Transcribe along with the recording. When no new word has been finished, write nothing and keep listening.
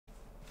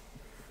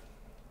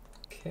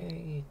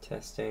Okay,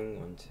 testing,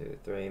 1, 2,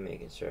 3,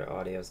 making sure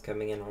audio's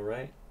coming in all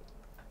right.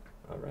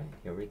 All right,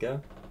 here we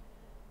go.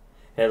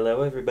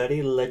 Hello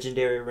everybody,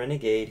 Legendary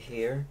Renegade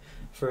here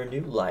for a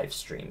new live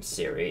stream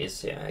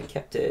series. Yeah, I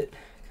kept it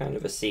kind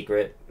of a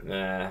secret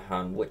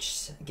on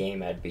which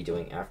game I'd be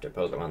doing after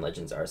Pokemon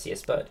Legends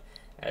Arceus, but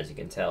as you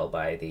can tell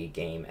by the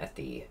game at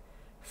the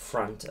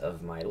front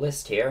of my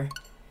list here,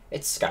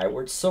 it's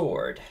Skyward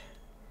Sword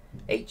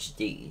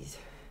HD.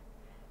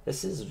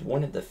 This is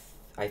one of the,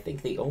 I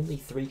think, the only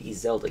 3D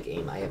Zelda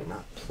game I have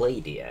not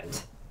played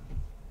yet.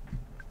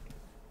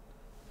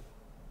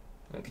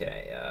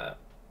 Okay,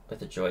 with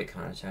the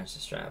Joy-Con attached to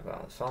strap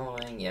on the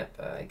following. Yep,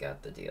 I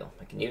got the deal.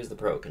 I can use the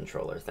Pro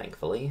Controller,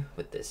 thankfully,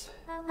 with this.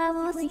 I'm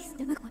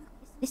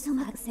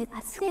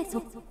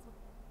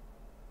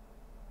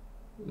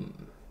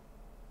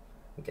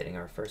getting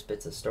our first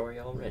bits of story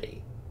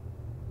already.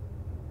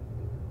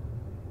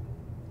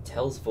 It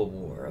tells of a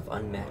war of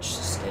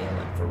unmatched scale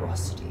and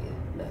ferocity,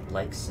 the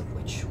likes of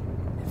which will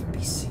never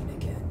be seen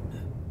again.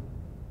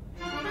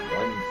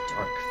 One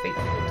dark,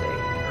 fateful day,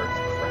 the earth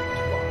cracked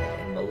wide,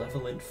 and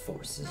malevolent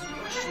forces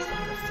rushed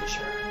from the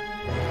fissure.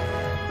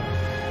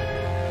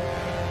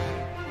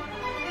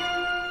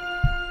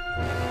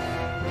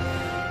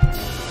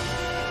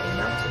 They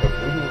mounted a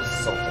brutal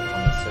assault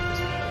upon the surface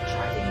people,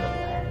 driving the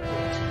land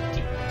into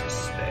deep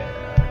despair.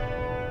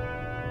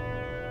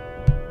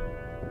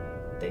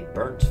 They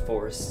burnt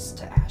forests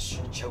to ash,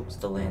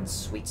 choked the land's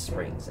sweet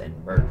springs,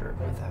 and murdered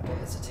without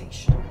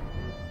hesitation.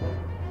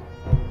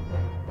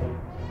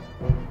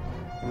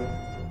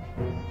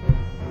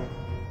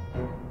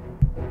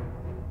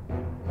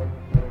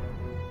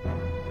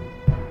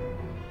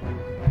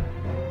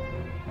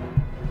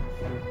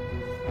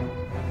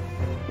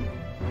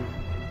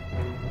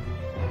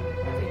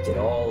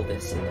 All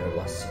this in their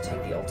lust to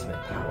take the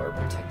ultimate power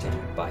protected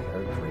by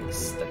her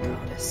grace, the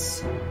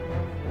goddess.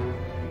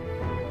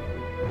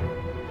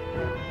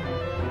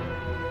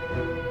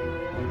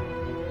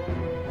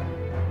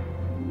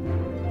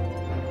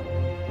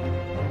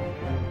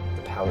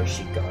 The power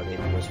she guarded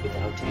was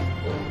without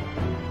equal.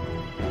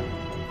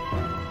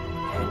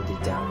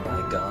 Handed down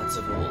by gods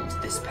of old,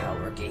 this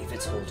power gave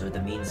its holder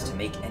the means to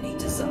make any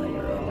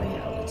desire a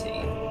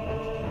reality.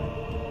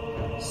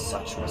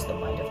 Such was the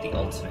might of the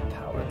ultimate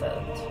power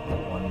that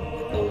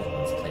the old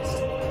ones placed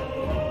in the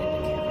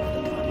care of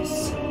the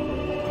goddess.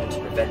 And to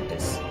prevent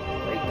this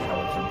great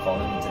power from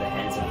falling into the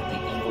hands of the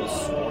evil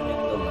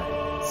swarming the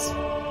lands,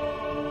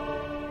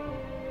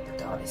 the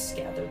goddess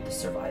gathered the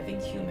surviving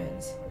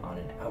humans on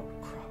an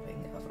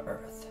outcropping of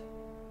earth.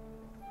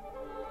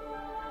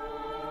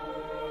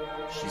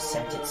 She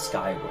sent it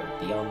skyward,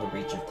 beyond the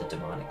reach of the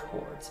demonic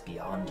hordes,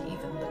 beyond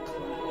even the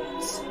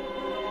clouds.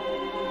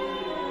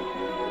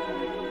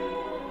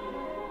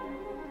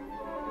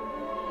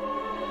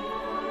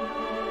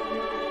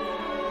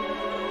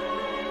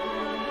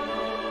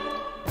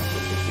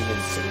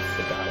 Safe,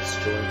 the goddess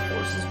joined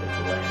forces with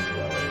the land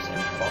dwellers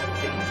and fought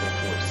the evil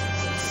forces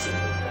in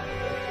single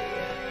battle.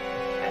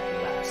 At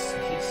last,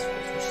 peace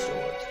was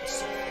restored to the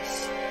surface.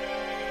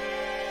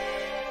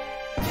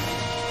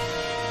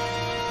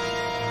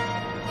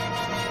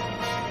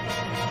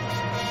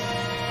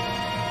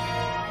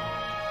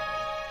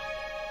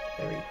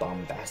 Very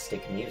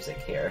bombastic music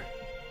here.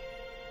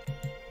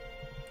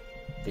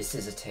 This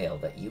is a tale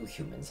that you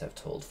humans have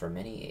told for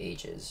many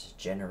ages,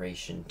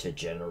 generation to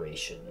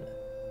generation.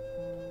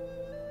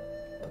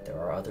 But there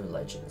are other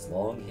legends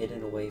long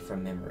hidden away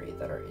from memory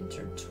that are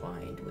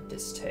intertwined with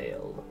this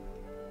tale.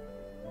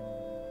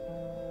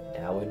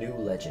 Now a new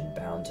legend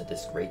bound to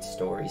this great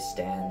story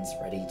stands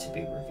ready to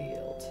be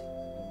revealed.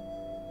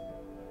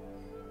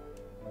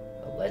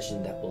 A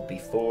legend that will be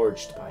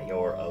forged by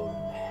your own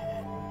hand.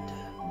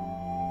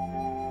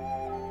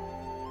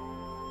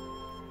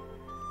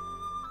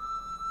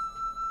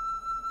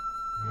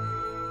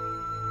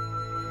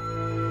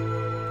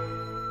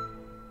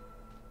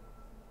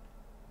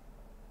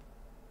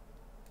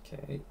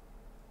 Okay.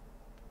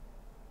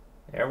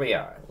 There we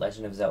are.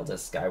 Legend of Zelda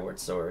Skyward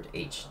Sword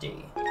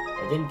HD.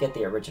 I didn't get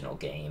the original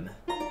game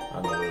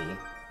on the Wii.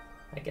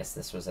 I guess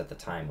this was at the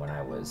time when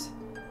I was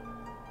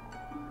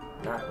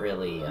not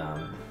really,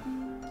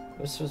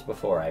 this was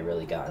before I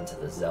really got into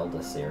the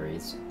Zelda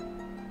series.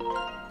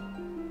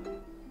 I'm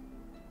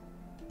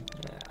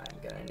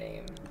gonna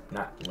name,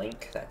 not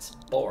Link, that's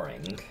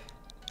boring.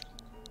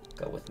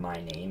 Go with my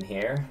name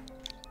here.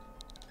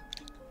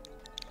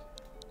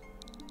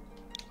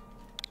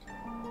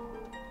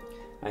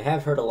 I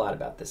have heard a lot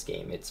about this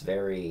game. It's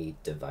very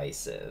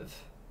divisive,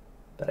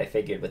 but I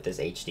figured with this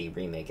HD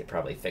remake it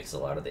probably fixed a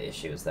lot of the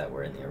issues that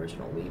were in the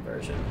original Wii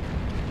version.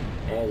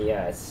 And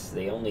yeah, it's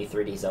the only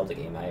 3D Zelda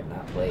game I have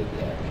not played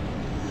yet.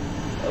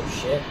 Oh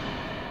shit.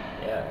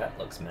 Yeah, that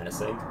looks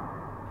menacing.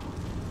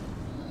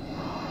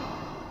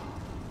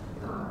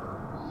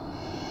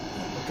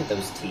 Look at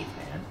those teeth,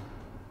 man.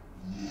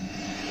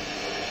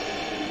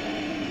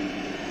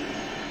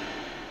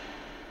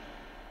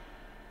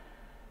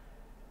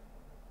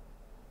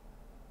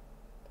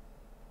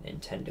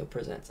 Nintendo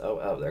presents.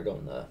 Oh, they're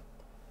going the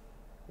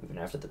even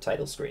after the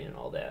title screen and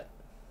all that.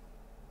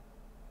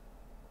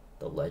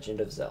 The Legend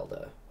of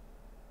Zelda.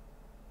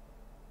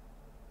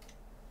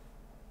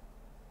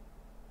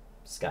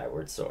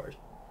 Skyward Sword.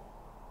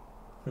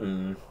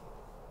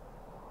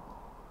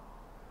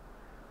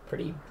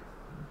 Pretty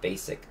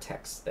basic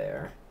text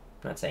there.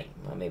 I'm not saying,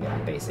 well, maybe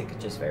not basic,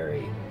 just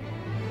very,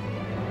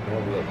 no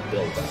real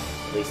build-up,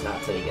 at least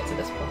not till you get to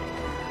this point.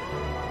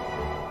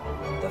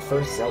 The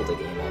first Zelda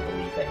game, I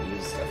believe, that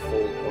used a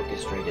full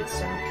orchestrated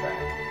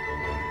soundtrack,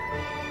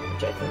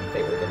 which I think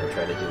they were going to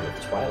try to do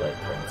with Twilight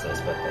Princess,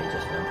 but they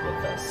just went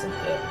with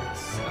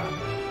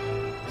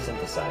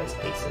synthesized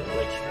pieces,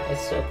 which I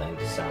still think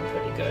sound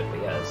pretty good,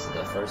 because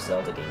the first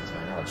Zelda game, to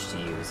my knowledge, to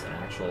use an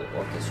actual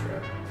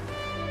orchestra.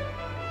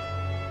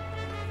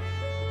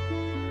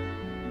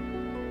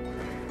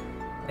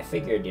 I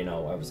figured, you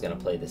know, I was going to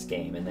play this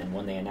game, and then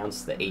when they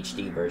announced the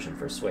HD version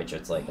for Switch,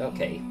 it's like,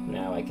 okay,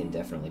 now I can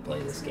definitely play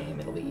this game.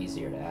 It'll be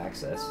easier to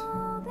access.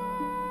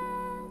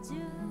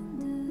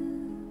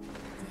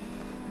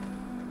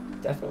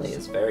 Definitely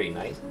is very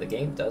nice. The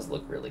game does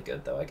look really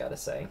good, though, I gotta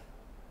say.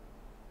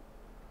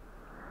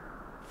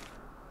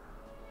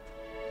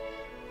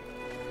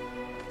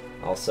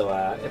 Also,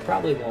 it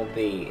probably won't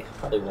be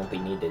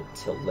needed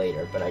till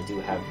later, but I do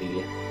have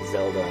the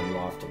Zelda and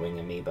Loft Wing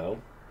amiibo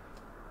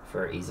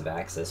for ease of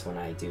access when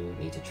I do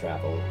need to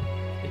travel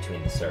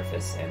between the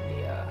surface and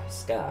the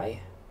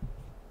sky.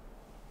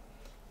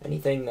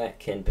 Anything that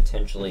can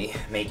potentially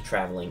make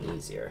traveling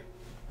easier.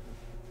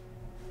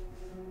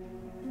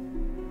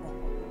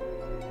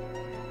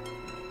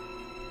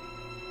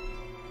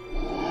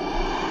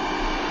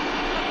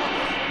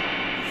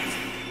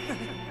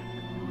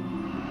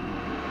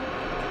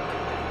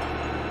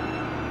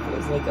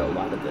 Feels like a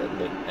lot of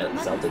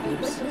the Zelda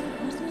games.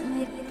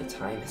 The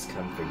time has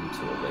come for you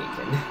to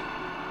awaken.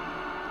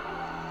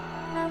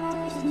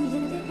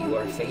 You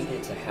are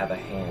fated to have a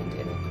hand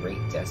in a great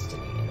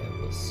destiny, and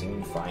it will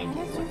soon find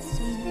you.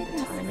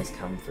 The time has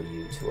come for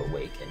you to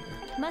awaken.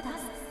 Michael.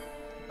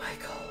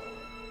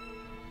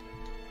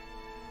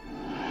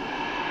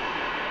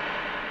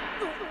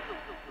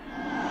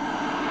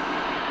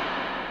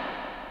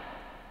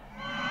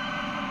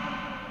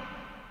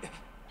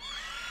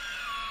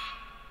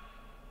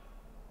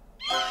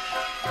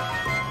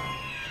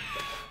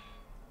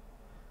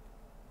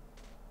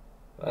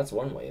 Well, that's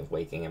one way of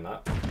waking him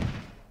up.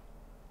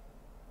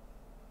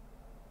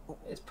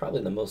 It's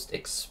probably the most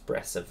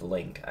expressive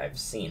Link I've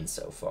seen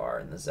so far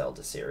in the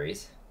Zelda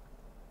series.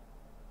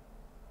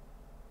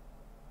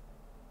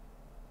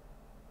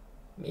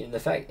 I mean, the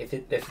fact,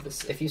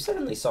 if you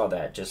suddenly saw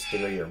that just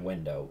through your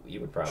window, you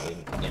would probably,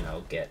 you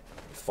know,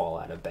 fall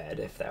out of bed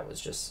if that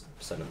was just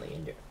suddenly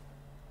in your...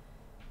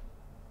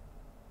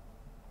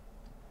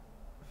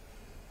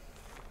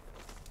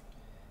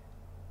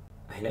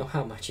 I know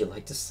how much you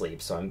like to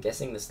sleep, so I'm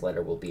guessing this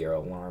letter will be your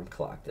alarm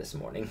clock this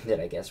morning.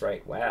 Did I guess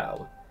right?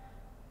 Wow.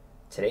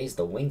 Today's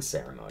the wing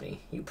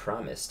ceremony. You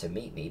promised to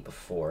meet me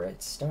before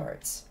it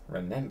starts.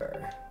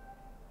 Remember,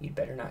 you'd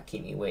better not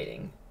keep me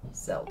waiting.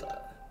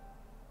 Zelda.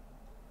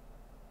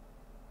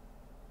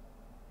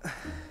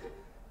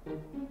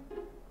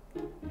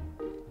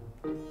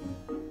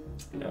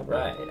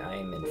 Alright, I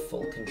am in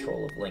full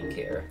control of Link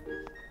here.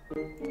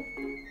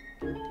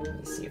 Let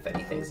me see if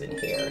anything's in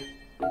here.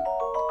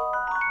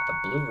 A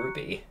blue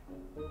rupee.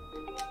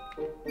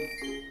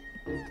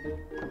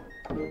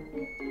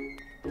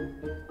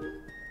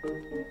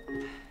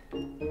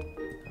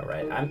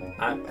 Alright,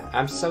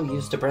 I'm so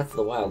used to Breath of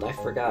the Wild, I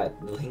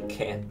forgot Link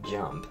can't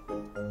jump.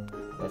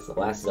 That's the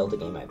last Zelda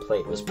game I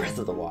played was Breath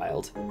of the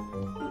Wild.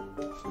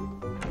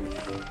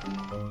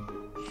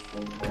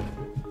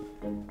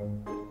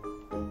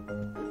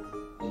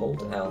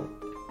 Hold L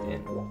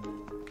and...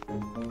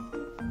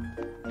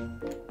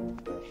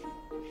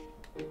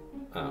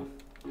 Oh.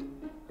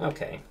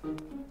 Okay.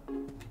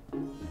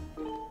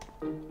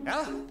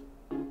 Yeah?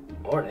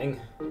 Morning.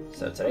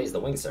 So today's the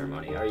wing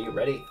ceremony. Are you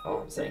ready? All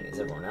I'm saying is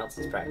everyone else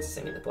is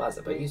practicing in the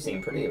plaza, but you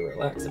seem pretty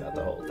relaxed about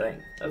the whole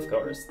thing. Of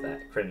course,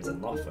 that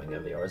Crimson Loftwing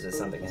of yours is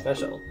something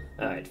special.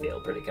 I'd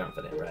feel pretty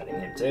confident riding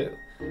him too.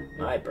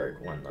 My bird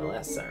won the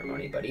last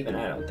ceremony, but even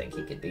I don't think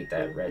he could beat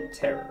that Red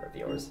Terror of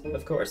yours.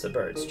 Of course, a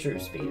bird's true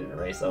speed in a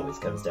race always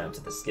comes down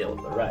to the skill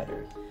of the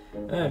rider.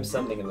 I'm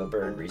something of a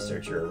bird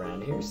researcher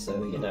around here,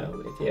 so, you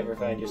know, if you ever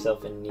find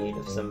yourself in need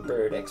of some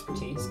bird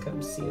expertise,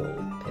 come see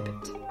old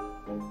Pivot.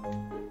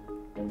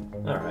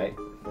 Alright.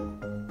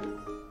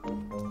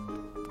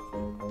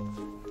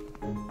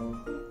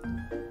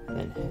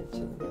 Then head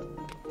to the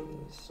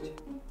east.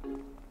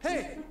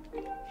 Hey!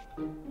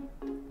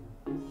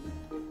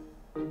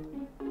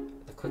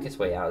 The quickest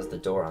way out is the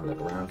door on the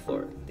ground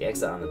floor. The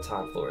exit on the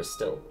top floor is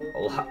still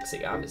locked, so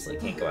you obviously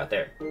can't go out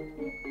there.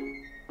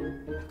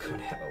 I'm going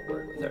to have a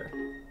word with her.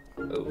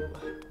 Ooh.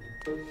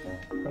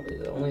 Probably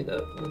one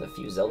of the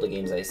few Zelda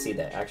games I see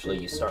that actually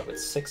you start with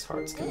 6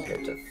 hearts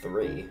compared to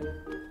 3.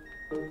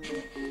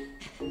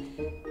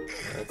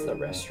 That's the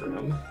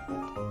restroom.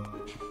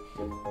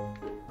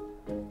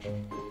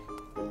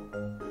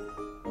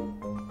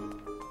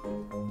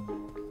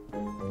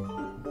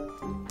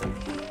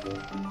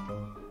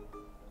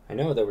 I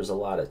know there was a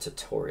lot of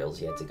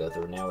tutorials you had to go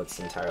through. Now it's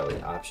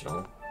entirely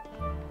optional.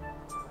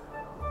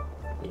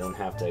 You don't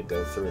have to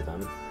go through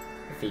them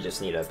if you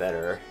just need a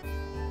better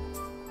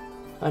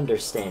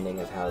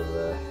understanding of how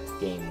the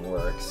game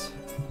works.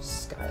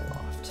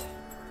 Skyloft.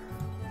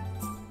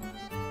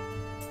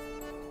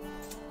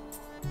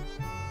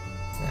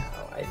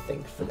 Now, I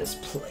think for this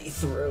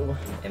playthrough,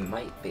 it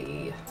might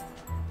be...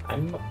 I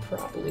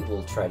probably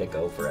will try to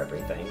go for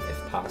everything,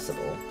 if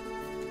possible.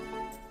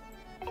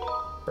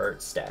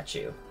 Bird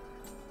statue.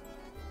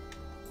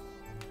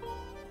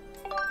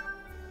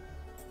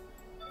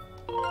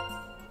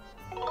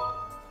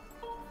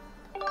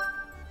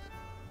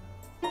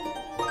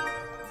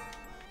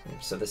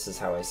 So this is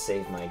how I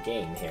save my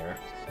game here.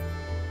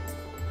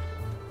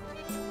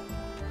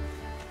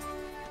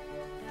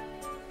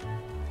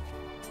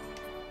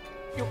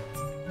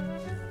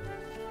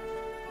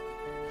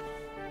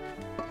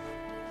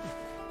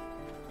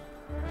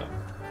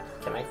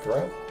 Can I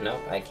throw?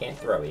 No, I can't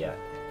throw yet.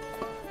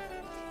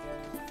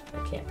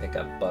 I can't pick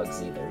up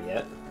bugs either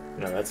yet.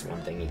 No, that's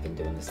one thing you can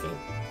do in this game.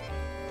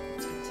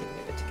 It's gonna take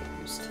me a bit to get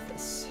used to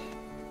this.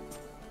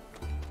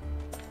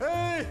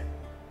 Hey!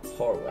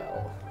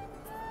 Horwell.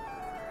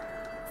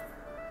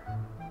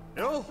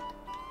 No.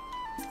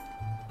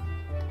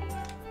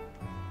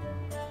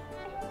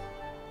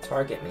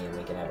 Target me and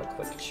we can have a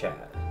quick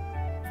chat.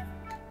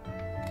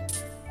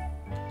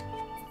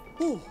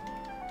 Ooh.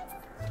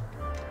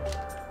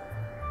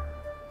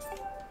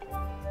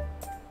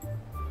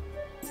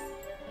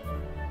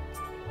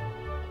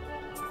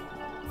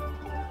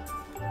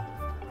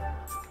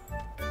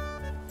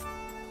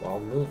 While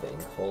moving,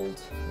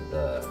 hold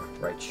the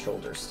right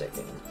shoulder stick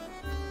in.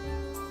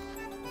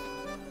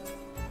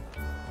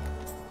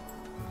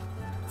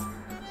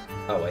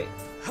 Oh wait.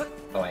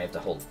 Oh, I have to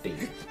hold B.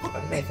 Why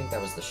did I think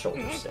that was the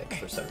shoulder stick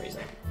for some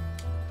reason?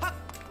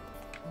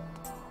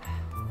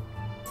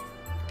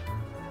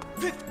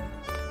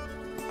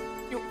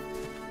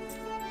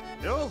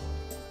 No.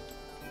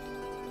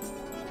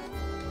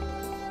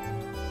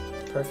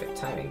 Perfect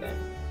timing then.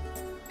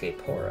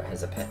 Gapora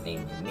has a pet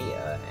named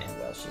Mia, and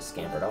well, she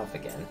scampered off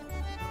again.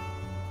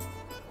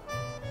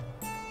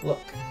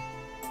 Look.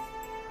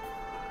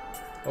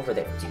 Over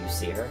there, do you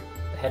see her?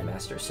 The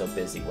headmaster is so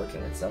busy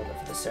working with Zelda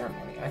for the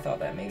ceremony, I thought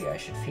that maybe I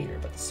should feed her,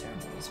 but the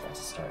ceremony is about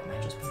to start and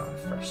I just put on a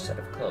fresh set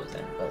of clothes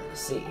and, well, you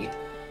see,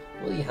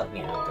 will you help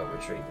me out and go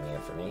retrieve Mia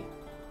for me?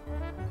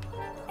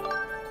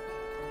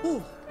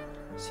 Ooh.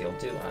 So you'll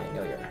do, I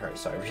know you're in a hurry,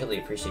 so I really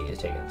appreciate you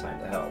taking the time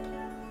to help.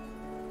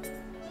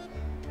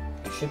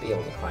 You should be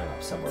able to climb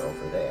up somewhere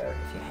over there.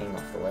 If you hang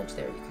off the ledge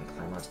there, you can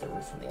climb onto the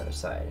roof from the other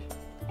side.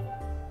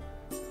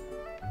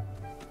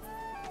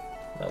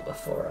 Well,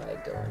 before I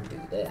go and do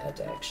that,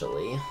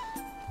 actually...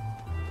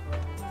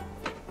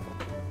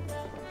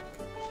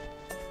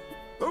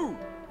 Ooh.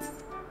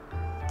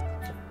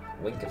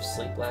 Wink of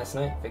sleep last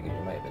night? Figured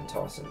you might have been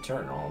tossing and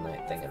turning all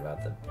night thinking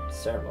about the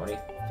ceremony,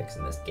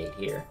 fixing this gate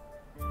here.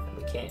 And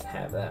we can't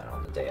have that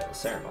on the day of the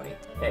ceremony.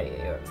 Hey,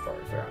 you haven't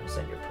already forgotten to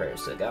send your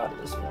prayers to God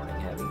this morning,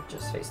 have you?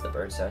 Just face the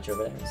bird statue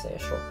over there and say a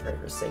short prayer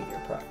to save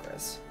your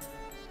progress.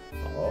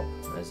 Oh,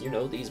 as you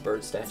know, these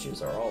bird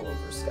statues are all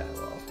over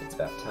Skyloft. It's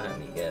about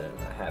time you get in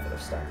the habit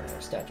of stopping at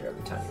a statue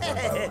every time you run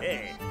by one.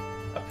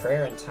 A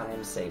prayer in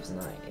time saves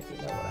 9, if you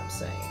know what I'm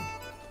saying.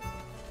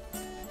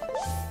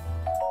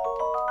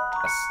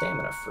 A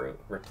stamina fruit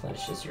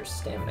replenishes your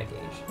stamina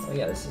gauge. Oh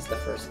yeah, this is the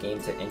first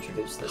game to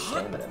introduce the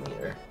stamina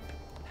meter.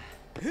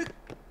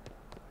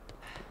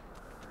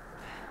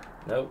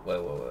 Nope,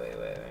 wait,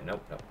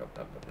 nope,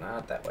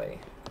 not that way.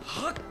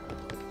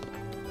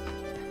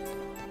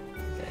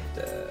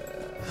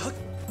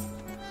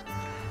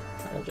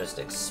 I'll just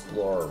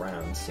explore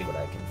around and see what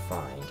I can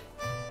find.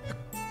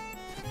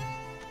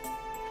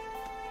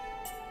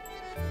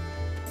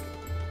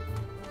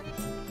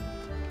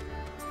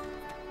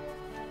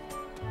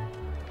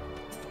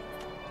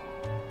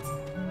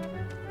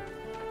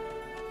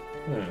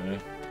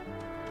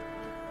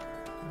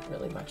 Not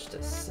really much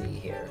to see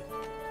here.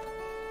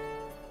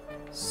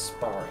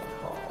 Sparring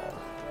hall.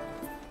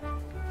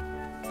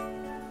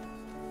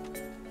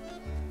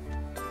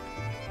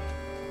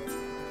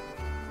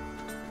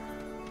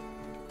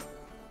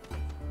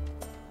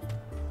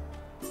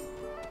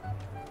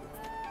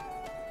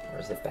 Or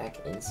is it back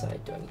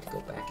inside? Do I need to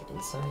go back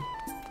inside?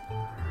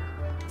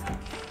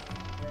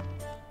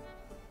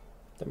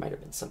 There might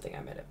have been something I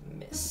might have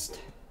missed.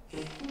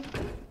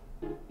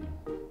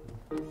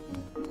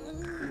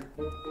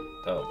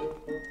 Oh.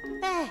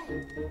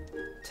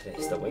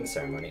 Today's the wing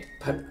ceremony,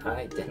 but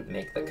I didn't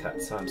make the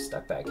cut, so I'm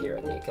stuck back here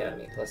at the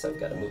academy. Plus, I've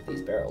got to move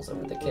these barrels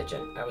over to the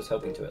kitchen. I was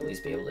hoping to at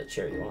least be able to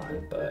cheer you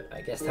on, but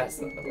I guess that's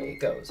not the way it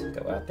goes.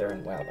 Go out there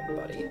and wow them,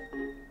 buddy.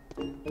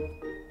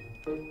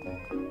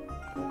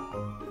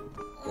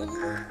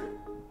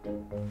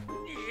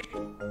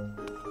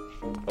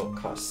 Oh, it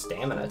costs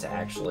stamina to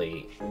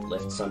actually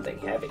lift something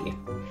heavy.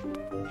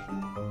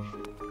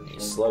 And you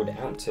slow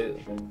down, too.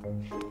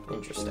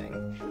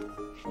 Interesting.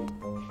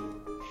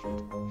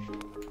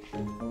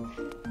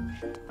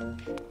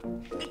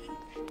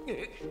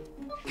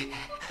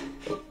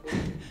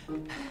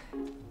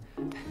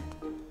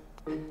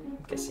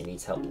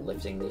 needs help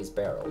lifting these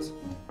barrels.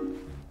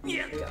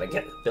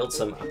 Gotta build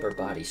some upper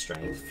body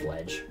strength,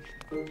 Fledge.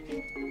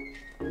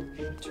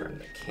 Turn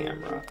the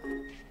camera.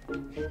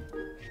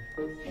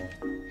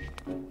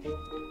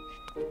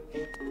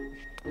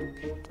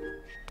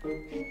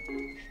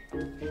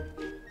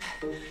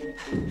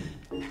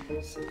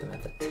 Something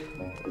at the top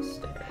of the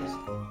stairs.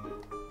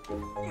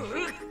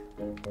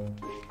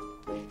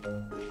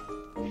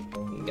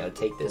 You gotta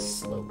take this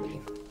slowly.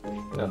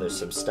 I know there's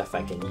some stuff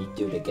I can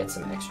do to get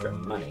some extra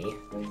money.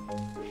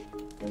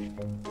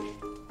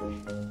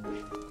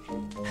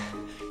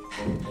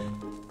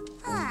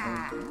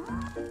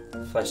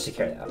 Flesh to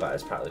carry that about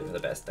is probably for the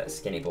best. That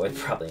skinny boy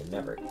probably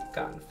never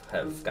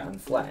have gotten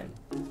flattened.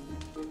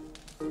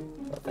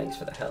 Well, thanks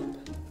for the help.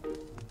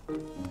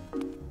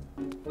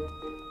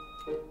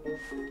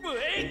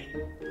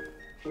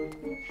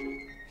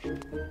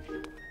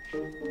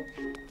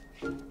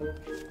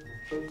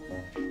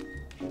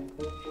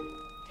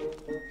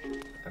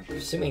 I'm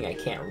presuming I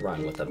can't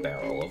run with a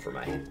barrel over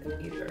my head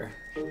either.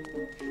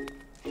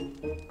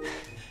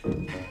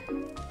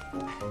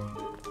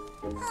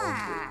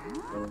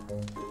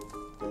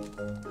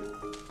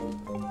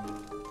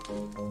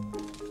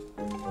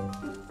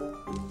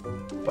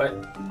 What?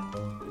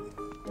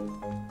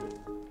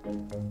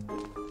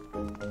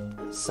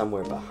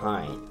 Somewhere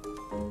behind.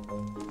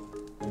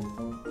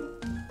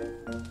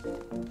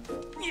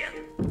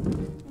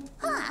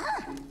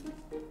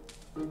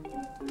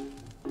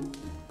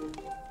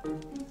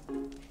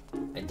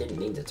 I didn't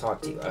mean to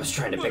talk to you. I was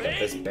trying to pick up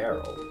this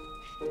barrel.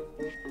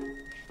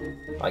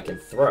 I can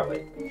throw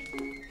it.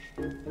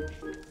 Let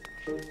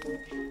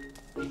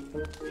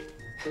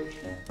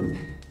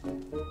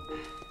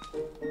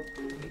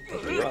me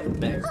pick you up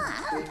there.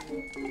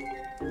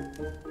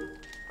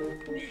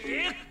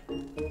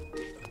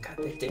 God,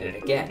 they did it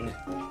again.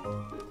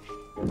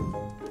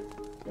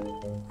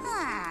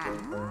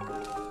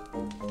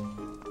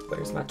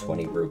 Where's my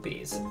 20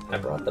 rupees? I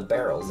brought the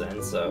barrels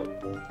in, so...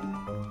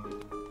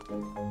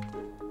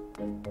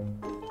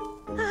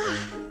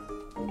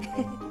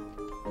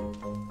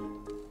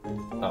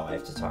 Oh, I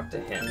have to talk to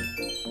him.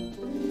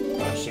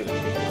 Oh, she would be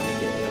the one to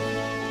get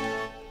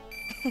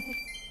you.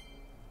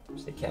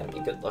 There's the academy.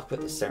 Good luck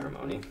with the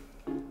ceremony.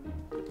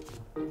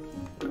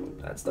 Oh,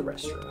 that's the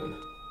restroom.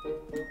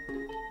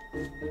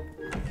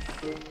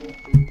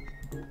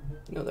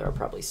 You know, there are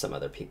probably some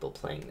other people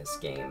playing this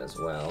game as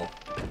well.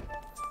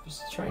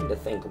 Just trying to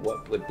think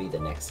what would be the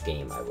next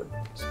game I would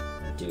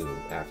do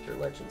after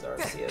Legends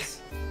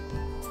Arceus.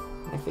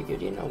 I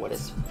figured, you know what,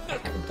 I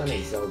haven't done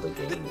a Zelda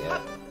game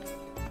yet.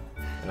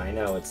 And I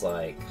know it's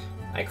like,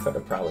 I could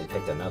have probably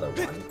picked another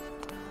one.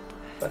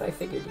 But I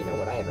figured, you know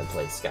what, I haven't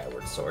played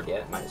Skyward Sword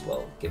yet, might as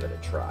well give it a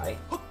try.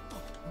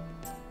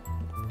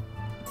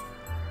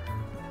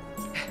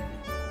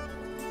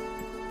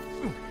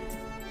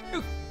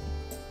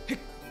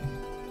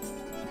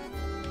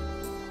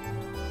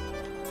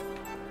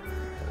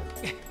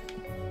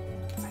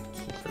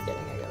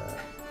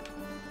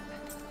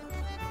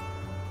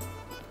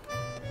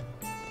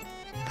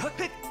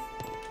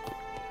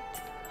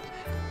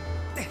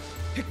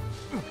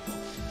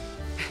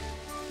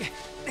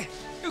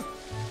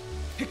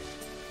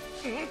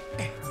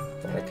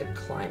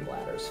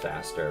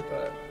 Faster,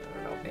 but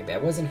I don't know, maybe I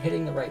wasn't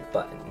hitting the right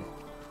button.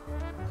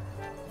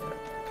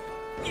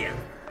 Yeah.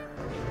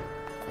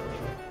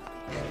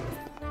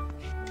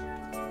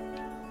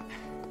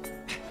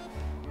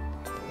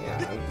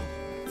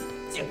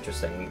 It's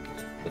interesting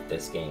with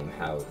this game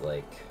how,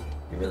 like,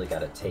 you really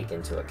gotta take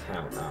into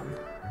account,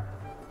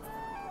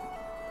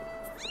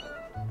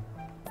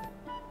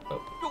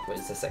 oh, what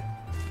is this,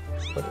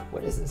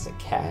 what is this, a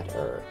cat,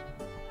 or...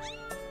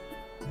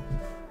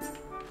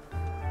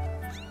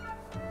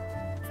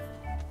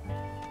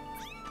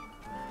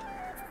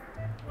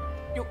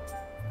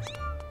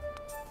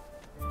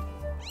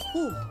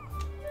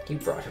 You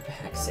brought her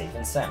back safe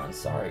and sound.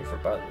 Sorry for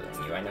bothering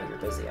you. I know you're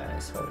busy. I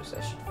suppose I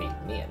should feed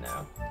Mia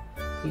now.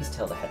 Please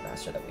tell the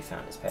headmaster that we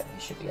found his pet.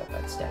 He should be up by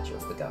the statue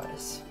of the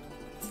goddess.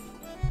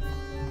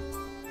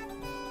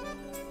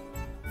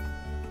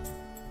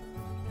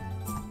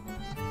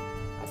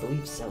 I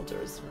believe Zelda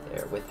is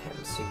there with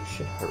him, so you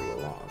should hurry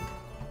along.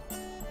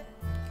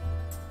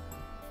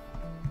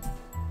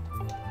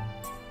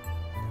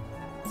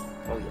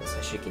 Oh yes,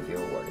 I should give you a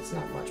reward. It's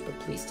not much, but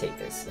please take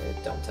this.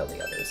 Don't tell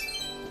the others.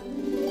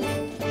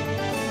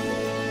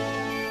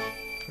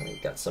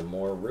 We've got some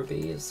more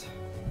rupees.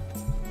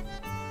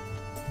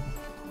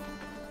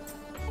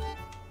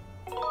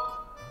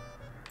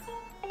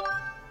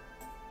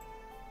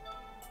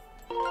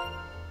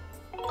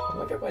 I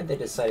wonder why they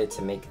decided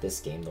to make this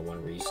game the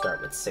one where you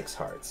start with 6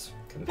 hearts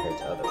compared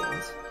to other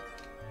ones.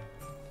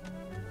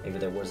 Maybe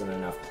there wasn't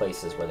enough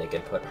places where they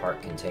could put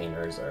heart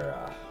containers or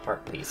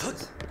heart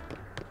pieces.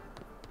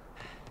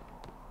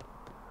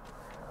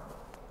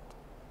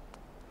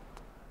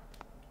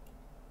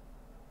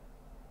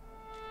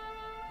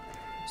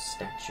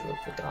 Statue of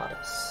the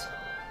goddess.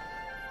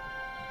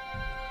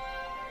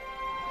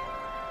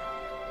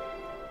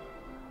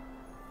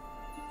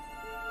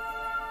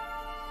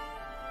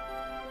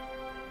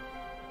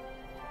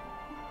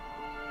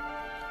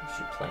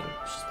 She's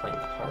playing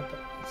the harp,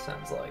 it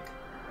sounds like.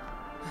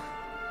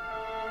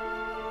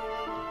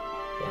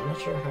 Yeah, I'm not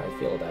sure how I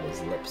feel about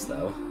his lips,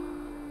 though.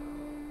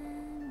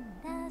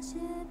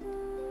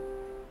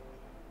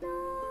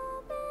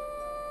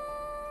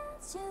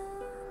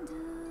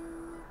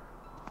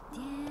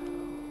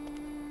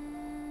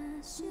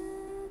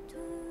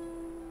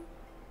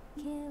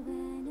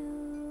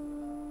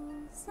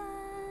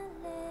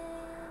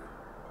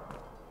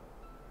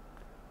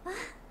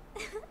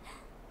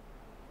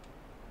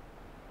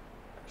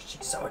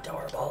 She's so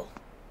adorable.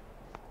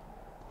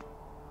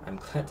 I'm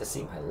glad to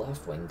see my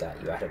Loftwing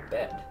got you out of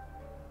bed.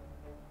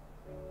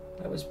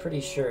 I was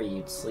pretty sure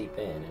you'd sleep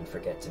in and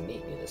forget to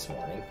meet me this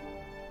morning.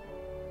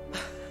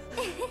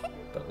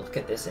 But look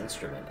at this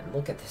instrument and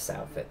look at this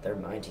outfit. They're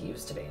mine to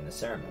use today in the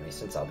ceremony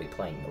since I'll be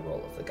playing the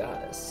role of the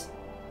goddess.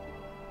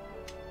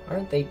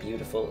 Aren't they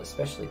beautiful,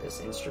 especially this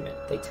instrument?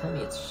 They tell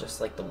me it's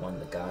just like the one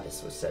the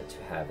goddess was said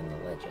to have in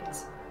the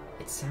legends.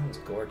 It sounds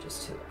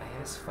gorgeous too.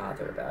 I asked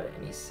Father about it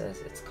and he says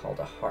it's called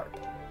a harp.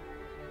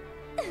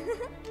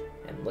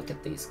 And look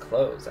at these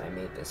clothes. I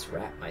made this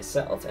wrap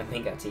myself and we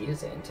got to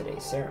use it in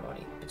today's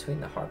ceremony. Between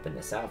the harp and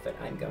this outfit,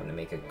 I'm going to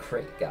make a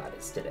great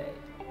goddess today.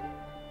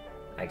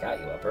 I got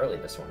you up early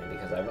this morning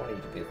because I wanted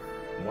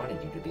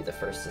you to be the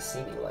first to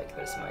see me like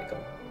this,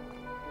 Michael.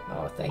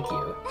 Oh, thank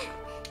you.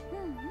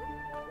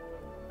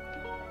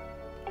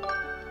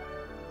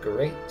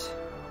 Great.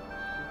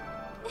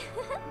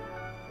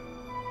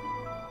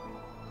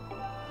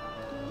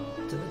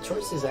 Do the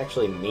choices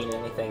actually mean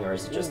anything, or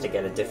is it just to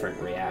get a different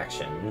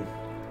reaction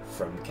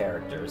from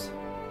characters?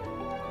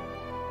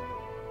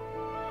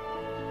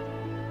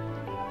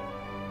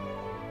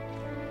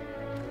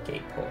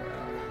 Gapora.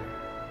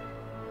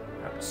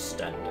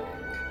 Outstanding.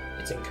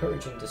 It's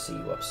encouraging to see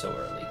you up so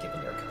early,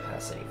 given your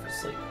capacity for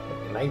sleep.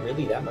 Am I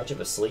really that much of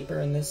a sleeper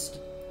in this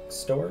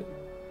story?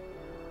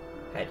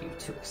 Had you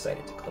too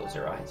excited to close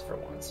your eyes for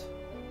once.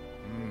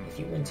 If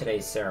you win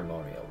today's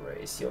ceremonial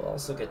race, you'll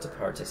also get to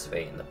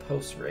participate in the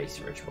post-race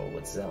ritual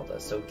with Zelda,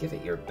 so give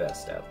it your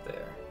best out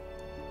there.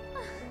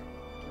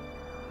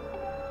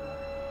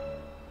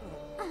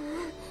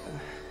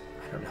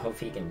 I don't know if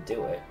he can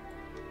do it.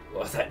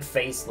 Well, that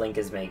face Link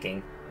is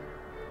making.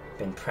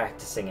 Been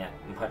practicing it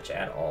much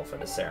at all for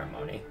the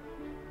ceremony.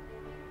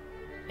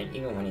 And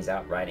even when he's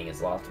out riding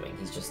his Loftwing,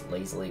 he's just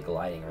lazily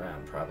gliding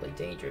around, probably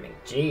daydreaming.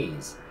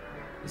 Jeez!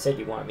 You said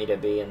you want me to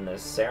be in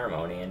this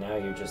ceremony, and now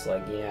you're just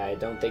like, yeah, I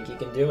don't think you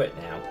can do it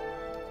now.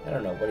 I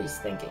don't know what he's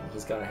thinking.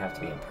 He's gonna have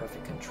to be in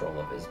perfect control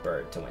of his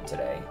bird to win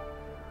today.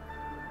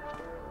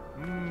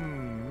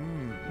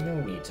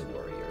 No need to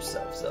worry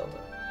yourself, Zelda.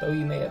 Though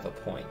you may have a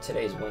point,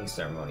 today's wing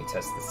ceremony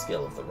tests the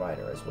skill of the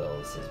rider as well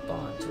as his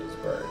bond to his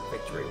bird.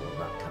 Victory will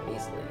not come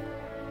easily.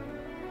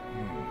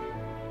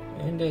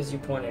 And as you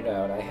pointed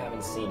out, I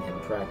haven't seen him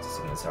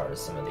practicing as hard as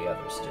some of the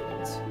other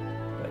students.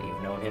 But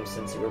you've known him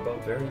since you were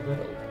both very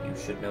little. You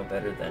should know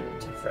better than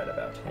to fret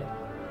about him.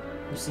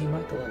 You see,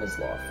 Michael and his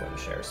Loftwing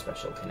share a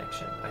special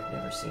connection. I've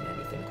never seen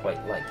anything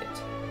quite like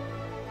it.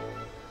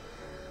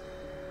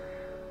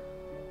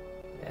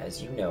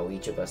 As you know,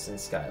 each of us in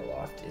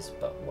Skyloft is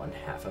but one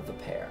half of a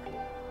pair.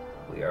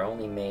 We are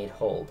only made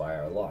whole by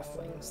our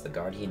Loftwings, the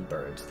guardian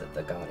birds that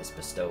the goddess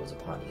bestows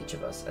upon each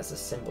of us as a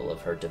symbol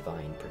of her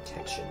divine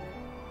protection.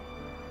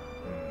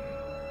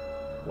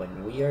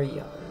 When we are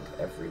young,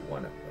 every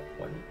one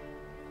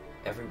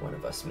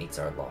of us meets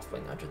our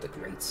Loftwing under the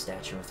great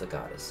statue of the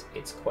goddess.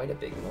 It's quite a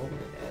big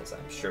moment, as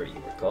I'm sure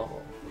you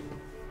recall.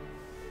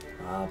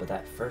 But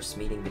that first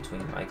meeting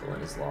between Michael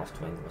and his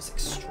Loftwing was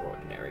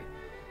extraordinary.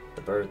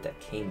 The bird that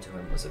came to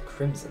him was a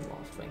crimson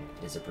Loftwing.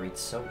 It is a breed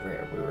so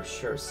rare we were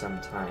sure for some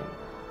time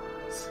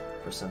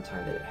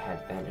that it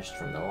had vanished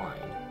from the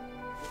line.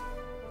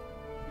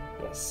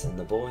 Yes, and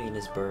the boy and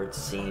his bird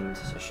seemed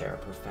to share a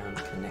profound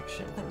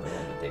connection from the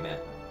moment they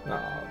met. Oh,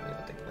 let me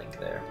look at the link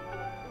there.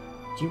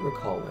 Do you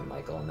recall when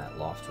Michael and that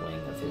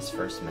Loftwing of his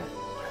first met?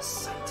 What a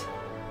sight.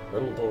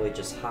 Little boy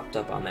just hopped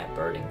up on that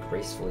bird and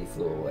gracefully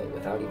flew away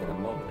without even a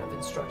moment of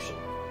instruction.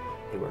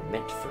 They were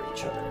meant for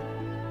each other.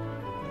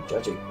 And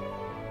judging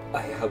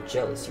by how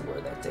jealous you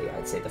were that day,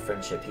 I'd say the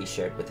friendship he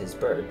shared with his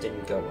bird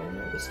didn't go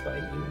unnoticed by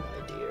you,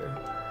 my dear.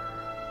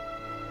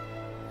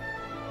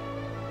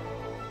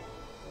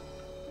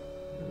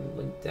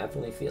 Link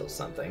definitely feels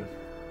something.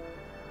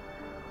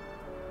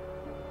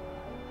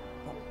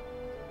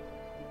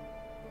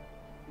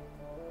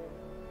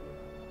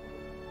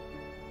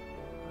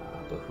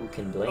 But who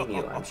can blame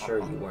you? I'm sure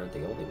you weren't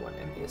the only one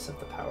envious of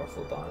the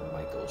powerful bond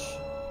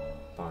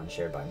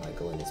shared by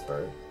Michael and his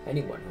bird.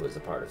 Anyone who is a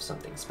part of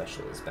something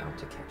special is bound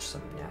to catch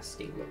some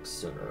nasty looks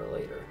sooner or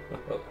later.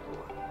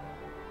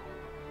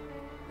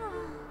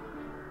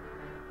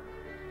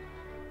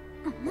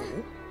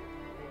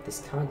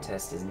 This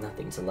contest is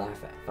nothing to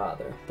laugh at,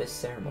 Father. This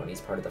ceremony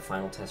is part of the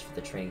final test for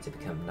the training to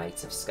become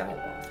Knights of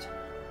Skyloft.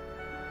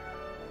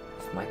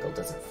 If Michael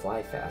doesn't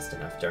fly fast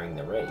enough during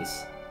the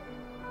race...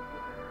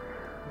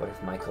 What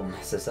if Michael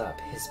messes up?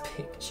 His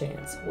big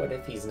chance. What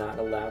if he's not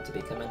allowed to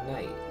become a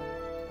knight?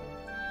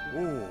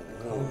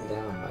 Calm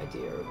down, my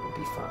dear. It will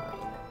be fine.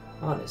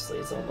 Honestly,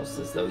 it's almost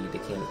as though you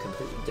became a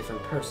completely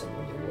different person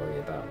when you worry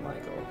about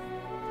Michael.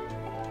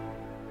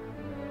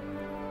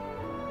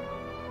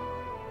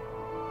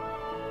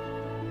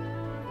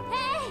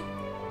 Hey!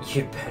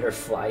 You'd better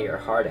fly your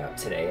heart out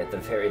today. At the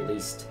very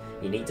least,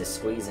 you need to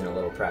squeeze in a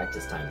little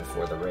practice time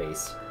before the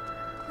race.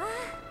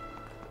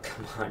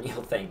 Come on,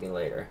 you'll thank me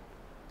later.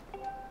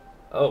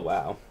 Oh,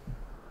 wow.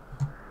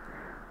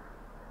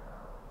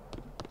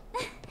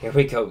 Here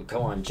we go.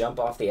 Go on, jump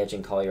off the edge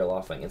and call your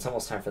Loftwing. It's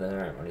almost time for the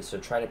ceremony, so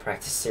try to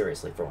practice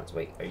seriously for once.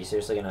 Wait, are you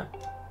seriously gonna...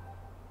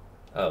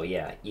 Oh,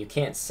 yeah. You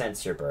can't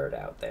sense your bird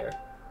out there.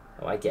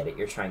 Oh, I get it.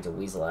 You're trying to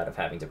weasel out of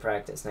having to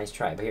practice. Nice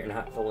try, but you're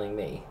not fooling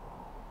me.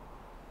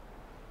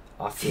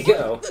 Off you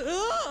go.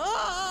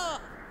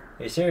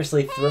 You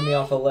seriously threw me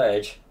off a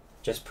ledge.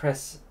 Just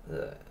press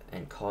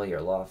and call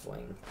your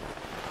Loftwing.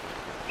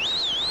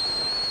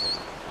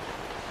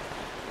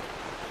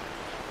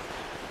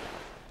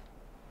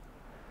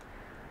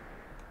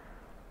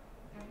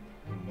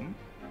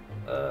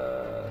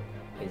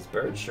 His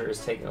bird sure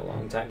is taking a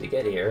long time to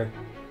get here.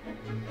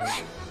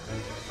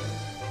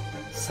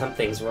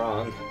 Something's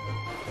wrong.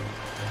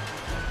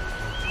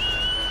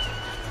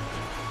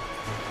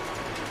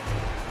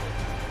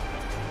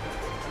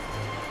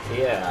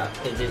 Yeah,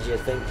 did you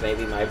think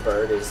maybe my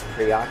bird is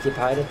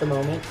preoccupied at the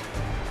moment?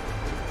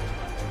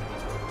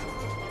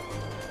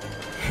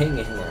 Hang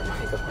in there,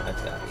 Michael,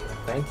 I've got you.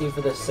 Thank you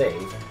for the save.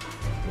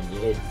 I mean, you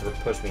did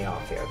push me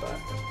off here, but...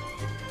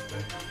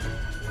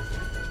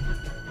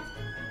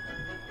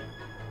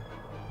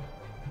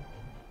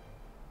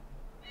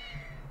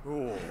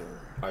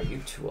 Are you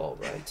two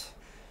alright?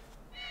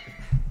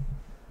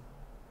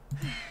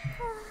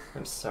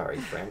 I'm sorry,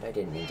 friend. I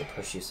didn't mean to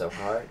push you so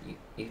hard.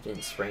 You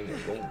didn't sprain your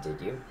wing,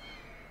 did you?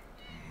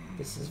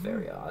 This is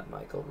very odd,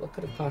 Michael. What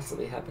could have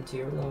possibly happened to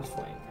your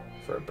Loftwing?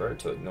 For a bird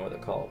to ignore the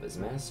call of his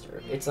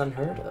master, it's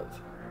unheard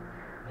of.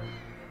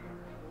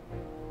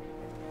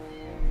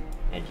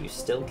 And you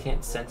still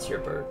can't sense your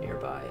bird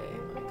nearby, eh,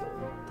 Michael?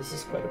 This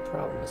is quite a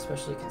problem,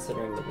 especially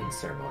considering the wing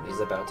ceremony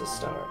is about to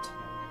start.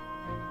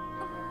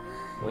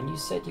 When you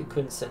said you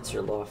couldn't sense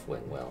your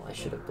Loftwing, well, I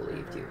should have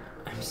believed you.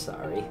 I'm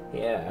sorry.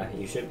 Yeah,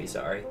 you should be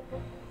sorry.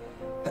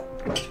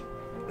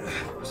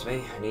 Excuse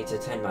me, I need to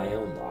tend my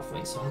own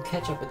Loftwing, so I'll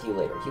catch up with you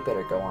later. You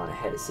better go on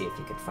ahead to see if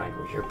you can find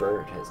where your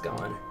bird has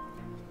gone.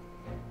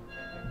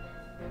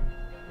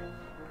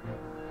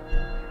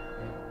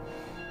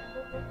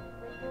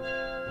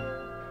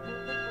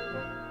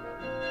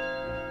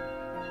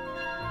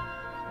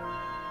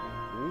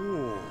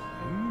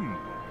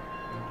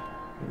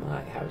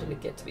 How did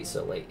it get to be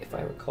so late? If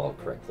I recall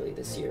correctly,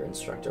 this year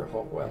Instructor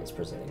Hallwell is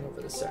presenting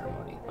over the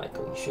ceremony.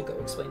 Michael, you should go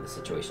explain the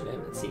situation to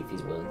him and see if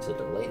he's willing to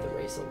delay the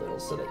race a little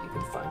so that you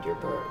can find your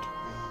bird.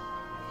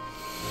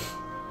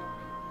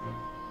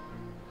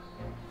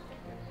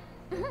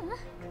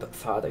 But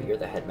Father, you're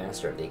the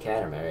headmaster of the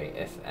academy.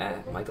 If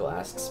Michael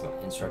asks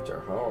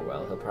Instructor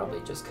Hallwell, he'll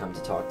probably just come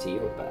to talk to you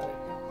about it.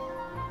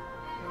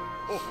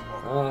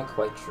 Ah,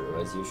 quite true.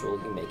 As usual,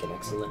 you make an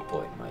excellent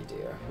point, my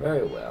dear.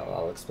 Very well,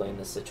 I'll explain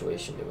the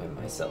situation to him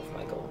myself,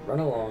 Michael. Run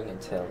along and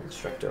tell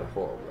Instructor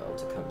Horwell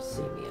to come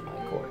see me in my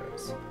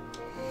quarters.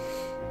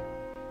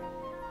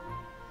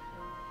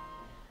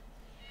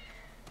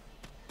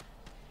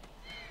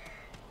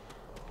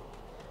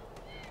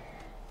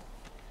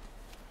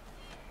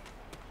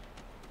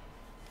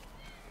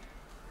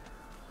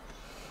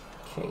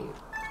 Okay.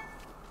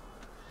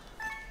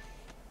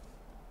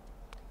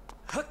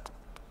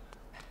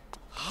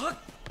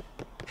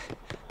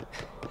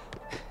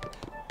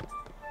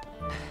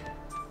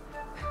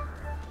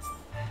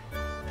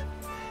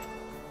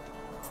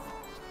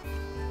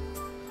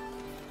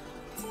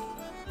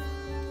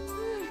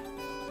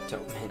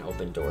 Don't men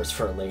open doors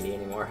for a lady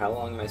anymore? How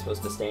long am I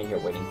supposed to stand here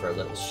waiting for a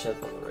little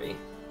chivalry?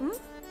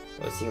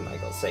 What's you,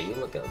 Michael? Say, you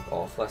look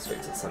all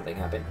flustered since something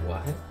happened.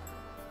 What?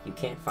 You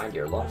can't find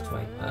your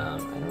Loftwing? I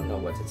don't know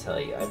what to tell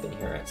you. I've been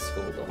here at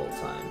school the whole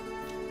time.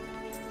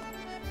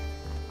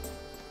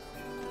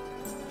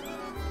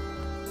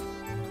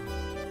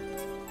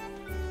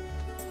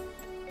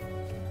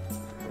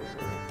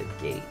 We're at the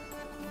gate.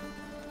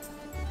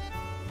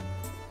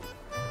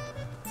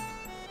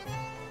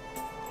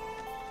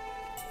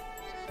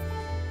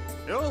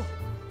 Yo?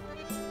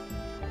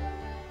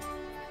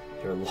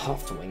 Your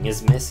Loftwing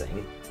is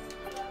missing.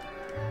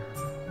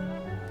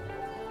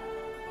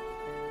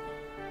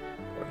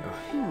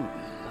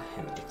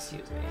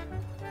 Excuse me.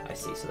 I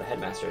see, so the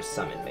headmaster has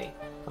summoned me.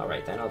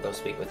 Alright then, I'll go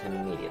speak with him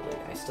immediately.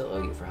 I still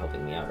owe you for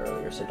helping me out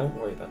earlier, so don't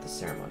worry about the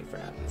ceremony for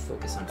now. You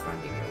focus on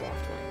finding your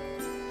Loftwing.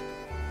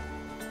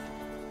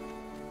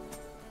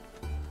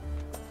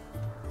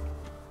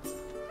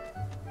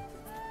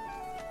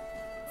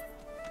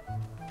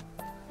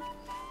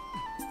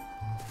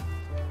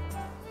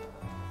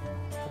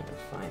 Trying to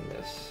find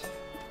this.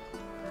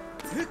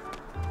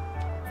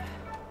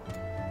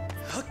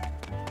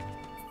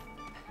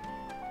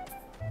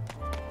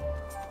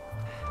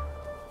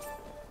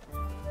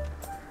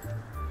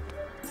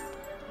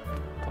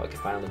 Oh, I can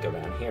finally go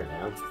down here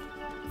now.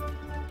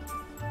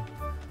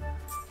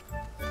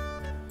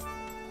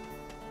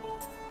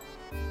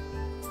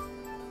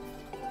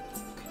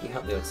 you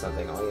help me with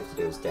something, all you have to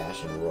do is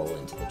dash and roll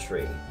into the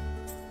tree.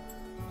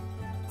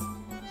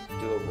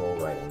 Do a roll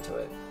right into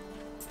it.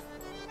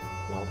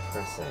 While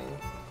pressing.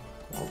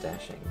 While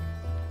dashing.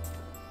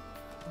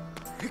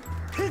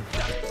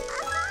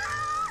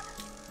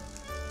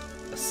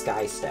 A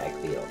sky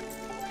stag beetle.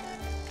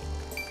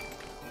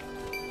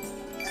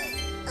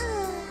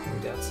 We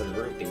got some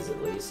rupees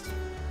at least.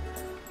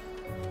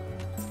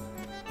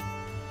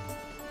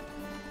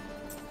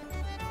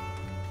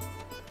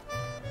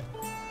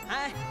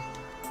 Hi.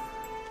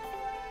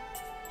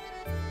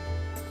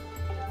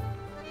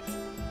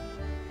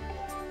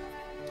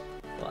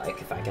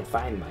 Like if I can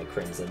find my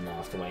Crimson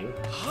Loftwing.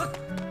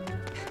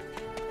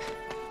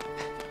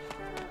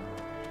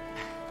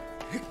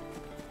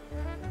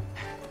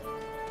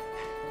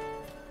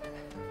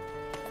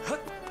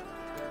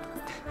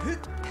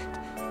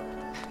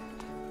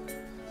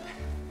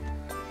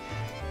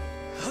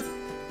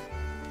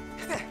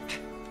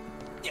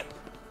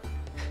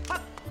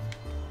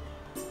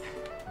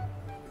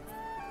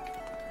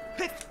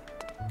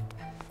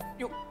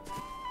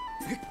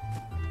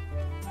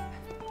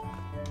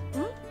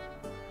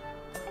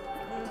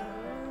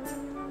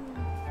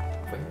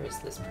 Where is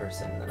this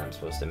person that I'm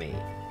supposed to meet?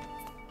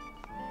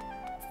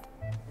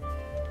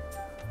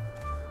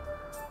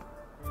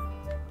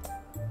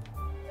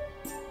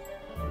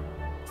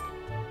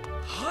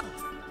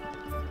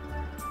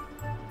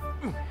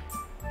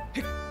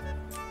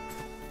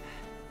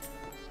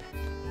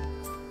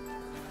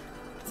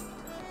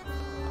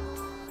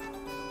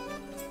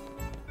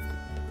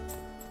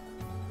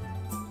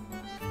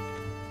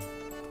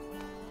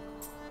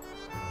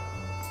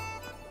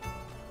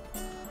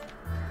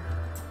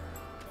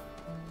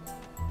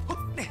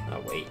 Oh,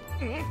 wait.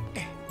 I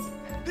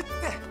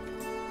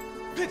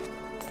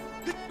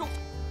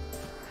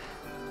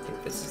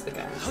think this is the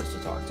guy I'm supposed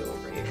to talk to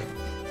over here.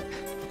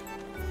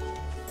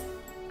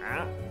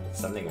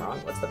 Something wrong?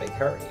 What's the big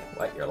hurry?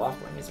 What, your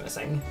Loftwing is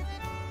missing?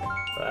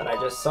 But I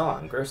just saw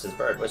him. Groose's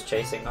bird was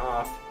chasing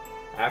off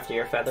after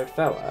your feathered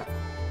fella.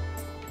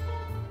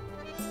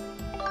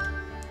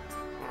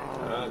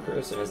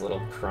 Groose and his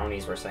little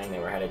cronies were saying they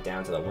were headed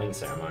down to the wing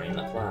ceremony in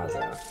the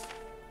plaza.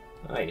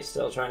 Oh, you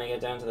still trying to get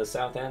down to the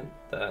south end?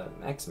 The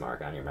X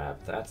mark on your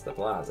map, that's the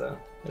plaza.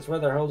 It's where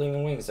they're holding the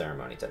wing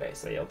ceremony today,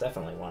 so you'll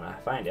definitely want to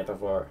find it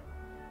before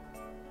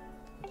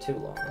too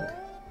long.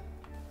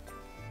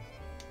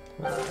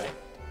 Alright,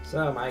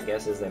 so my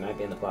guess is they might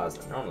be in the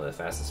plaza. Normally the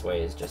fastest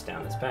way is just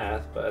down this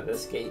path, but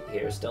this gate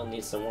here still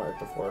needs some work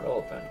before it'll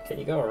open. Can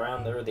you go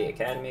around through the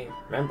academy?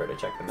 Remember to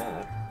check the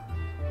map.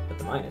 Hit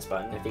the minus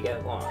button if you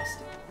get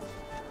lost.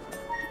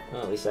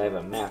 Well, at least I have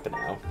a map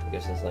now,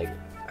 because it's like,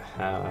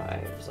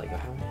 I was like,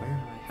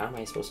 how am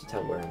I supposed to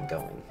tell where I'm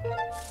going?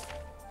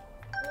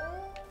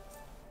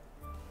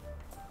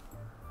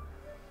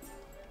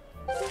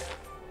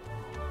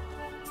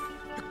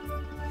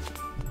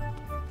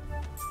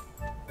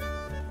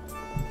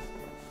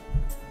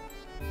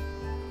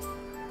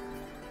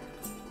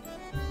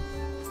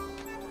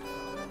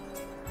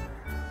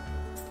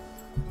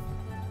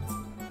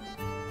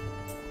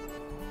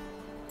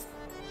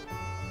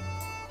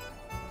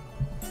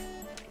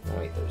 Oh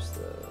wait, there's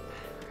the...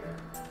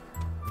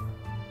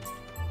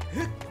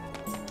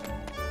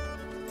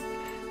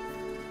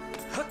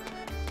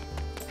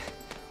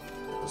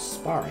 the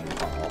sparring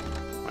hall.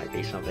 Might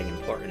be something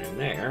important in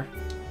there.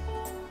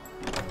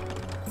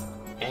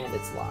 And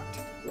it's locked.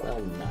 Well,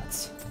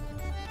 nuts.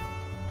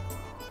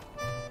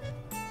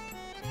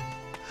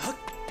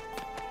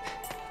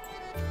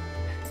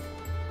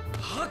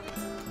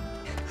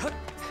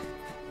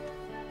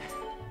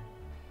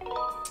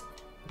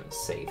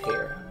 Save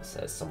here,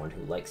 says someone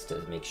who likes to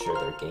make sure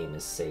their game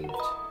is saved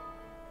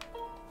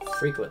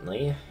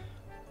frequently.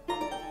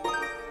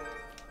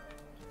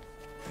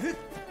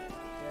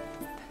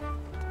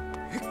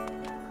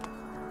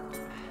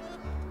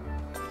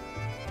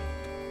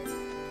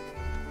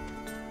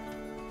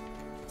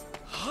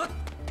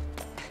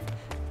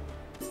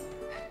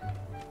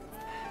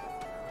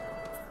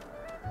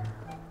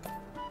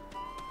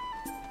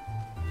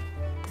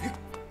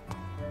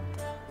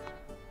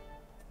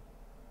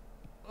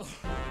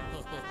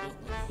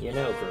 You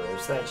know,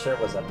 Groose, that sure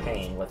was a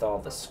pain with all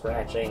the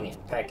scratching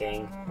and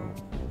pecking.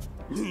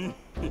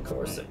 Of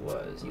course it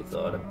was. You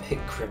thought a big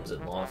Crimson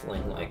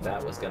Loftling like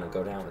that was gonna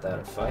go down without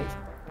a fight?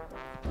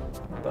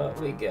 But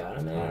we got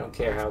him, and I don't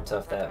care how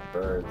tough that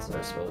birds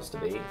are supposed to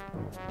be.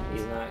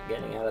 He's not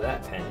getting out of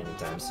that pen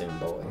anytime soon,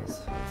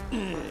 boys.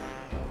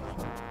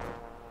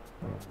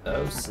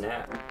 Oh,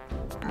 snap.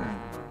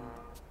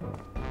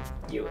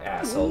 You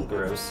asshole,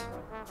 Groose.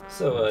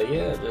 So,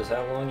 yeah, just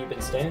how long you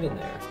been standing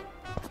there?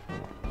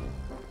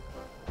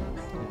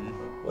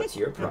 What's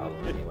your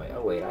problem anyway?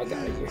 Oh wait, I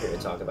got it. You're here to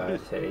talk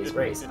about today's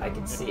race. I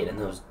can see it in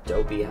those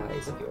dopey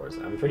eyes of yours.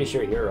 I'm pretty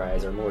sure your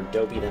eyes are more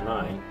dopey than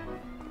mine.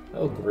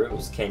 Oh,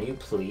 Groose, can you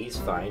please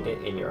find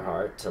it in your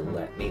heart to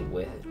let me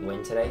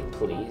win today?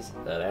 Please?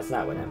 That's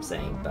not what I'm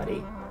saying,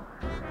 buddy.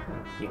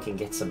 You can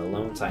get some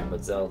alone time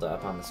with Zelda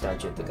up on the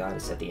statue of the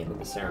goddess at the end of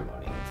the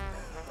ceremony.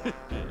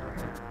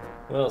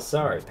 Well,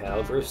 sorry,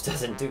 pal. Groose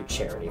doesn't do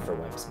charity for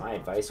wimps. My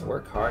advice,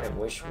 work hard and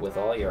wish with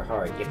all your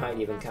heart. You might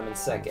even come in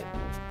second.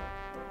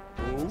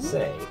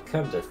 Say,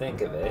 come to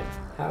think of it,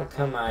 how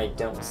come I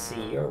don't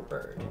see your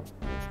bird?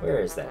 Where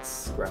is that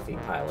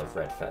scruffy pile of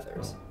red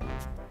feathers?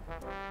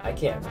 I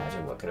can't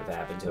imagine what could have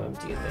happened to him.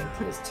 Do you think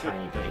his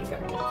tiny brain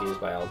got confused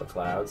by all the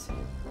clouds?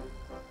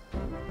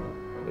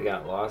 We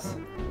got lost?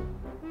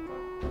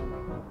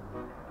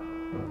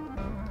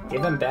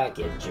 Give him back,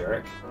 you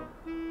jerk.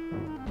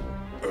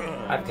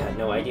 I've got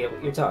no idea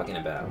what you're talking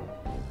about.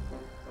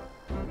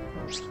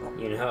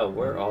 You know,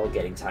 we're all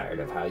getting tired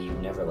of how you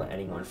never let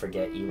anyone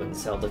forget you and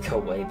Zelda go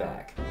way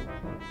back.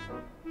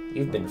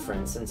 You've been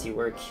friends since you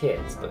were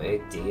kids, but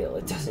big deal.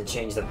 It doesn't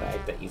change the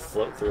fact that you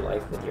float through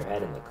life with your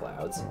head in the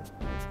clouds.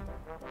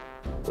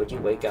 Would you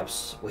wake up,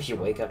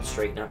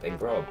 straighten up, and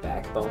grow a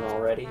backbone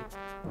already?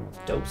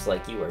 Dopes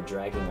like you are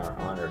dragging our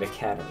honored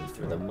academy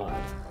through the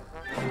mud.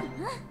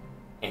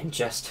 And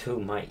just who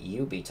might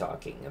you be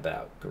talking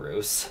about,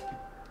 Groose?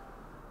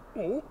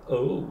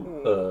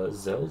 Oh,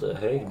 Zelda,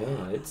 hey,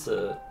 no, it's,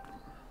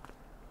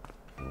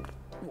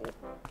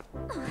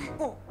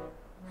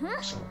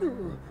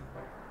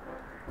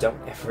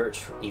 Don't ever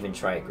even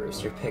try it,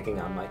 Groose. You're picking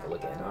on Michael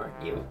again,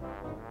 aren't you?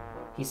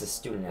 He's a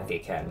student at the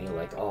academy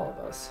like all of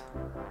us.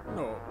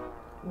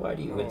 Why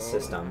do you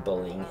insist on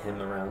bullying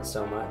him around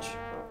so much?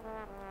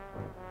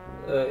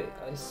 I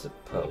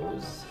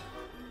suppose...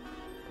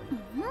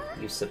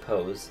 You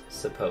suppose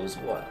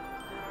what?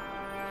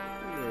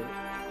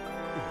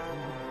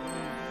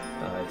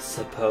 I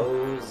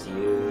suppose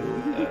you,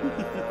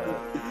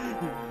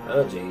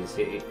 Oh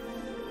jeez,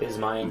 his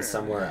mind's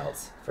somewhere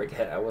else.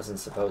 Forget, I wasn't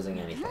supposing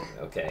anything,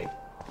 okay?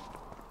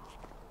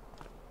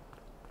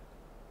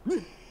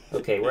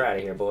 Okay, we're out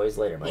of here, boys.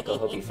 Later, Michael.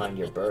 Hope you find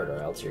your bird,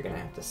 or else you're gonna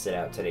have to sit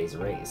out today's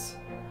race.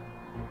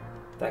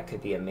 That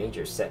could be a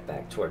major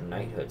setback toward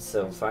knighthood,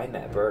 so find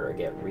that bird or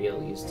get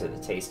real used to the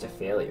taste of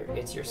failure.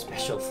 It's your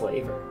special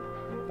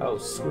flavor. Oh,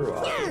 screw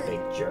off, you big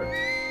jerk.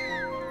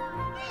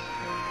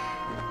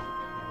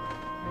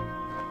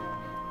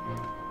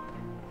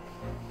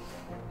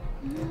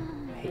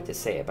 I hate to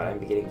say it, but I'm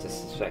beginning to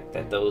suspect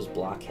that those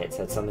blockheads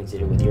had something to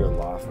do with your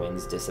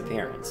Loftwing's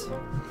disappearance.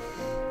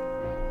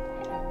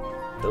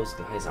 Those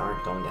guys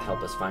aren't going to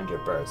help us find your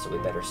bird, so we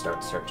better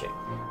start searching.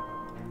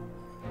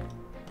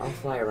 I'll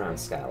fly around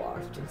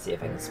Skyloft and see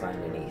if I can spot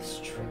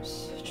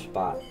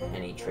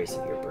any trace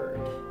of your bird.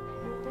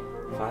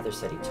 Father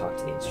said he talked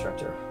to the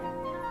Instructor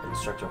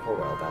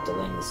Horwell about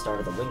delaying the start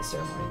of the wing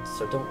ceremony,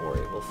 so don't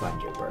worry, we'll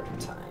find your bird in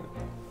time.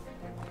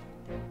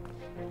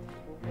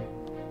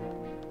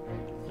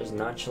 Just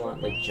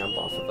nonchalantly jump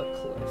off of a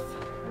cliff.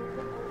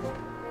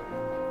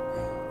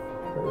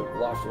 Her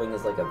Loftwing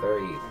is like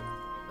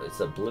it's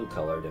a blue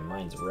colored and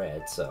mine's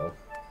red, so...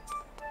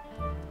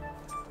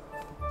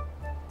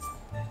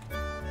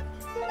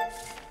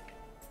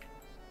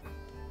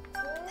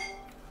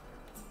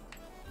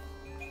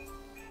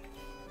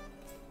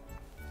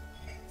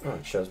 Oh,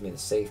 it shows me the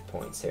save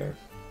points here.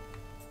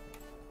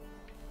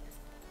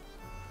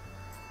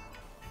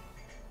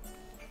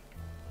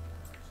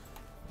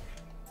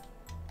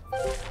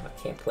 I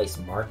can't place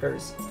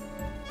markers.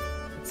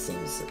 It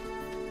seems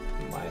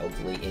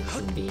mildly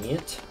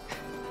inconvenient.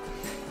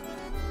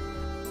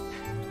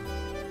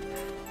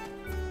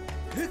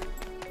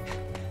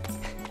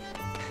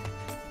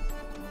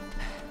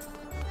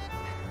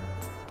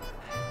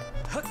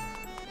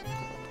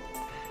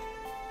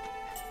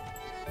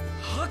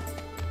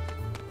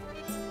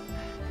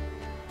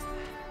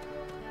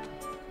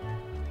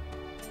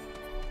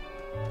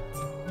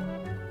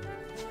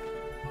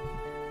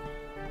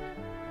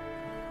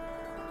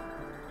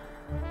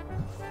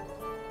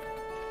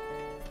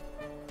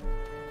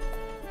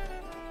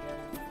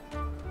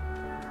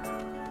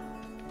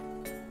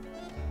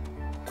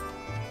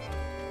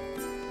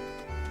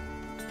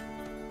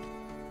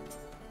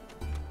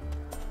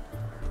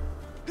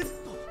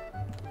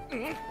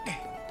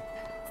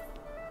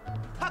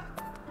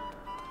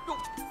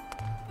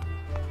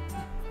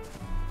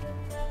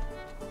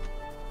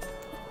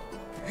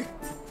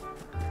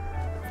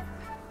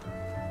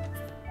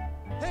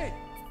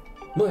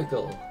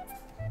 Michael,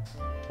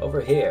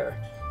 over here.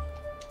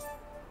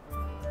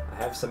 I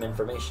have some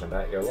information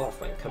about your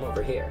Loftwing. Come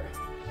over here.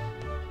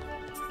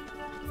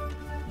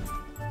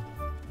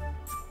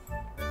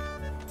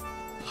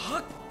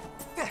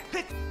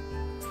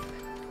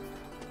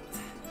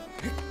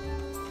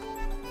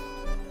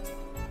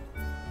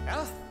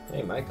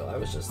 Hey Michael, I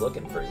was just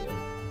looking for you.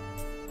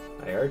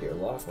 I heard your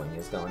Loftwing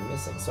has gone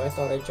missing, so I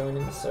thought I'd join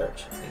in the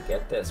search. And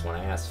get this, when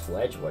I asked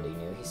Fledge what he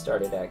knew, he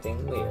started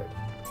acting weird.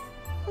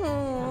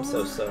 I'm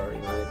so sorry,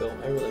 Michael.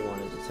 I really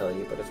wanted to tell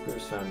you, but if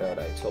Groose found out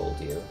I told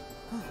you...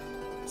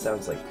 It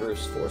sounds like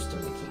Groose forced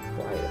him to keep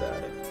quiet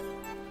about it.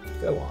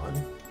 Go on.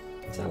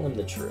 Tell him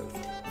the truth.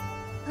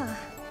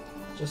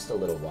 Just a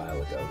little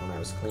while ago, when I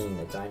was cleaning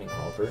the dining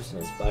hall, Groose and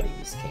his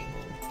buddies came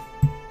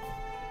in.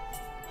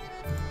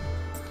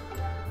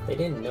 They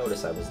didn't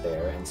notice I was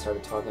there and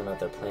started talking about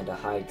their plan to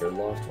hide your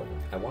Loftwing.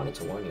 I wanted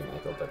to warn you,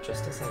 Michael, but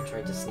just as I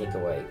tried to sneak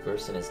away,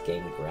 Groose and his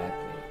gang grabbed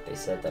me. They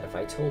said that if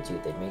I told you,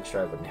 they'd make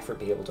sure I would never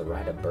be able to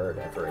ride a bird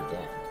ever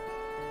again.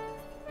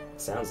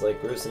 Sounds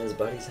like Groose and his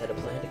buddies had a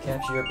plan to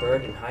capture your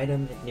bird and hide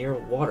him near a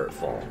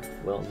waterfall.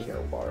 Well, near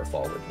a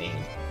waterfall would mean.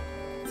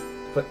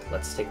 Quick,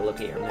 let's take a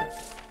look at your map.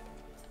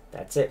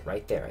 That's it,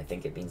 right there. I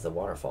think it means the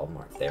waterfall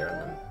mark there on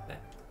the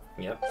map.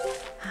 Yep.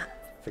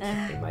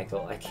 Forgive me,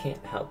 Michael. I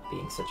can't help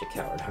being such a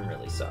coward. I'm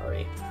really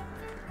sorry.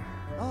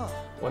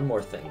 One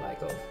more thing,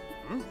 Michael.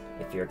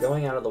 If you're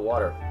going out of the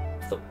water,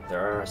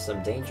 there are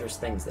some dangerous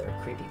things there.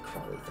 Creepy,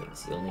 crawly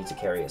things. You'll need to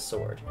carry a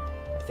sword.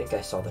 I think I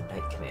saw the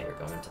Knight Commander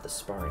go into the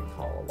sparring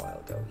hall a while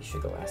ago. You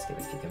should go ask him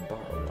if you can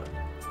borrow one.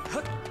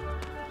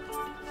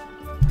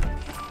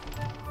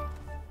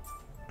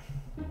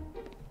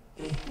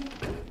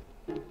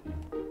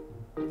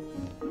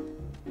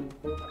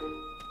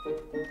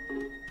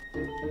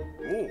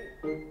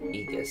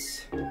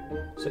 Aegis.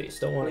 So you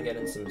still want to get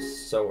in some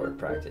sword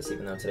practice,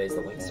 even though today's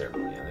the wing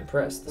ceremony. I'm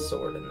impressed. The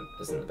sword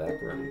is in the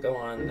back room. Go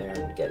on there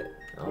and get it.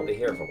 I'll be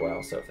here for a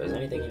while, so if there's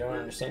anything you don't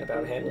understand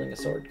about handling a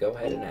sword, go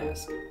ahead and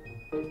ask.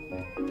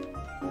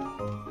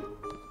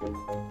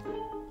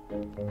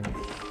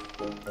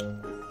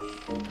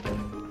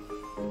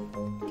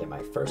 Get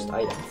my first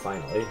item,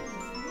 finally.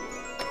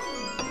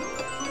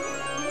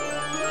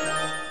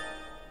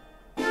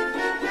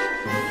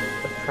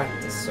 The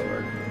practice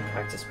sword.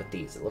 Practice with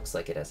these. It looks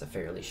like it has a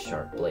fairly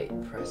sharp blade.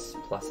 Press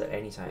plus at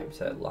any time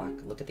to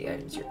look at the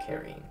items you're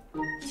carrying.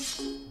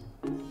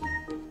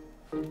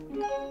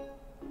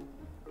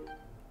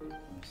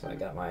 So I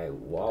got my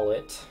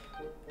wallet.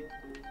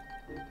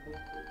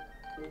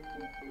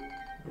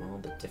 All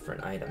the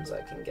different items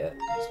I can get.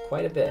 There's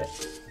quite a bit.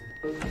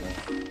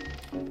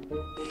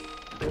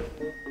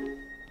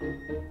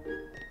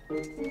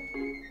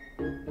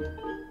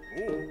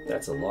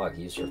 That's a log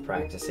used for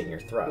practicing your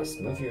thrust.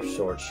 Move your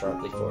sword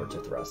sharply forward to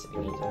thrust if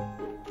you need to.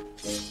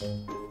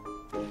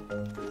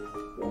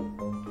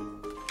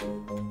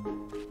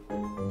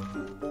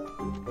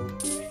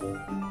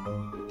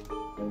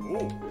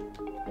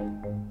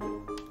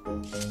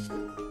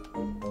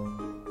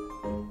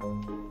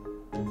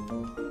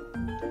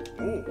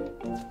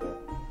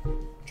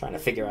 Trying to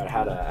figure out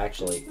how to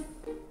actually...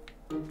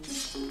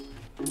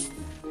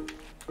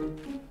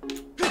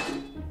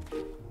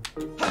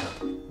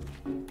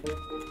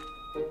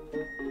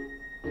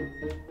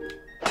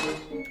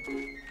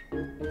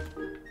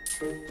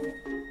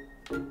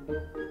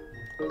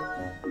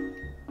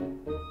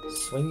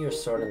 Swing your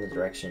sword in the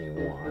direction you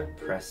want,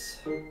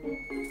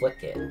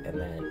 flick it, and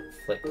then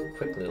flick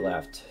quickly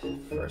left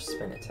for a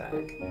spin attack.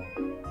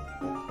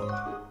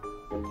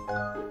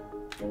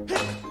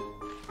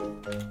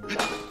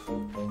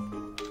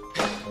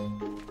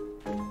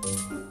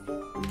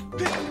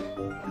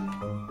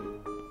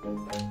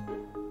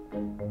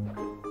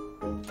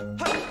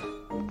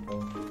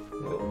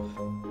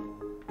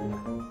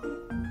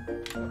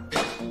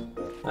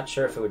 Not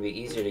sure if it would be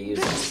easier to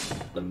use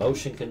the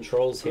motion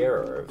controls here,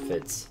 or if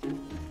it's...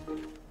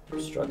 I'm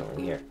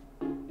struggling here.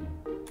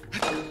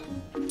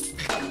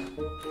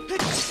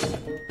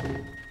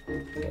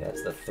 Okay,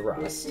 that's the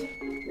thrust.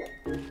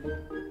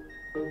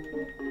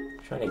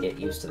 Trying to get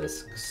used to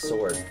this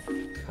sword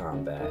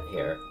combat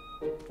here.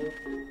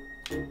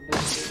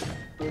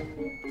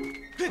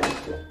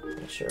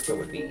 Not sure if it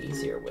would be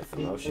easier with the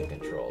motion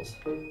controls.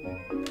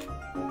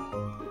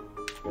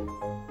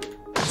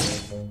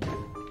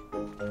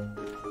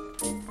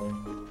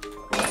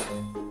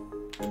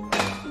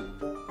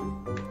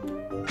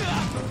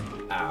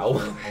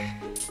 Ow.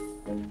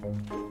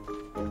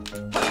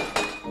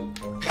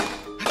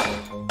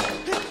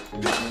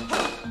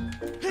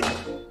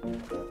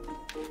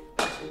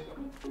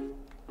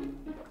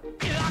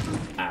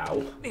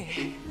 Ow.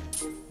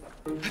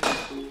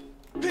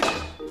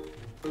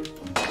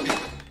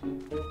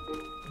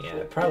 Yeah,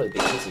 it'd probably be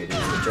easier to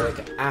use the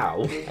Joy-Con.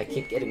 Ow! I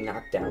keep getting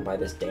knocked down by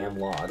this damn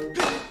log.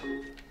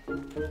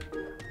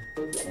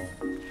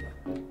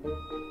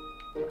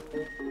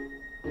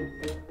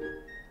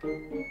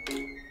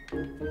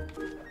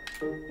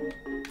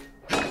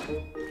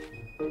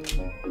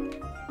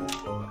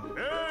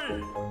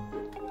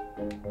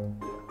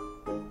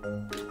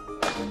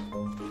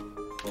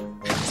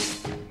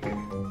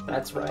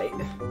 That's right.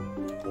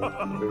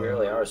 We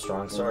really are a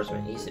strong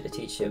swordsman. Easy to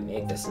teach you.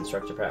 Make this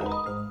instructor proud.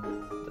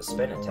 The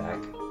spin attack.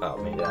 Oh,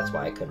 maybe that's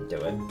why I couldn't do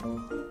it.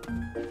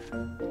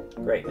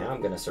 Great, now I'm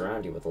going to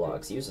surround you with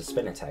logs. Use a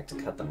spin attack to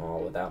cut them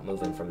all without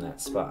moving from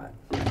that spot.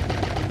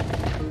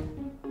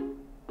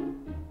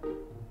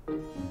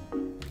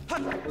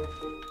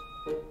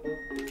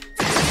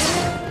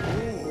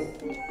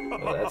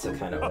 Oh, that's a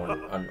kind of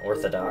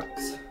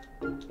unorthodox.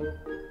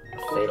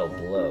 Fatal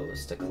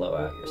blows to close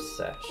out your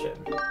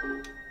session.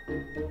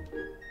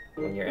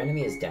 When your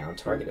enemy is down,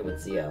 target it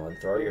with ZL and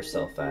throw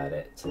yourself at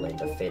it to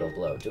land a fatal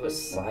blow. Do a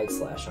side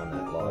slash on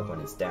that log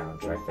when it's down.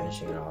 Try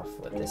finishing it off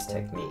with this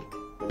technique.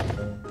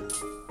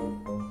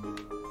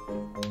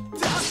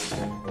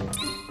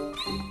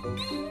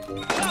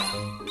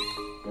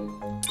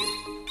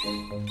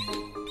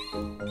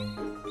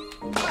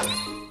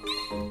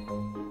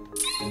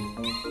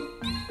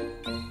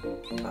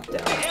 Up,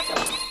 down.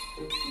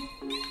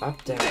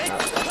 Up, down,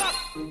 up.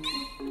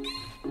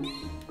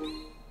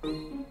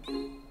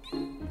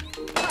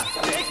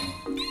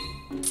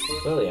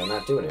 Clearly, I'm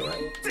not doing it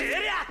right.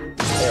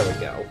 There we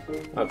go.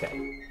 Okay.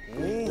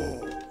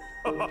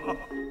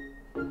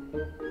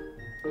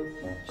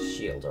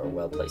 Shield or a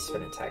well-placed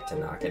spin attack to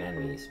knock in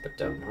enemies, but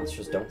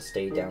monsters don't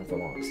stay down for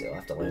long, so you'll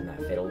have to land that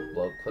fatal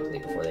blow quickly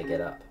before they get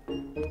up.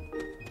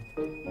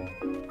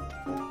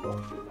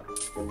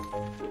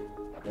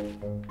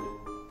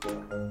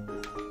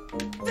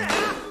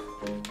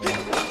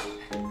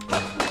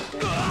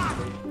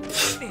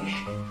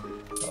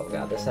 Oh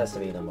god, this has to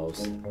be the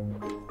most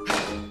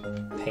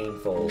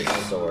painful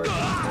sword.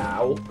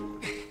 Ow!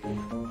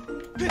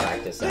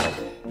 Practice out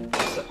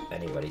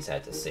anybody's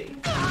had to see.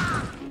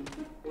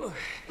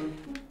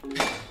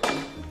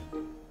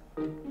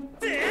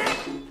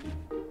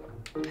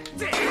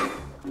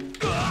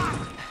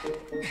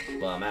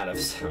 Well, I'm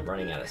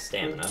running out of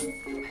stamina.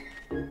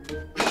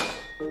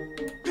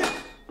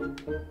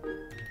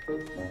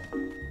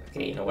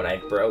 Okay, you know what?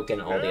 I've broken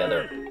all the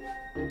other...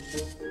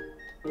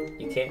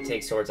 You can't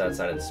take swords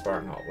outside of the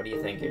sparring hall. What do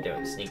you think you're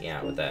doing, sneaking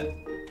out with that?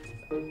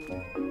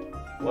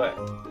 What?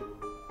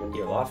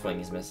 Your loft wing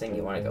is missing,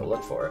 you want to go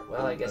look for it.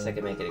 Well, I guess I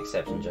could make an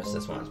exception just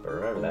this once, but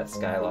remember that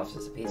Skyloft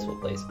is a peaceful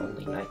place.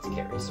 Only knights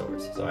carry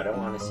swords, so I don't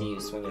want to see you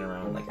swinging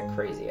around like a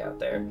crazy out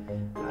there.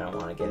 I don't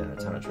want to get in a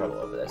ton of trouble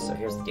over this, so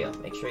here's the deal.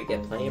 Make sure you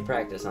get plenty of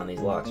practice on these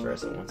locks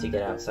first, and once you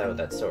get outside with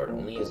that sword,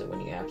 only use it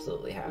when you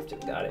absolutely have to.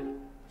 Got it?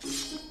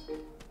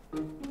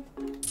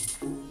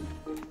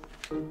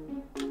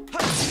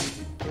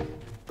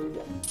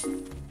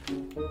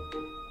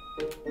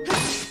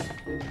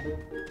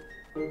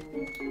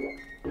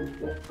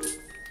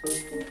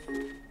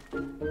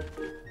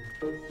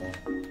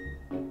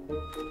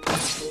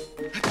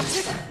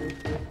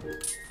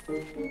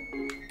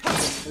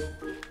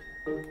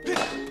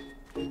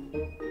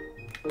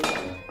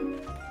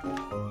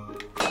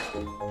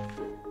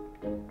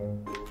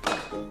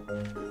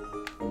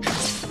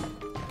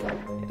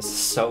 It's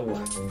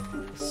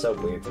so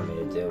weird for me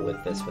to do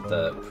with this with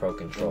the Pro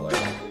controller.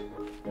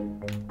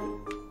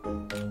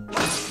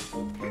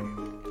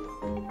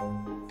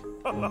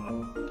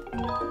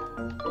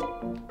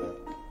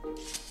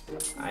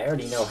 I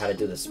already know how to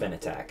do the spin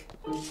attack.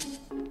 You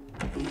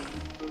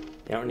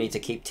don't need to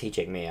keep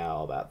teaching me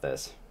all about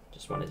this.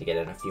 Just wanted to get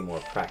in a few more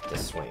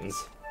practice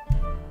swings.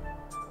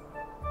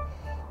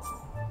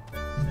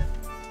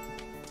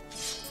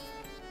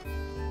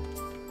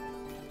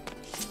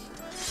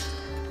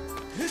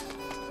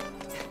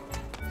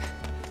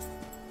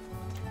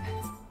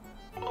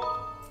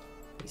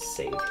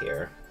 Save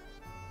here.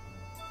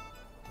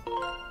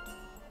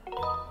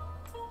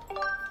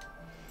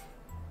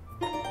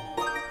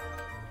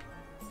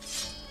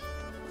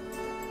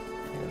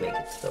 And make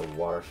it to the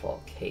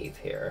waterfall cave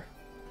here.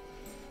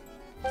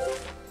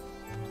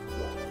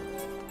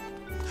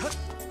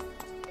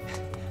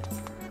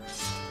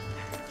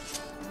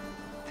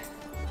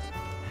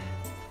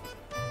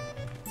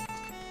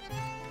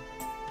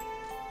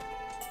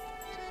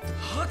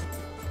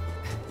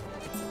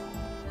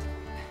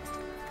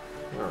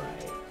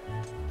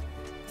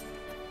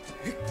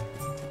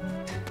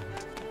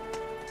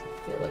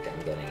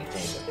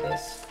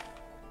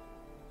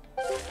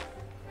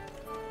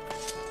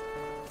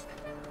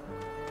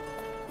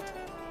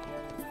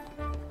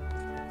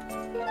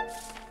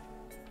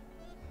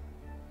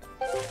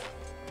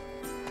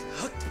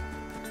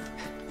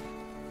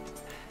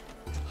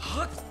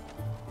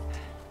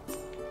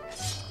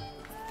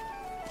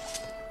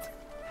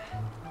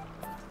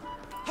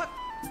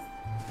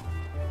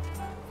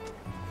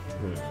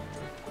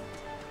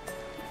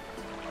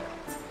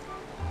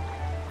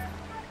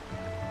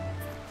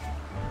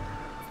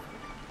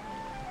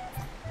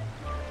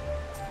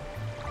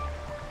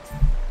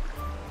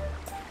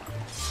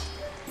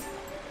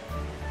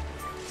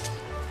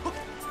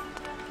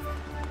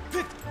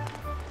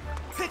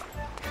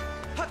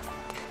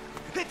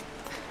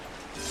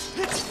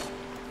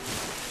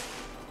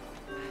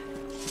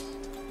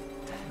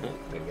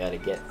 Gotta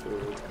get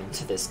through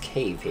into this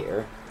cave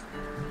here.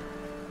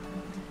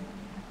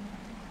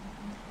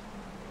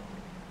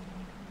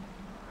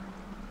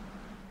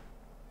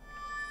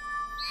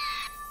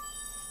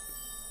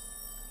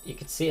 You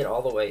can see it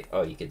all the way.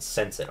 Oh, you can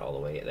sense it all the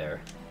way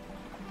there.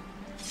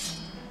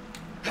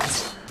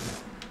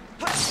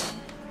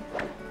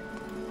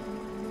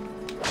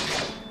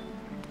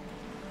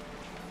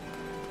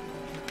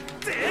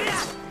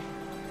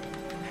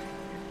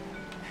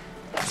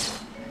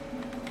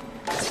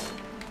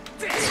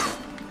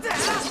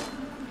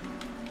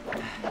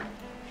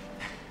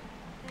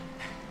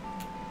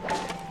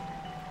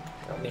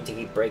 To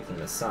keep breaking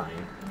the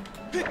sign.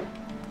 God,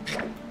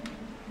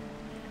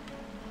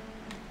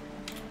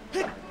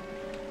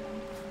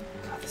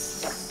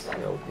 this is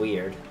so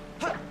weird.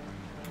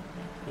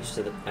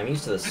 I'm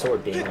used to the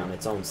sword being on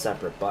its own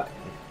separate button.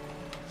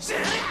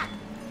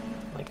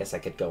 I guess I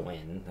could go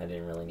in. I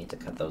didn't really need to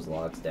cut those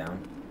logs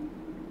down.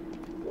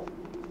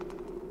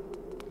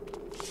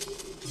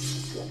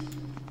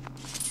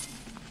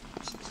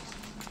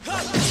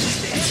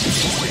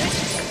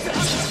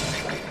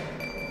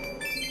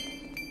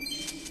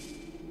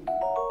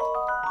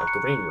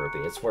 green rupee.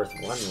 It's worth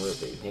 1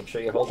 rupee. Make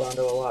sure you hold on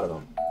to a lot of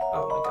them.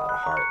 Oh my god, a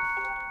heart.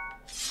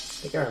 I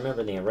think I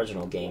remember in the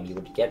original game you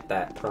would get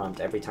that prompt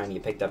every time you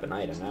picked up an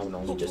item. Now it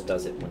only just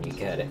does it when you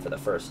get it for the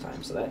first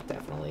time, so that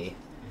definitely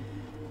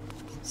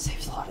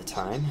saves a lot of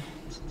time.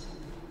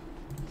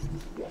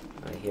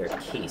 I hear a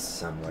key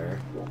somewhere.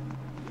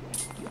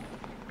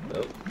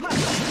 Oh.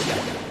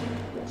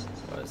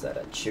 What is that,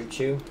 a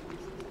choo-choo?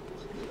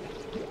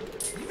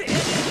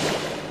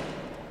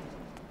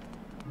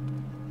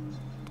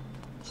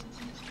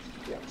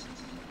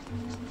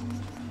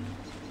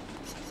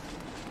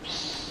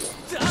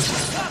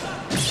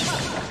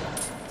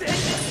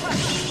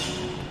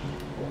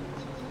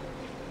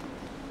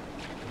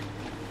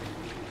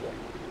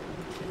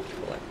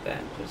 Collect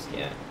that just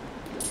yet.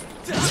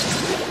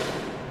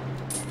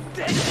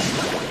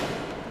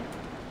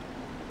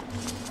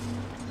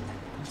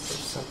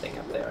 There's something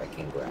up there I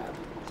can grab.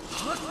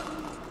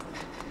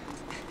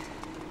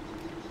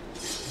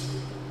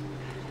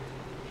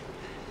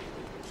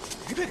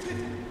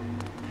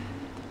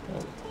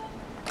 Oh.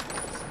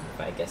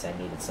 I guess I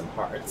needed some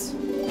hearts.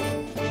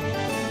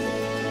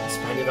 Let's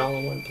find it all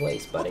in one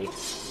place, buddy.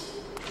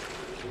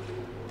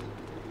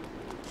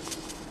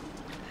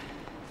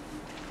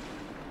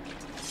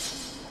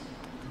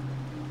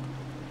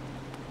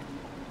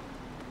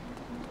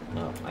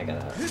 Oh, I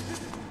gotta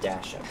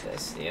dash up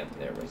this. Yep,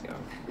 there we go.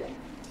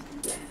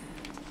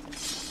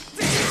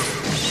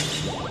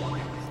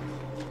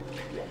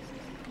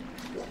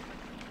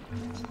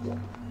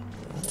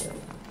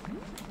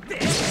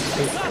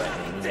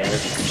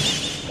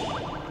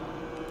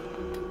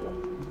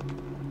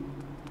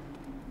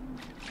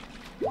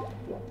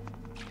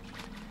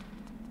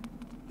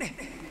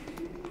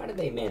 How did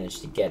they manage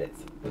to get it,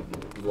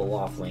 the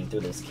Loftwing,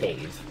 through this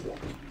cave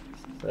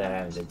without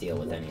having to deal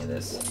with any of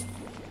this?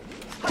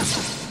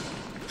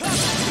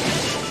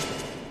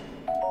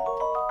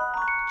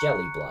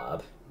 Jelly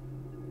blob.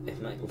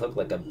 It might look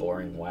like a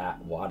boring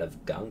wad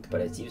of gunk,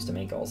 but it's used to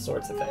make all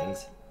sorts of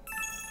things.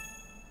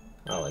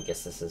 Oh, I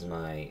guess this is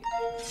my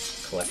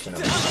collection of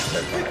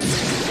monster cards.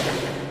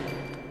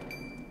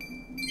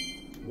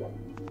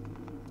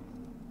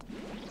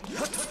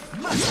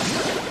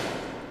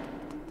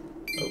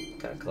 Oh,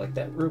 gotta collect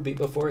that ruby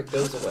before it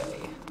goes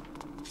away.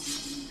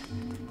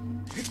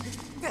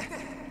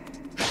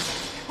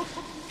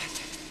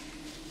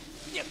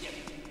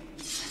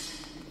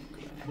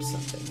 Grab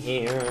something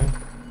here.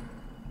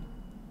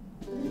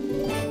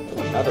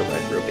 Another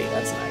red ruby,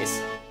 that's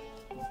nice.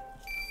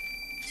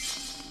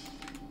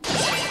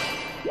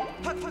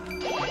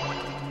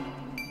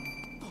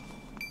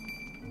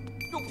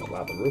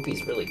 Wow, the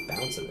rupees really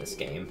bounce in this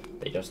game.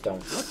 They just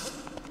don't...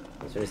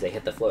 As soon as they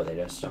hit the floor, they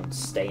just don't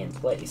stay in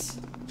place.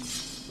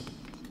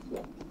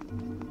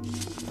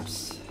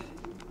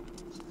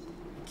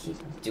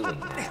 Keep doing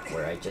that,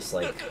 where I just,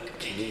 like,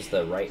 use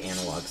the right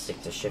analog stick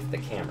to shift the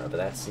camera, but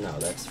that's... No,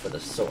 that's for the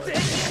sword. So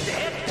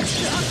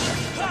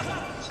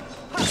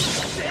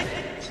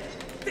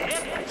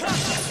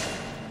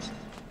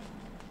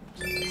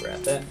I'm gonna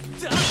grab that.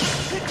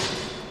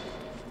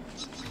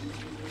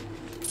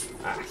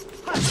 Ah.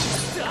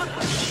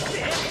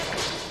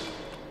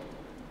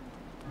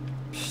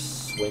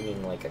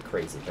 Swinging like a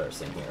crazy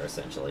person here,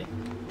 essentially.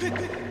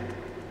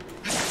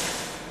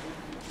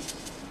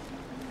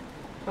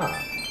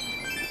 Ah.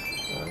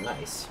 Oh,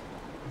 nice.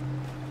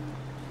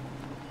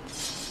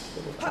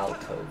 Little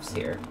alcoves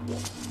here.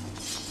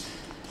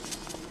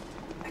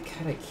 I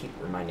gotta keep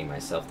reminding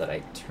myself that I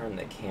turn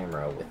the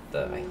camera with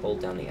the... I hold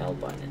down the L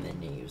button and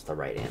then you use the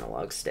right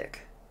analog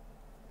stick.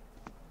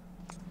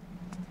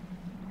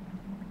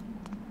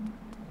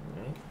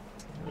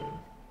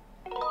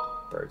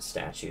 Bird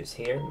statues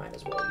here, might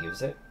as well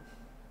use it.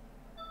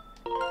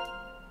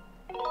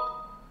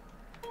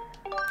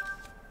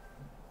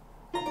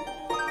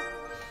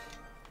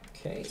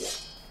 Okay.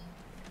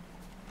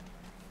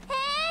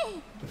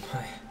 Hey!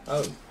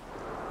 Oh.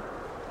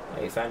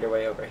 Oh, you found your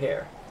way over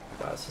here.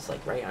 Wow, it's just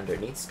like right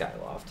underneath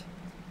Skyloft.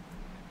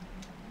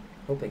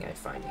 Hoping I'd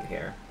find you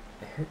here.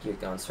 I heard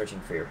you'd gone searching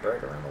for your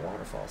bird around the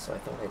waterfall, so I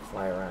thought I'd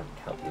fly around and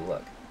help you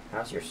look.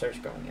 How's your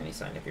search going? Any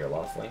sign of your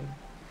Loftwing?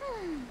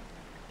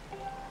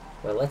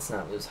 Well, let's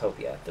not lose hope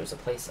yet. There's a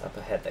place up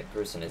ahead that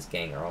Groose and his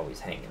gang are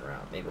always hanging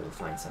around. Maybe we'll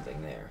find something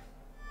there.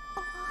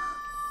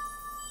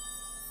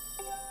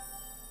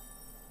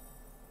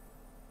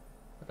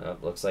 Oh,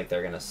 looks like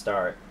they're gonna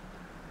start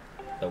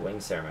the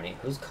wing ceremony.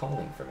 Who's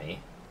calling for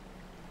me?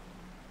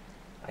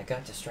 I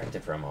got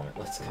distracted for a moment.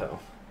 Let's go.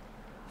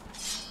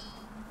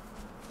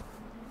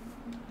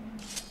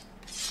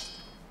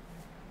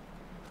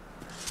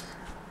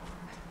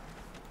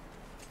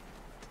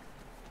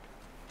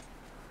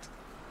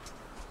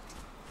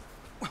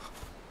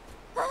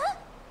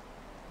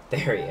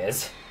 There he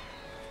is.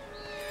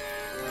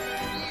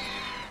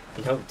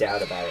 No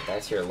doubt about it,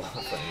 that's your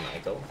Loftwing,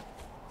 Michael.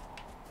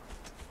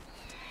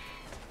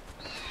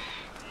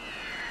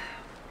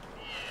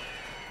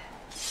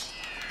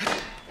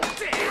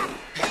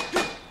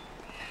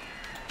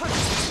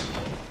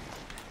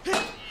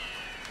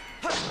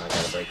 Oh, I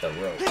gotta break the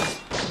rope.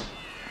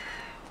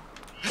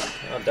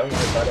 Oh, on, don't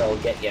worry about it, I'll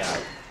get you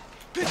out.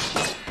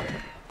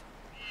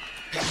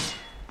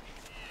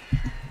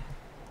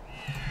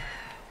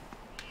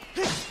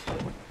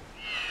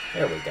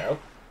 There we go.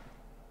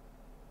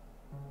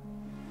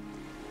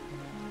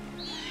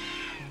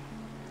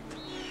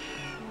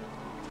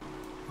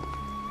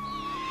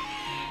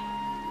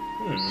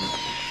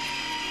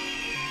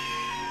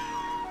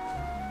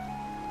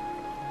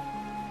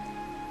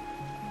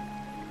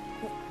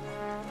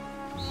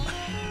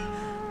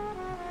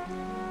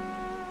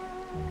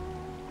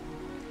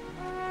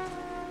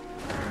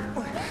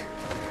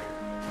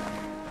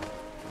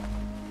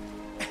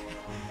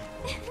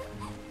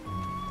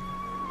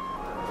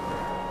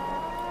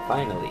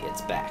 Finally,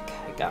 it's back.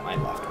 I got my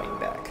left wing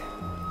back.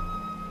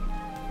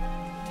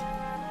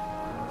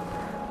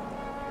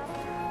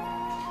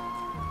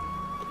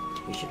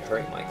 You should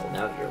hurry, Michael.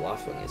 Now that your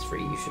left wing is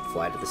free, you should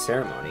fly to the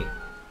ceremony.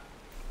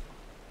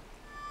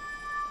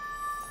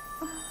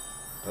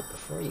 But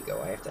before you go,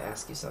 I have to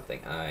ask you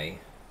something. I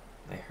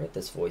heard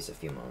this voice a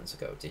few moments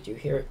ago. Did you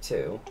hear it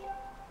too?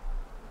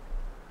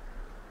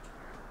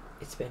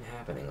 It's been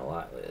happening a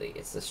lot lately.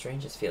 It's the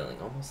strangest feeling,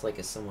 almost like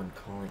it's someone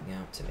calling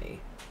out to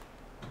me.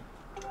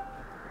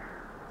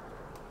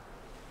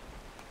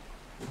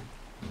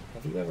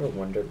 Have you ever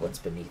wondered what's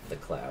beneath the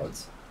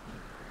clouds?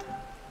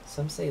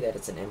 Some say that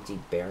it's an empty,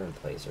 barren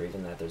place, or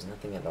even that there's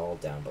nothing at all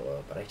down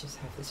below, but I just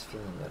have this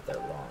feeling that they're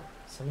wrong.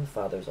 Some of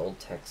Father's old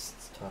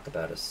texts talk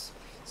about it's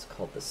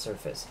called the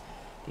surface.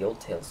 The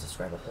old tales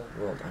describe a whole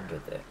world under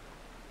there.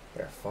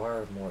 They are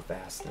far more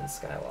vast than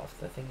Skyloft.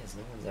 The thing is,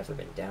 no one's ever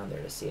been down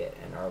there to see it,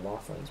 and our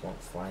loftlings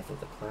won't fly through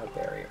the cloud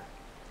barrier.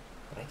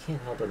 But I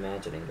can't help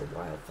imagining the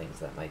wild things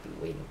that might be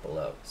waiting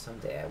below.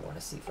 Someday I want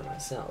to see for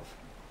myself.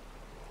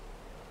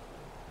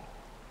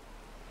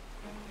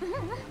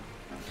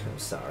 I'm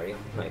sorry,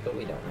 Michael,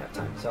 we don't have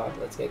time to talk.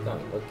 Let's get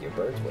going. Look, your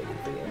bird's waiting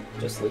for you.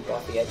 Just leap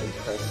off the edge and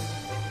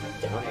press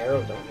down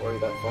arrow. Don't worry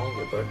about falling.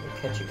 Your bird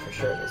will catch you for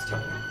sure this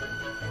time.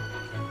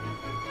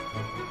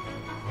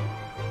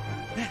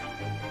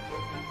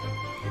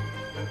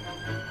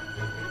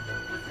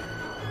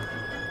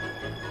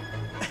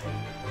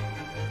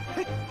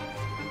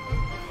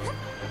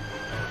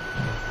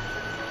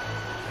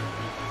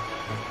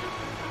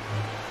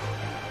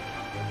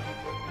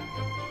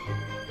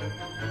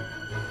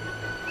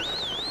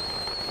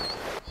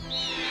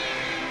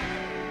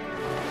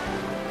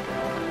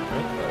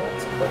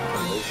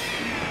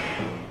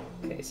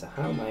 Okay, so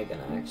how am I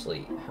gonna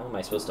actually, how am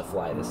I supposed to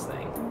fly this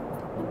thing?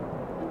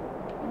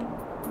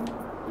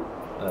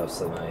 Oh,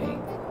 so my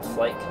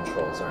flight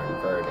controls are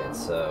inverted,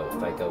 so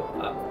if I go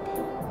up,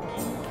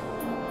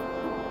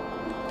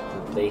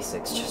 the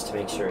basics just to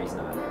make sure he's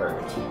not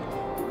hurt.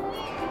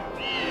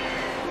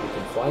 You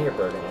can fly your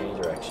bird in any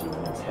direction.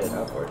 When it's headed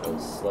upward, it'll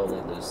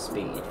slowly lose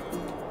speed.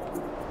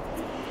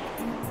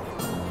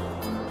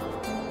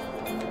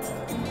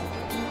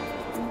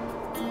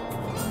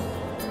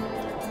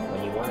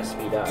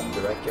 Speed up,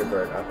 direct your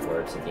bird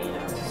upward to gain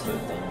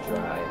altitude, then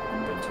drive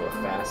into a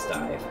fast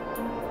dive.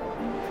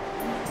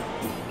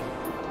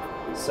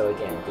 So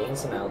again, gain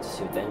some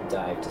altitude, then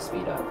dive to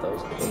speed up.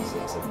 Those are the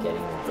basics of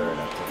getting your bird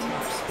up to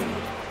top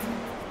speed.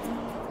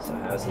 So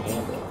how's he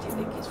handling? Do you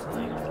think he's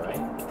flying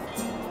alright?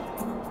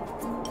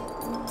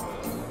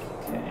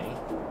 Okay.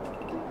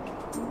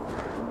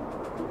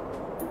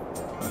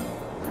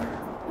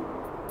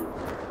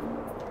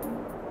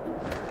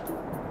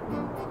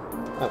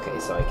 Okay,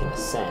 so I can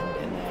ascend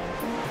and then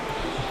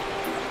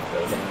go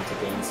down to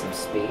gain some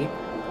speed.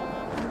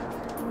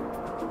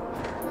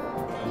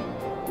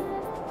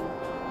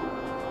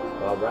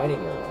 While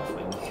riding your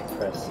Lofwing, you can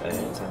press at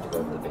any time to go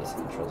over the basic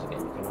controls again.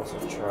 You can also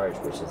charge,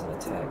 which is an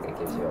attack that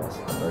gives you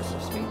also a burst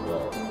of speed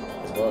roll,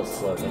 as well as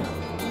slow down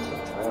if you need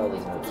to. Try all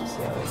these moves to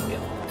see how they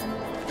feel.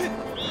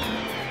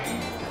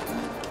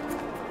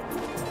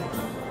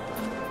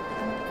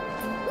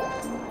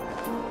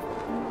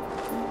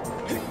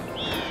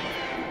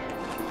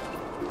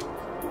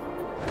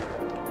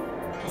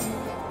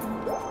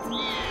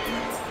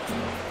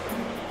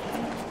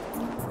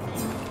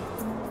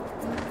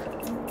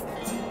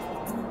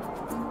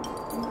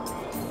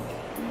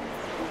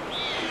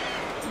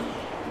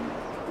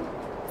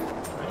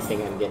 I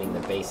think I'm getting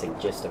the basic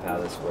gist of how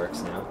this works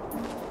now.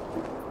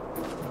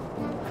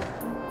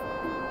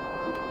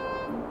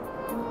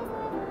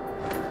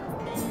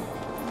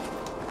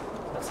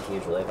 That's a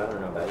huge relief. I don't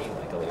know about you,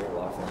 Michael. Your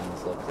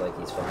Loflings looks like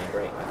he's flying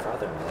great. My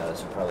father and my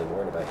others are probably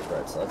worried about your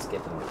bird, so let's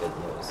give him the good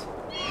news.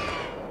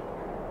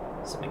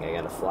 Assuming I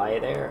gotta fly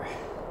there.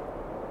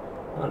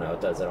 Oh no,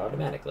 it does it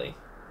automatically.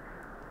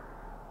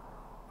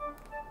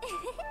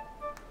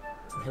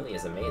 It really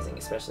is amazing,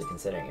 especially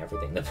considering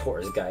everything the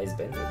poor guy's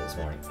been through this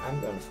morning. I'm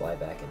going to fly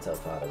back and tell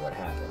Father what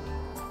happened.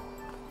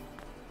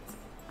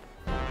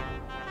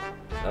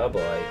 Oh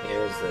boy,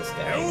 here's this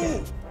guy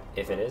again.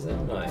 If it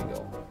isn't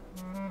Michael.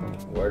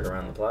 Word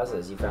around the plaza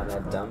is you found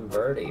that dumb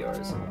bird of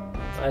yours. Well,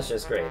 that's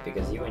just great,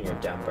 because you and your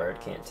dumb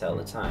bird can't tell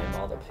the time,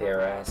 all the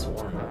pure-ass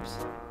warm-ups.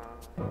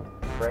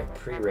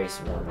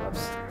 pre-race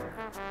warm-ups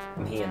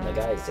me and the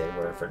guys did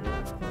were for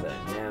nothing, but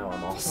now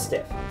I'm all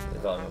stiff.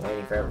 We've all been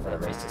waiting forever for the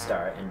race to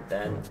start, and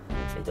then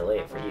they delay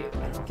it for you.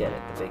 I don't get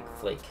it. The big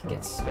flake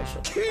gets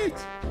special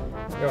treatment.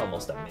 You're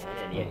almost a man,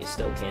 and yet you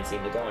still can't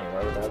seem to go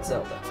anywhere without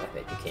Zelda. I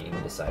bet you can't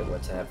even decide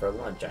what to have for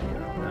lunch on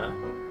your own, huh?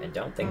 And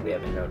don't think we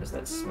haven't noticed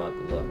that smug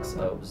looks.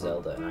 Oh,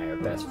 Zelda and I are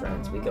best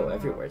friends. We go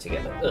everywhere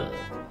together. Ugh.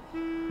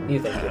 You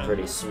think you're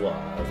pretty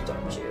suave,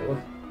 don't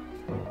you?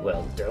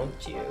 Well,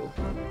 don't you?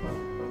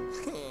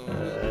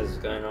 This is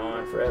going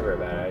on forever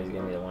about how he's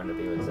gonna be the one to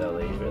be with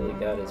Zelda. He's really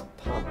got his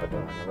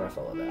pompadour and a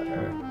ruffle about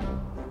her.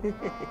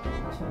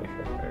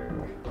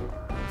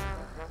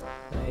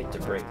 I hate to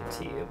break it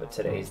to you, but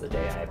today's the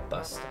day I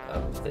bust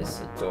up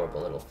this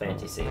adorable little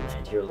fantasy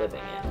land you're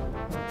living in.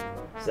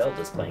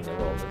 Zelda's playing the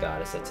role of the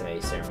goddess at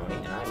today's ceremony,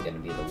 and I'm gonna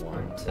be the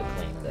one to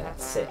claim that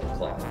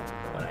sailcloth.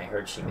 When I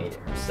heard she made it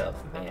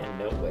herself, man,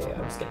 no way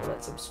I was gonna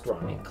let some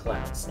scrawny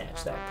clown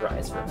snatch that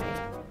prize from me.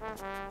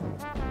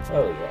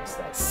 Oh yes,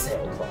 that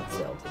sailcloth,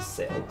 Zelda's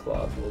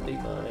sailcloth will be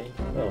mine.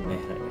 Oh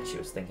man, I bet she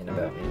was thinking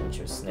about me when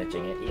she was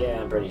snitching it.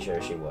 Yeah, I'm pretty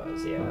sure she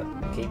was, yeah.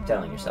 Keep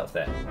telling yourself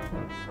that.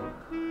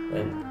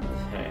 Then,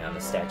 on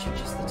the statue,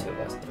 just the two of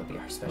us, it'll be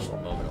our special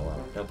moment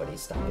alone. Nobody's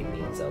stopping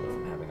me and Zelda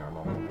from having our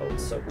moment. Oh,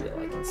 it's so real,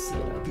 I can see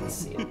it, I can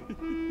see it.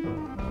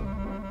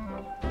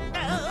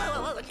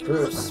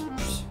 Groose,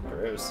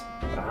 Groose,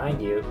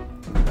 behind you,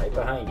 right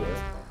behind you.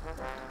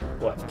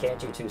 What,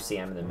 can't you two see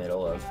I'm in the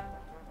middle of...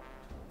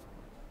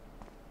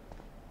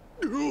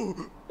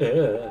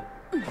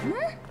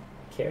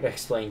 Care to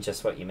explain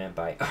just what you meant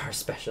by our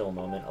special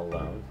moment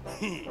alone?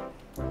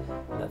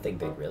 Nothing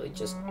big, really.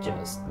 Just,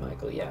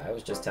 Michael. Yeah, I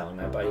was just telling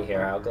my buddy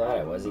here how glad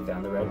I was he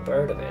found the red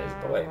bird of his.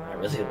 Boy, am I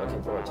really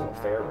looking forward to a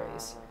fair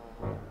race.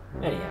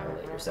 Anyhow,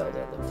 later,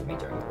 Zelda, look for me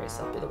during the race.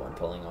 I'll be the one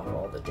pulling off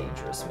all the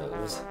dangerous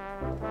moves.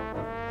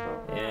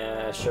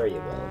 Yeah, sure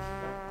you will.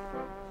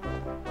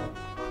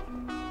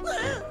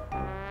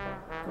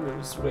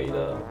 Groose, wait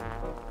up.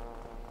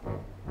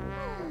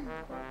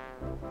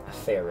 A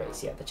fair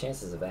race, yeah. The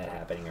chances of that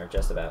happening are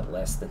just about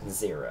less than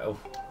 0.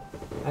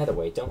 Either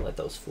way, don't let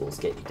those fools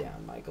get you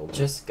down, Michael.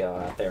 Just go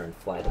out there and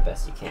fly the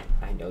best you can.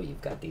 I know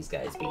you've got these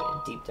guys beat,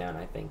 and deep down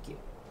I thank you.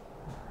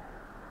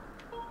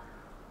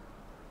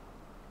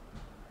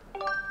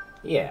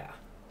 Yeah,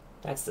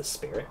 that's the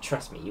spirit.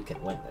 Trust me, you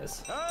can win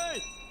this.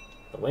 Hey!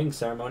 The wing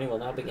ceremony will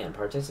now begin.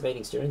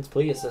 Participating students,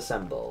 please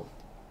assemble.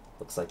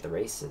 Looks like the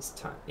race is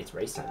time. It's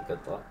race time. Good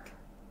luck.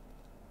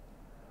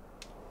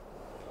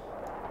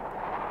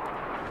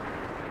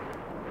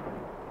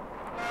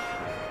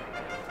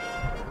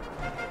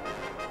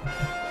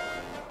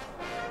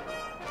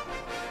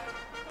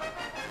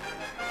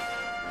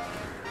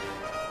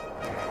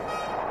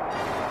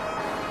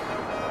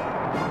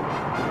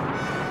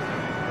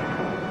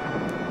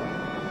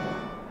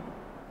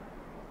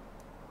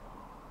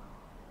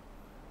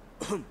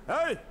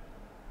 Hey!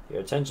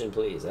 Your attention,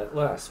 please. At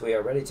last, we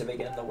are ready to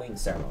begin the wing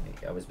ceremony.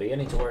 I was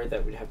beginning to worry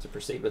that we'd have to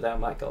proceed without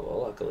Michael, but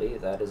luckily,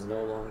 that is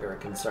no longer a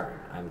concern.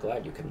 I'm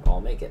glad you can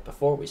all make it.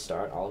 Before we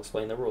start, I'll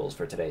explain the rules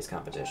for today's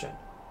competition.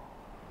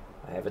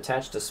 I have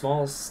attached a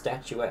small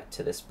statuette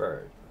to this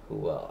bird,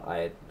 who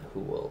I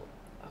will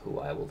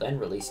then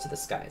release to the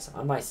skies.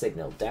 On my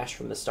signal, dash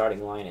from the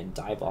starting line and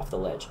dive off the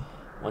ledge.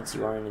 Once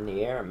you are in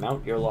the air,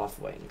 mount your loft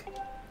wing.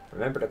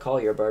 Remember to call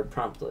your bird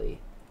promptly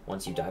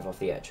once you dive off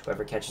the edge.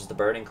 Whoever catches the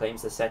bird and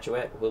claims the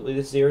statuette will be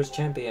this year's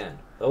champion.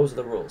 Those are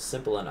the rules.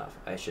 Simple enough,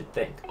 I should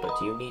think. But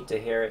do you need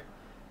to hear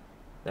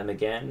them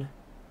again?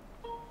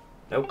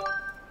 Nope.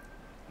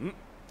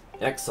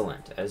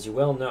 Excellent. As you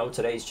well know,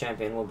 today's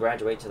champion will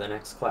graduate to the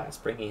next class,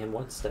 bringing him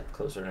one step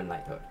closer to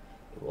knighthood.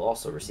 He will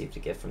also receive a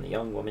gift from the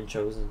young woman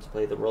chosen to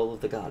play the role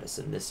of the goddess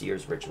in this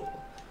year's ritual.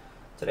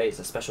 Today is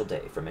a special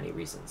day for many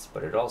reasons,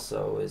 but it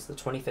also is the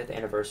 25th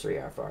anniversary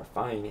of our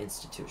fine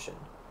institution.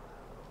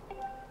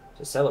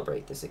 To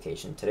celebrate this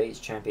occasion, today's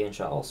champion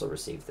shall also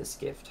receive this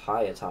gift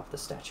high atop the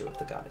statue of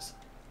the goddess.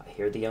 I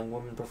hear the young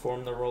woman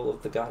perform the role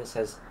of the goddess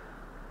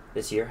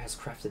this year has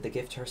crafted the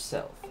gift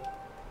herself.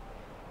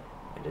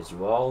 And as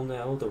you all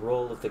know, the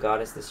role of the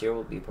goddess this year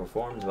will be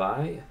performed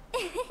by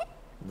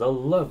the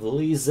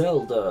lovely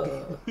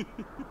Zelda.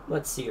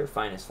 Let's see your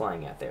finest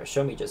flying out there.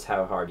 Show me just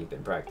how hard you've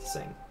been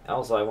practicing.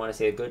 Also, I want to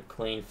see a good,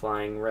 clean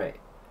flying ray.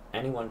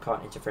 Anyone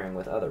caught interfering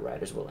with other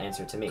riders will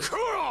answer to me.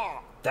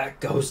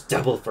 That goes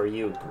double for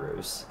you,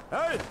 Groose.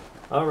 Hey!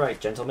 Alright,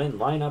 gentlemen,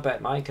 line up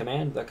at my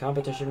command. The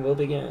competition will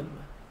begin.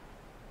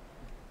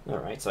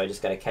 Alright, so I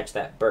just gotta catch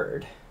that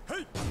bird.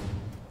 Hey!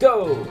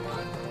 Go!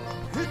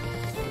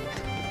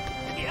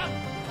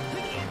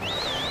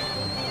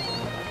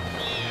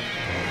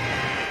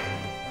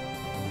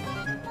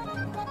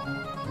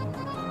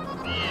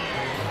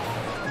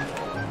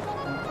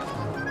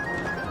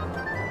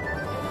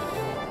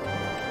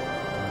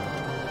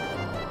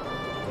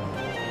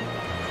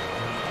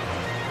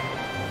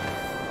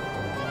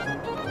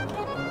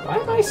 Why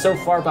am I so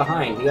far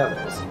behind the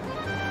others?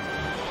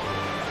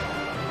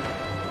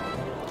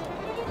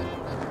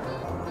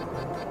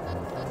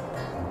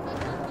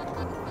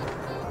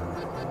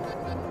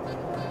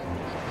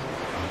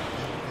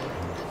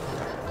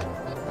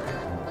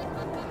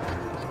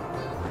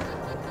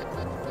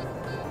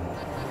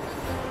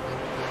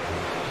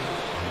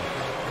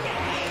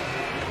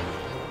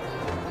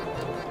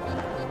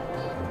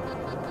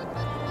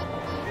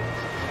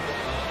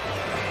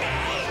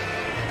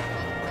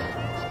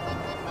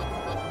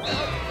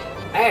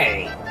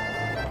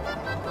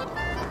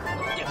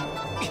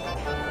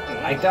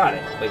 I got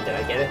it. Wait, did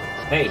I get it?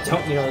 Hey,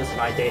 don't you know this is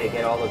my day to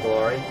get all the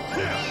glory?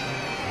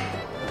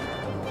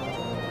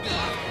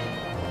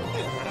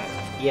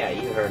 Yeah,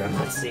 you heard him.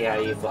 Let's see how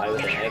you fly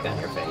with an egg on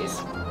your face.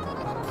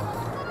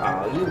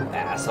 Oh, you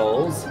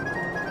assholes.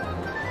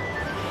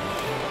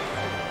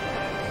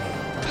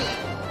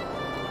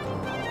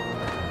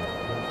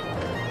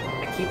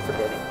 I keep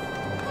forgetting.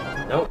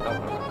 Nope,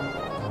 nope, nope.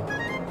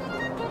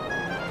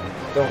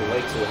 Going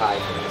way too high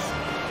for this.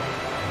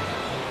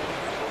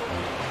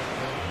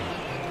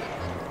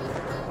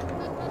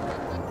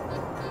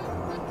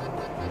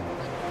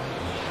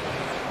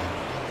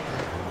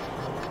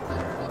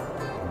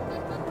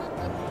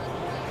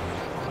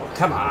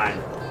 Come on!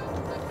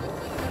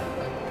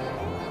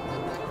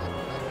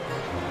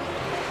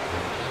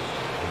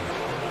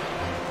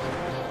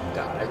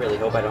 God, I really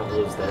hope I don't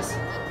lose this.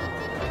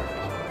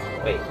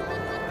 Wait,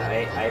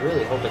 I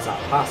really hope it's not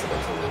possible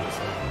to lose.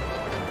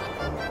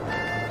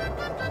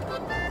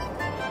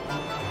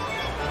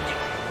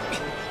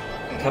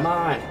 Come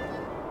on!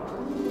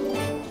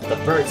 The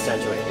bird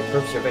statuette. It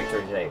proves your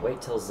victory today.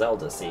 Wait till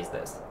Zelda sees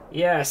this.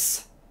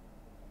 Yes!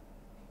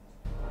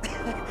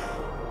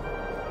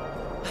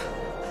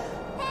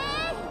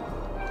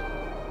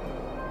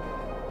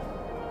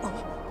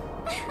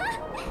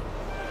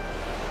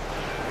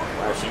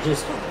 She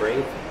just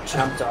brave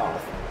jumped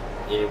off.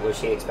 Was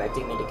she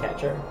expecting me to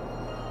catch her?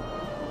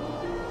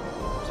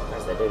 I'm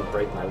surprised I didn't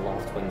break my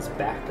loft wing's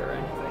back or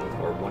anything,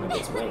 or one of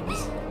its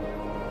wings.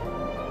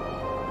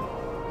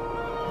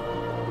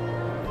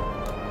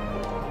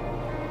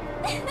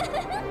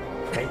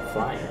 Great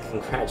flying,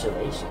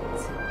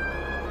 congratulations.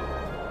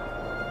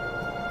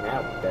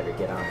 Now we better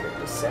get on with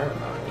the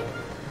ceremony.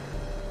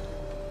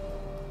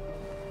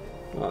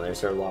 Well,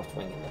 there's her loft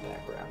wing in the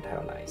background,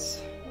 how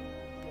nice.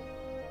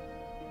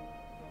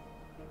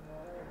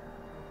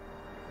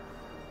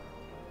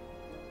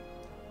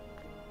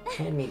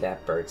 Hand me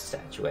that bird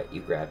statuette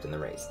you grabbed in the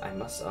race. I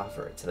must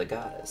offer it to the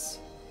goddess.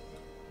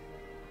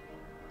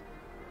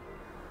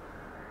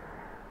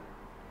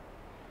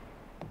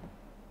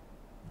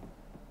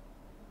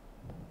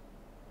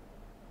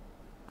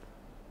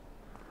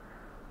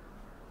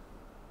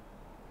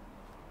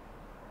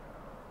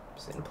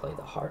 Just gonna play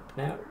the harp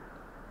now.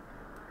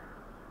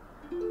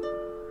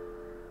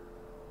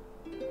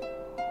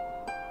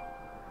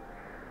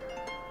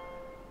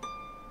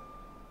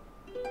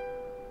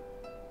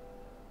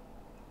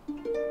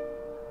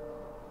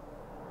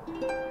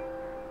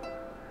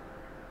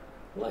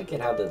 I like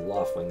it how the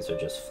loft wings are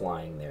just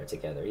flying there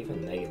together.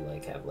 Even they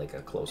have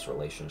a close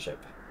relationship.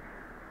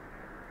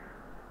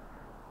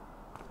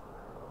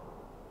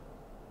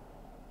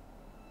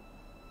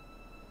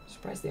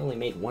 Surprised they only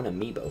made one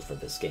amiibo for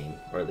this game,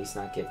 or at least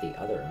not give the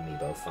other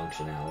amiibo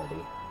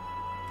functionality.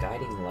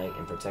 Guiding light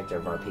and protector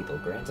of our people,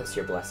 grant us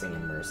your blessing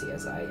and mercy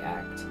as I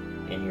act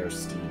in your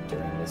stead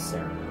during this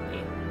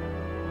ceremony.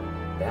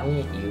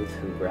 Valiant youth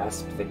who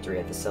grasped victory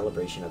at the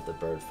celebration of the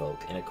bird folk,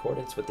 in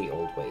accordance with the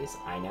old ways,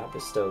 I now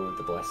bestow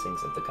the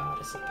blessings of the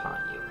goddess upon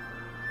you.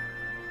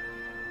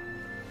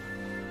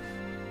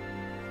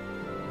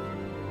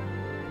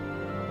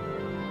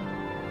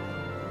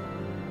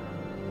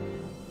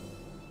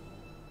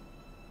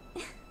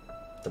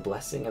 The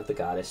blessing of the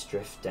goddess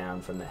drift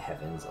down from the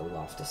heavens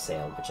aloft a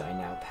sail, which I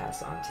now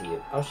pass on to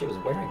you. Oh, she was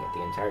wearing it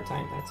the entire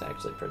time. That's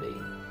actually pretty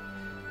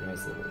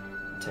nice little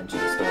attention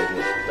to story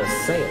here. The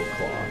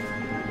sailcloth.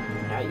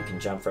 Now you can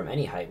jump from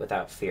any height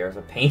without fear of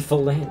a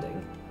painful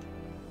landing.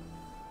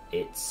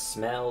 It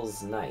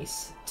smells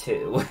nice,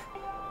 too.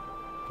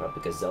 Probably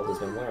because Zelda's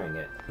been wearing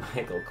it.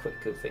 Michael, quit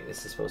goofing.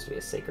 This is supposed to be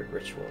a sacred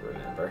ritual,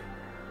 remember?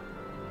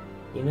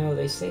 You know,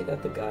 they say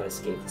that the goddess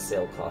gave the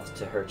sailcloth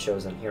to her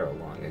chosen hero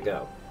long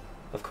ago.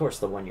 Of course,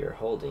 the one you're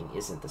holding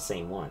isn't the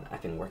same one.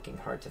 I've been working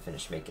hard to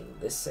finish making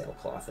this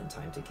sailcloth in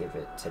time to give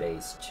it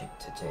today's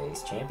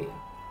champion.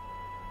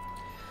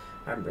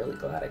 I'm really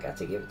glad I got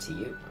to give it to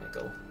you,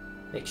 Michael.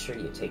 Make sure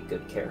you take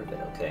good care of it,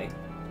 okay?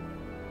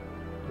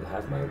 You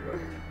have my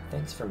word.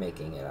 Thanks for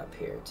making it up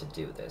here to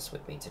do this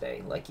with me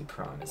today, like you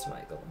promised,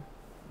 Michael.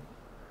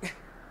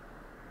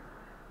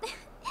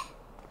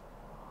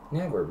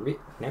 Now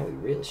we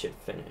really should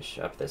finish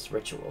up this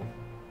ritual.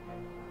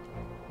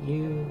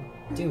 You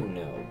do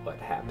know what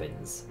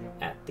happens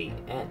at the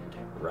end,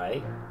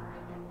 right?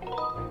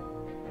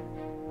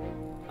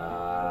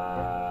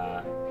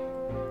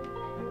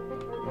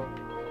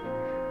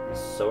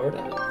 Sort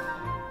of.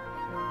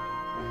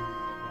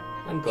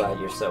 I'm glad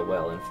you're so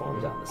well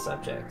informed on the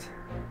subject.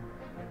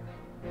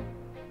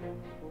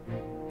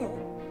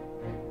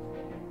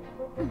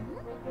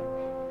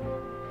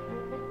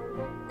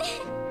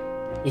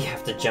 You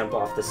have to jump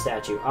off the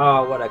statue.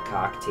 Oh, what a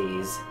cock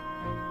tease.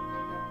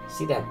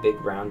 See that big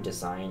round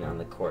design on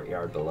the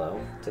courtyard below?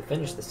 To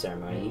finish the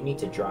ceremony, you need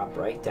to drop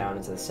right down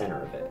into the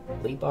center of it.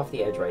 Leap off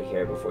the edge right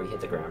here before you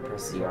hit the ground.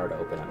 Press the R to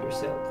open up your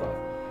sailcloth.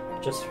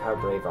 Just how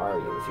brave are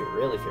you? If you're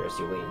really fierce,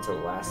 you wait until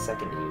the last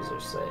second to use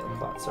your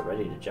sailcloth. So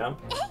ready to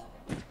jump?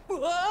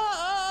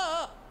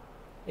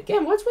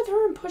 Again, what's with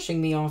her and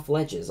pushing me off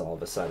ledges all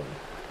of a sudden?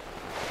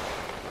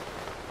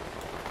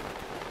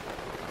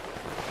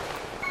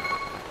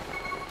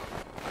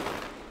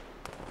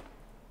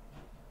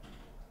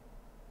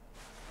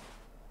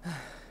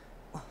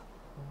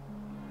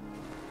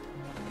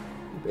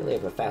 really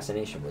have a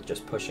fascination with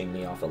just pushing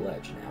me off a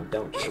ledge now,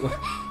 don't you?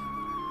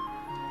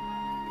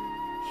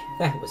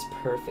 That was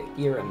perfect.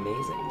 You're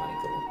amazing,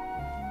 Michael.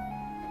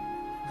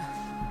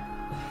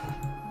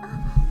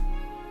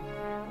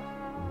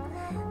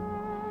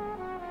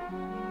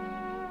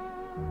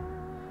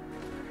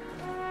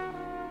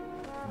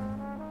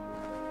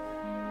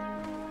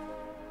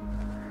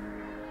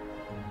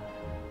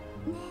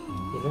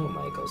 You know,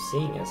 Michael,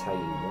 seeing as how you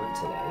won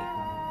today,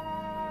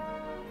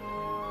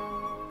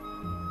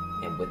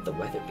 and with the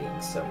weather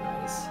being so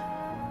nice,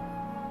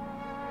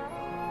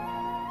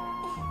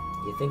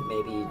 you think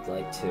maybe you'd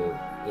like to,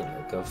 you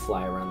know, go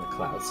fly around the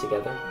clouds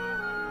together?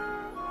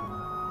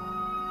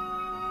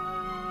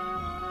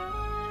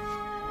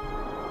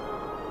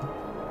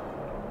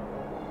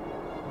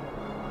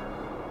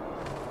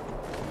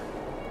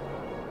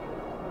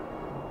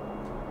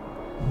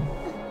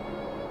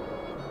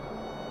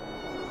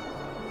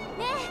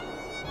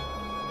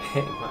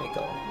 Hey,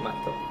 Michael.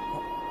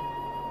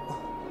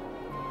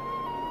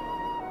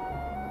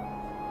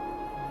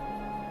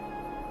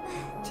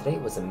 Today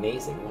was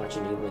amazing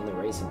watching you win the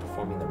race and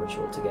performing the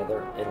ritual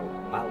together.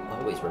 I'll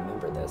always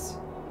remember this.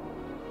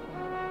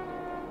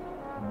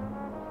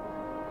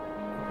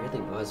 It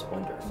really was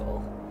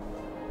wonderful.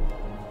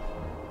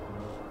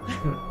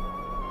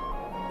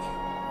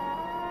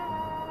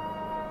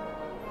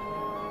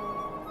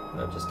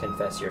 No, just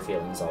confess your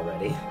feelings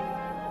already.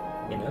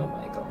 You know,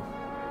 Michael,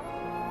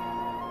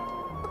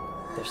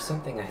 there's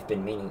something I've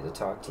been meaning to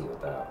talk to you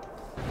about.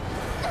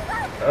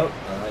 Oh,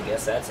 well, I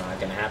guess that's not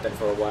gonna happen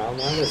for a while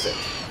now, is it?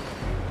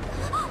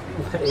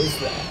 What is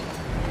that?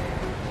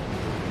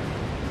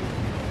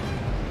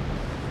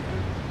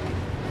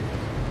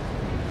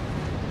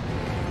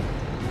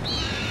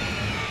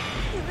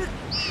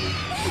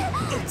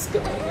 What's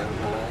going on?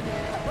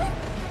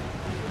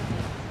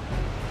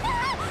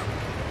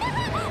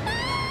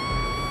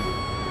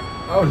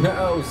 Oh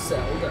no,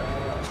 Zelda!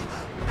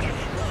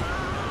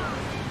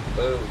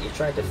 Boo, you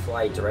tried to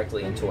fly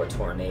directly into a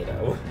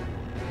tornado.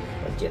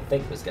 What do you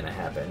think was gonna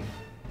happen?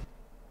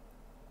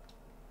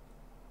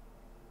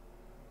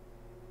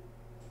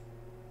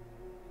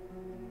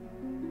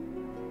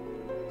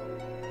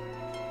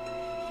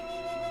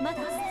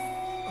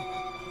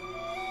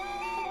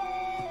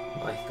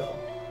 Michael.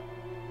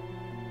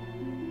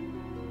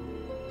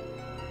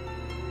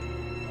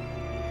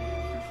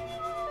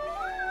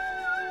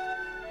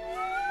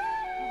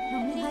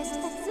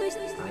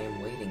 I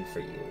am waiting for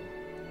you.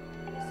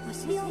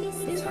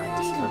 The time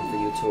has come for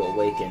you to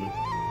awaken.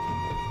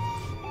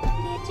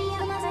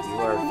 You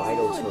are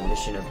vital to a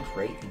mission of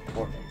great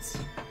importance.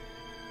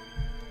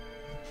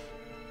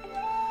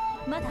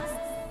 Michael.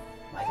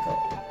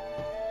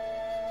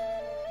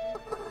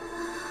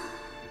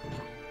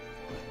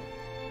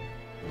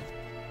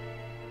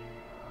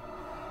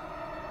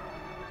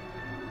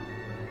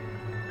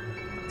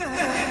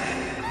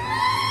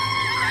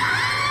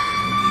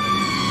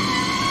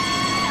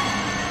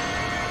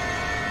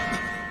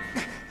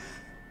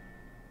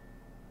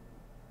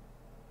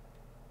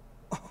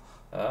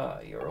 Ah,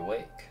 you're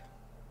awake.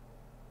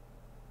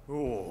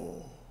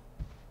 Oh.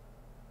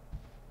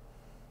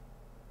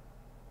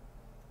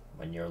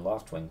 When your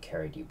Loftwing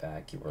carried you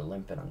back, you were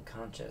limp and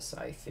unconscious.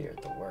 I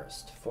feared the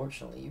worst.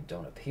 Fortunately, you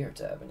don't appear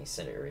to have any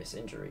serious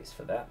injuries.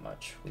 For that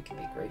much, we can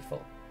be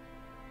grateful.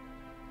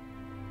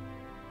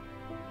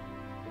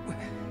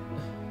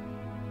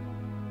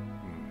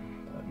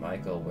 But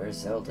Michael, where's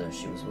Zelda?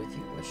 She was with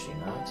you, was she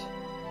not?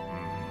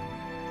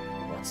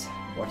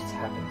 What's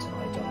happened to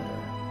my daughter?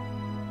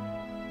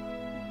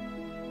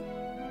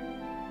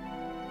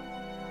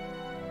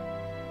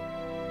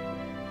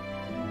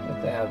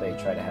 How they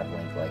try to have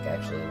Link, like,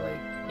 actually,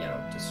 like, you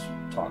know, just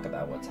talk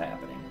about what's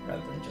happening,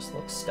 rather than just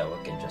look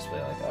stoic and just be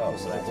like, oh,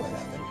 so that's what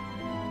happened.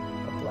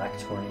 A black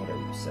tornado,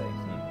 you say?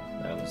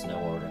 That was no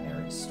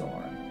ordinary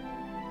storm.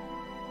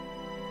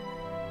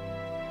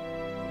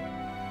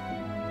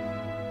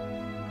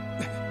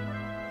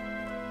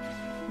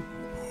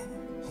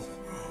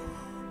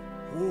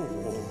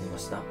 You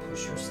must not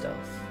push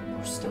yourself.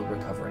 You're still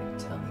recovering.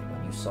 Tell me,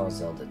 when you saw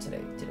Zelda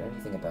today, did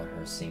anything about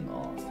her seem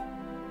off?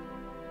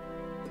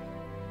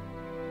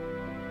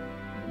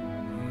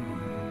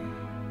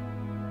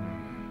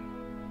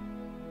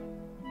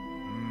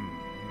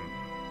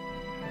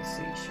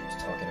 She was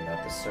talking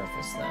about the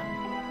surface then.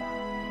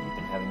 You've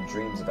been having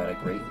dreams about a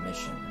great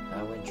mission.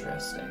 How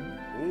interesting.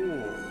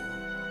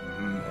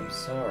 I'm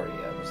sorry,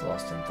 I was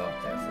lost in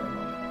thought there for a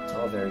moment. It's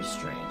all very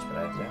strange, but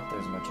I doubt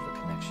there's much of a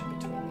connection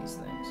between these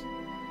things.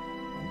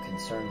 I'm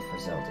concerned for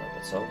Zelda,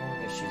 but so long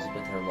as she's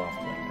with her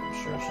Loftwing, I'm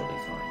sure she'll be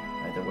fine.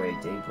 Either way,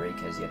 daybreak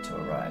has yet to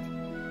arrive.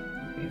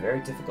 It would be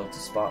very difficult to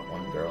spot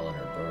one girl and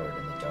her bird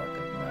in the dark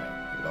of night.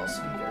 It would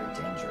also be very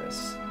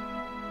dangerous.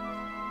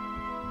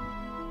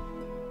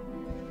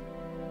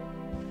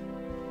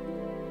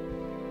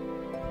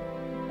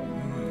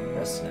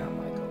 Rest now,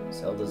 Michael.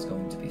 Zelda's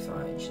going to be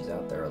fine. She's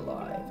out there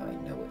alive. I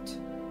know it.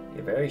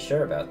 You're very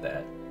sure about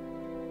that.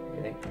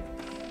 You think?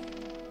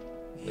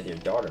 With your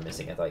daughter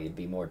missing, I thought you'd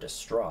be more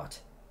distraught.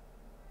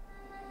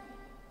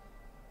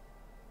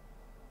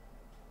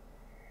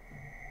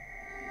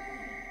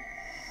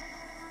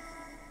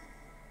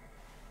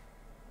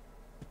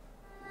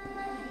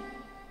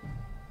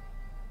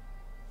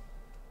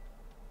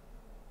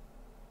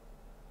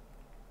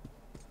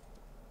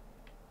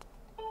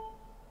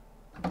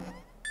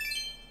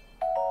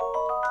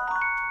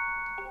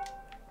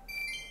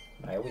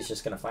 he's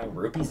just gonna find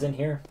rupees in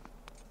here?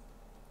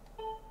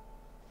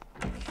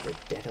 The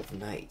dead of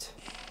night.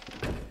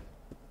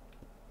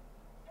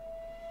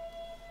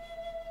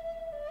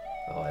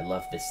 Oh, I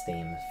love this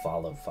theme,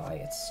 Follow Fi.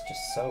 It's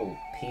just so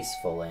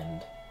peaceful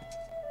and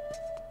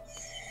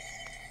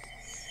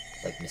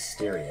like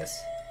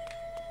mysterious.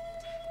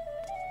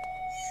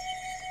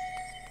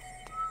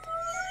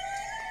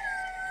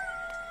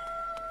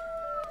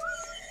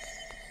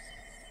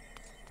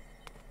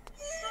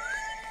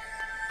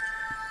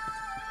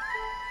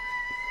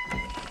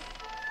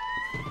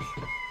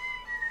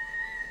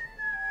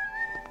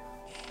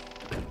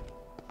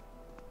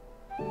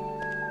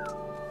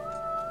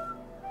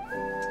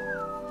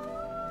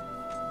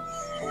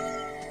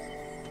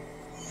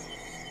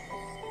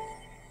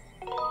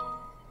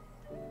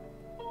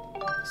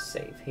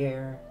 Save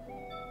here.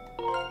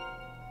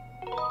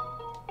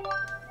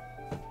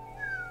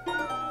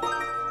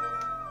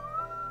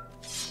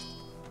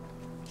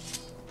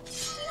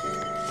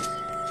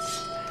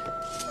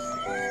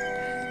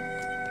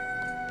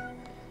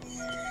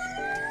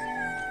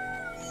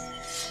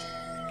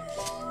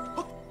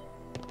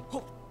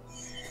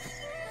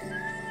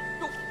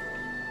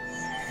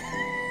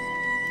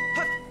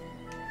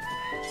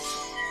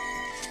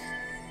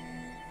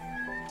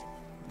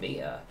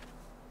 Via.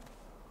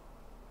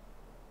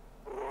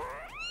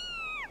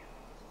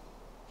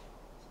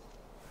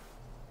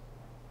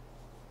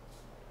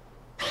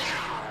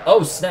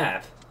 Oh,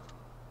 snap!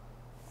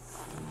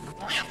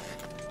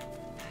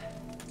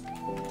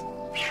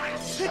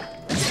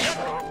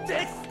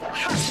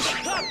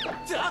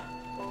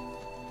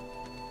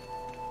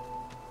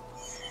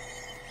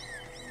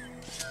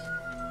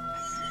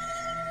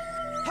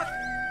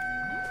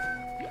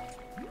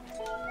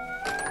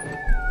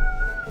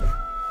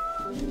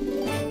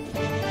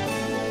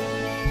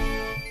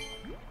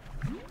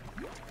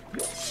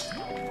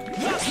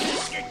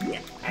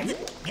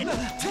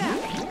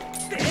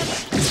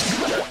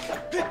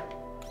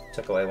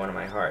 Took away one of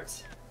my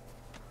hearts.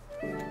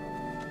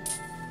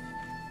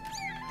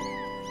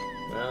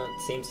 Well,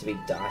 it seems to be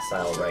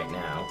docile right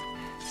now.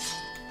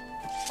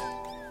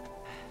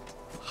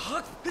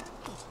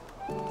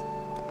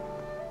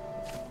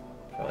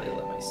 Probably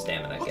let my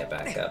stamina get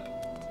back up.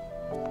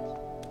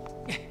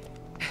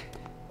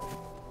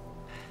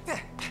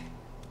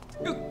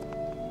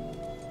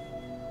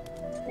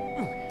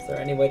 Is there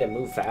any way to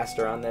move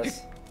faster on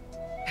this?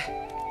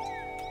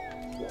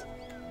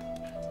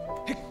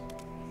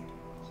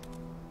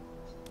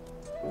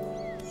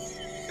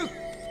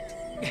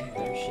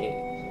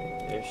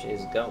 There she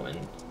is going.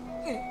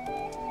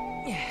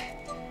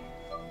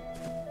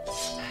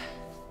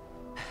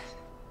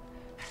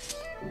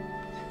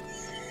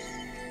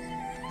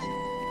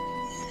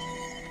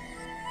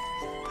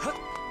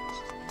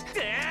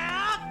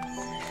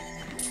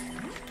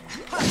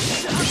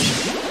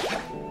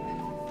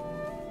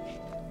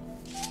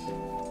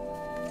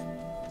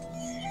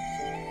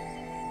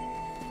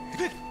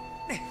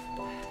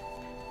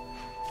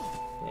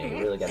 Yeah, you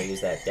really gotta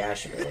use that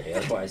dash ability,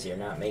 otherwise you're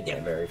not making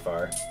it very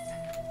far.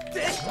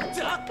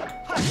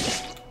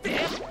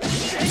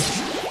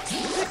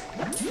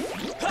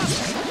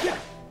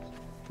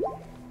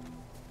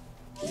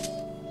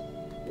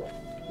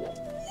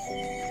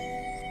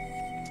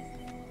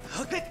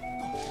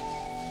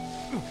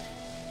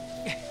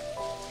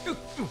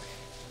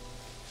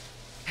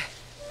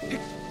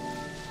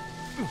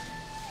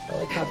 I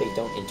like how they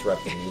don't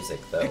interrupt the music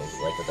though,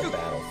 like with the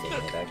battle theme.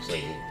 It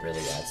actually really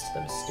adds to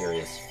the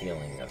mysterious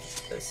feeling of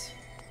this.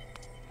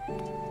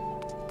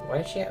 Why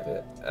did she have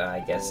it?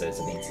 I guess as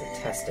a means of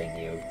testing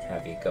you,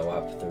 have you go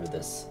up through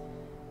this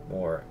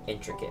more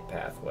intricate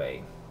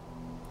pathway,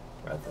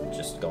 rather than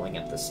just going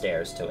up the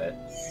stairs to it.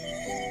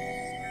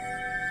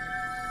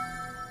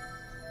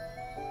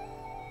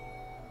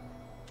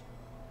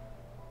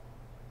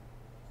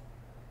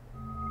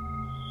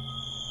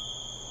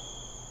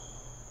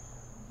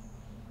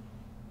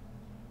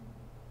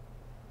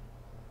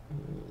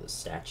 Ooh, the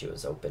statue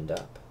is opened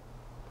up.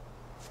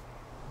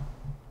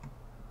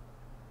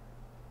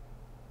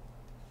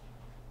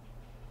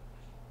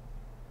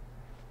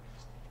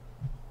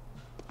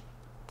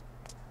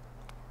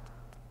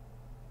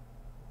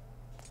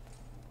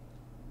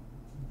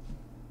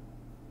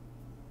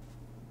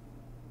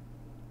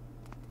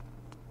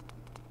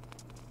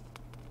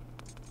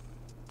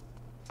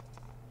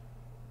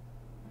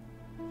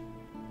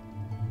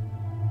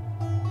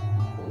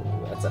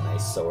 That's a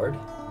nice sword.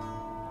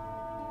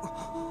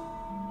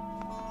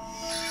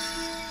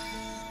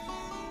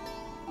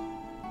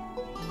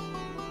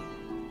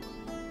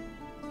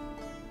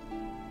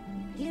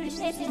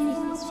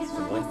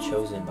 The one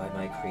chosen by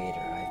my creator,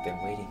 I've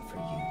been waiting for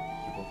you.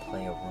 You will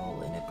play a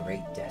role in a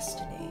great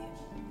destiny.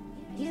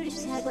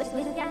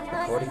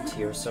 According to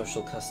your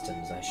social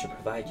customs, I should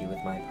provide you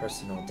with my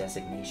personal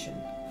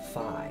designation.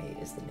 Phi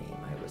is the name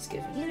I was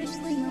given.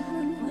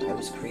 I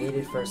was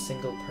created for a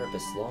single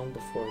purpose long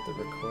before the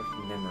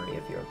recorded memory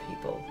of your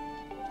people.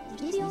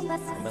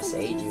 I must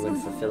aid you in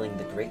fulfilling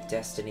the great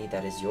destiny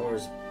that is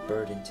yours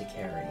burden to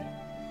carry.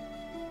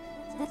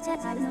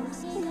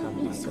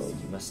 Come, Michael,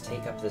 you must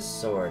take up this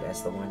sword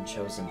as the one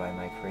chosen by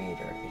my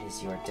creator. It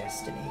is your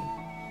destiny.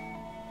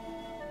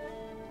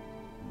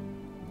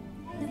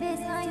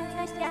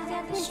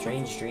 The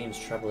strange dreams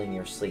troubling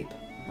your sleep,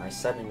 my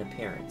sudden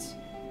appearance,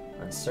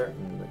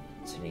 uncertainty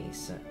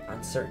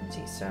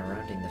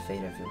surrounding the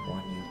fate of the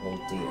one you hold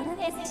dear.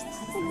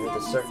 Under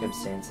the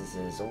circumstances,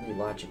 it is only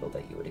logical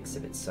that you would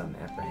exhibit some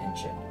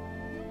apprehension.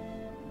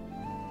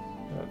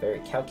 Very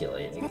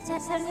calculating.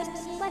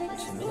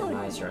 To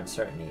minimize your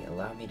uncertainty,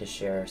 allow me to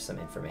share some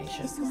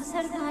information.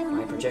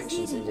 My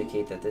projections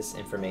indicate that this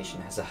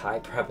information has a high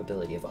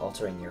probability of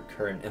altering your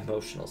current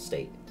emotional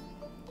state.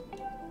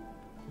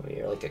 Well,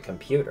 you're like a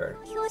computer.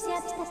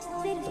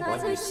 The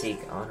one you seek,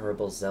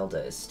 Honorable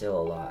Zelda, is still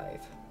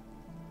alive.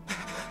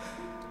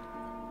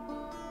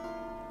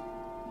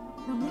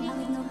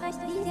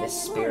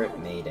 This spirit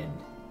maiden,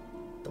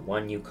 the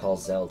one you call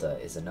Zelda,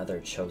 is another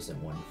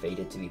chosen one,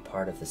 fated to be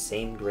part of the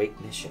same great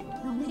mission.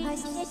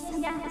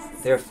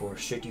 Therefore,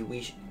 should you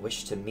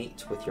wish to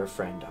meet with your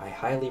friend, I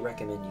highly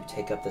recommend you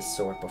take up this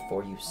sword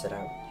before you set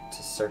out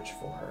to search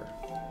for her.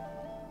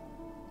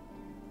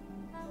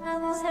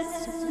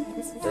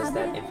 Does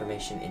that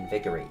information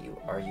invigorate you?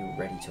 Are you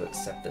ready to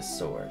accept this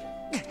sword?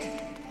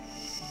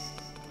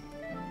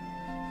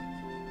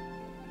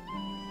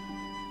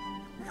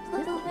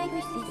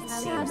 It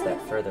seems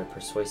that further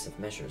persuasive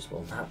measures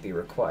will not be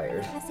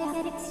required.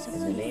 In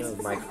the name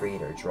of my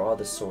creator, draw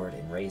the sword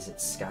and raise it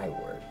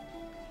skyward.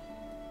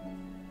 I'm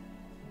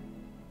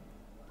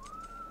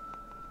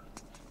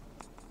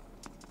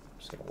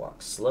just gonna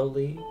walk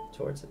slowly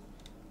towards it.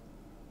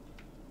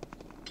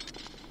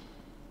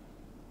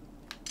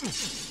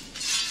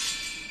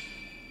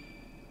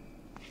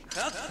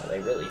 Well, they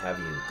really have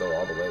you go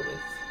all the way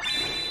with,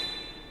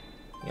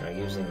 you know,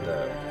 using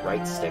the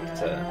right stick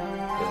to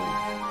really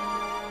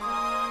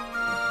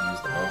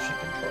use the motion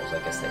controls. I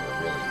guess they were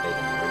really big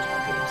in the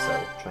original game, so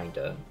trying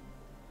to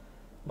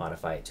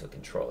modify it to a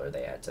controller,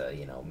 they had to,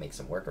 you know, make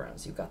some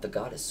workarounds. You got the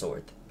goddess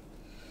sword.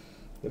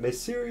 The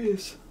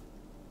mysterious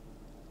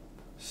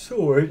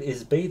sword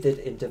is bathed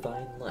in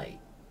divine light.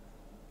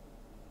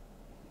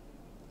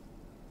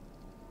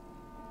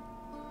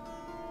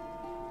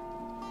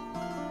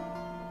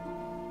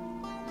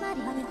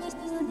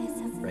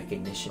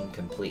 Recognition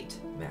complete,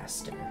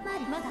 Master.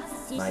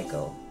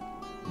 Michael,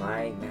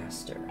 my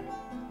master.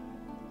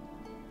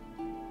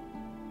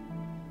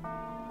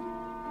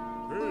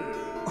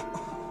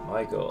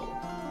 Michael.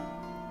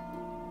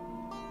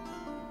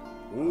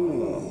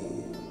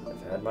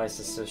 I've had my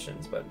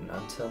suspicions, but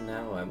until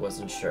now I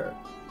wasn't sure.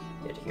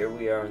 Yet here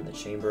we are in the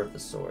Chamber of the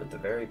Sword, the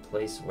very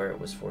place where it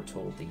was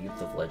foretold the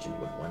youth of legend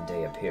would one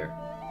day appear.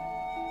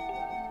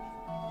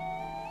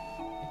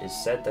 It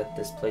is said that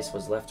this place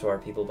was left to our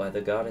people by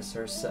the goddess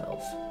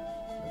herself.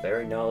 The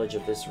very knowledge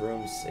of this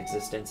room's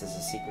existence is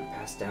a secret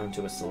passed down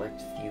to a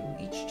select few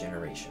each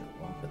generation,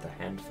 along with a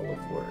handful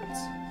of words.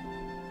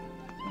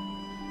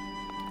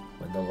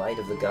 When the light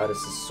of the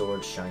goddess's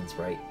sword shines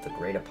bright, the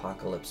great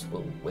apocalypse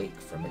will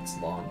wake from its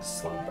long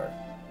slumber.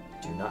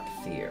 Do not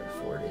fear,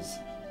 for it is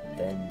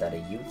then that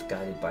a youth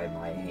guided by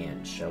my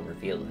hand shall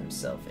reveal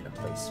himself in a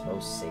place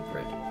most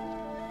sacred.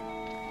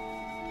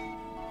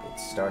 It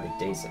started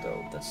days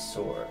ago. The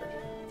sword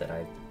that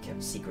I've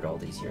kept secret all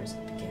these years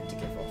began to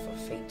give off a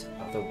faint,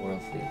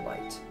 otherworldly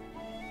light.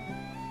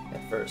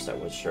 At first, I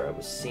was sure I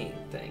was seeing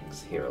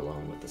things here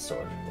alone with the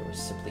sword. There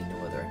was simply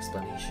no other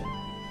explanation.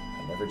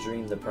 I never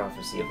dreamed the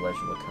prophecy of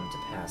legend would come to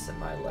pass in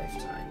my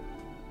lifetime.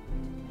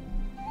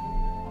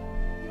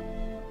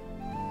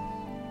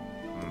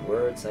 The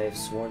words I have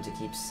sworn to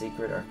keep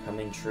secret are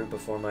coming true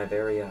before my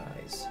very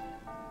eyes.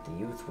 The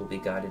youth will be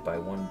guided by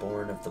one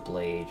born of the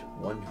blade,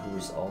 one who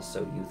is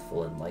also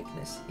youthful in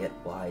likeness, yet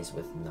wise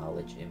with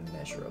knowledge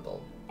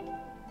immeasurable.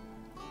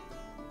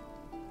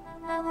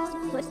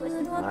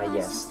 Ah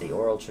yes, the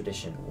oral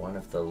tradition, one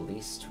of the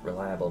least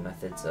reliable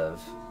methods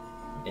of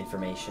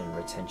information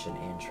retention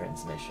and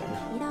transmission.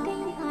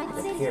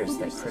 It appears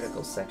that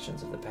critical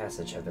sections of the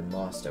passage have been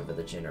lost over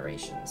the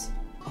generations.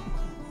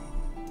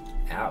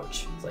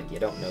 Ouch. It's like you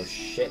don't know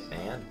shit,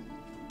 man.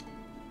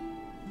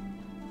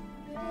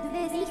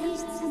 The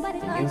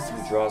youth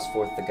who draws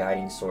forth the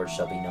guiding sword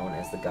shall be known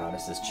as the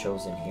goddess's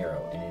chosen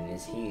hero, and it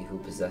is he who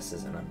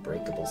possesses an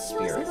unbreakable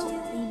spirit.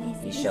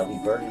 He shall be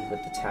burdened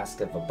with the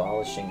task of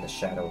abolishing the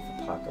shadow of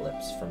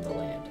apocalypse from the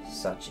land.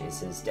 Such is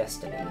his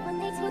destiny.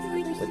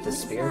 With the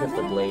spirit of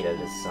the blade at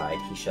his side,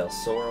 he shall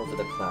soar over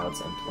the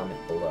clouds and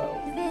plummet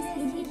below.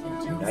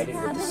 United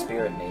with the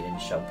spirit maiden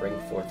shall bring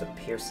forth a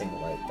piercing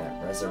light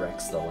that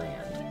resurrects the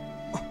land.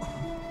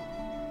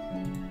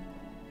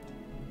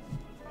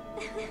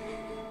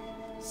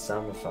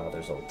 Some of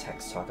Father's old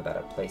texts talk about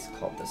a place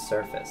called the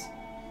Surface.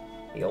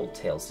 The old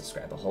tales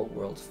describe a whole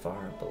world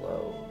far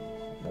below,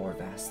 more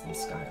vast than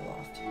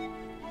Skyloft.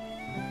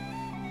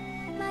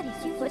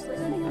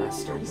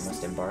 Master, you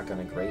must embark on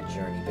a great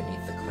journey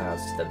beneath the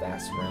clouds to the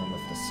vast realm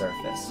of the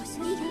Surface.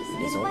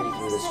 It is only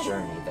through this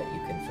journey that you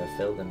can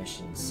fulfill the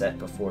mission set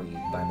before you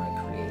by my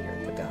creator,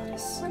 the goddess.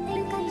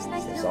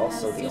 goddess. It is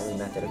also the only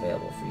method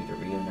available for you to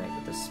reunite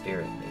with the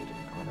spirit maiden,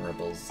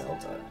 Honorable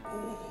Zelda.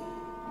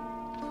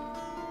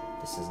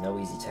 This is no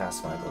easy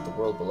task, Michael. The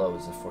world below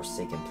is a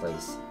forsaken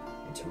place,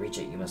 and to reach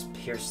it you must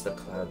pierce the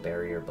cloud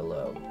barrier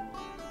below.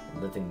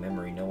 In living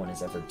memory, no one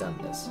has ever done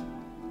this.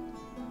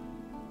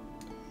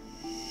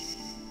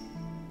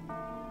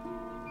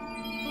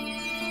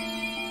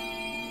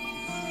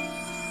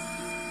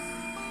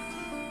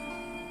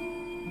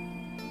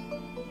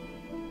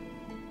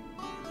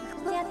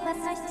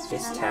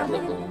 This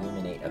tablet will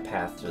illuminate a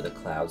path through the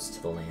clouds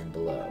to the land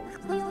below.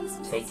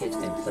 Take it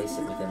and place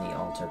it within the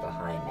altar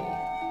behind me.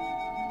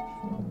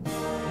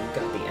 You've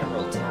got the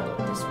emerald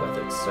tablet. This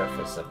weathered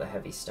surface of the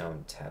heavy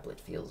stone tablet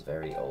feels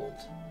very old.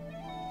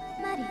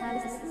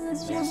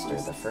 Master,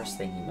 the first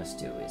thing you must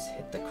do is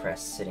hit the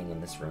crest sitting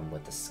in this room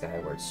with the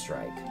Skyward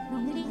Strike.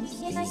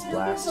 These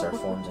blasts are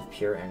forms of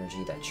pure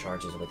energy that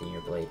charges within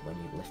your blade when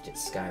you lift it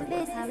skyward.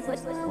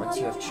 Once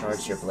you have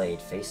charged your blade,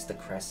 face the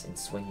crest and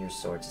swing your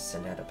sword to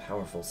send out a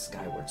powerful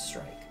Skyward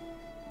Strike.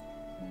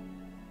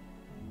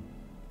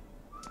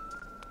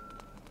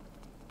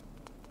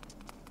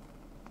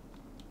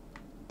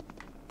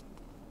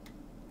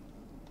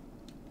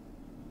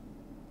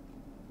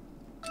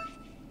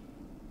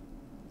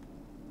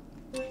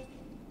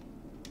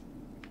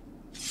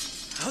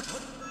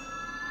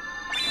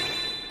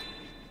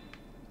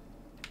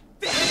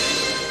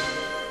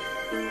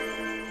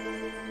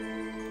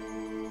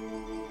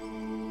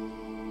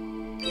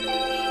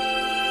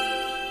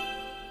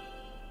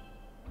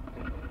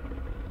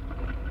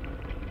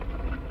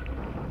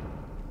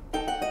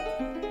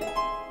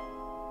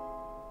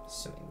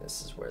 Assuming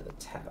this is where the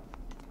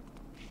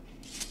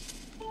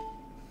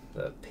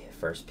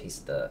first piece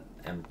of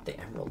the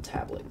emerald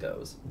tablet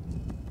goes.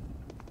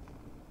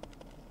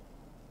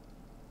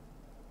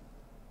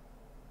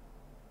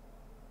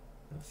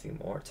 A few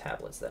more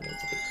tablets that need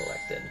to be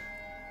collected.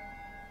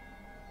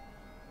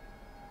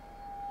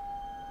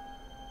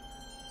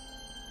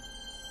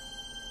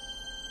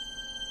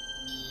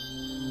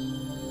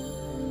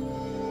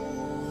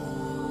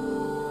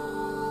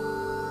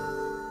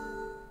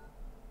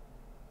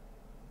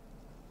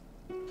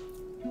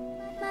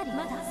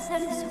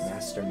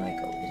 Master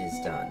Michael, it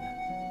is done.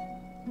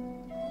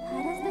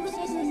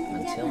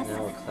 Until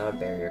now, a cloud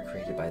barrier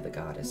created by the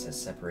goddess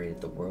has separated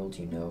the world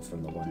you know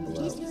from the one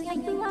below.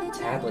 The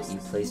tablet you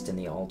placed in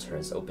the altar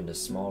has opened a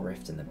small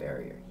rift in the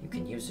barrier. You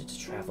can use it to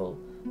travel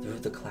through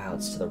the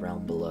clouds to the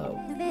realm below.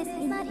 I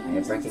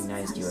have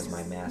recognized you as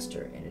my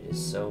master, and it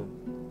is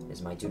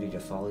my duty to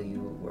follow you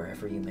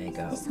wherever you may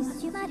go.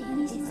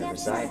 I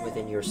reside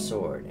within your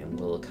sword and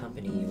will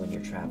accompany you in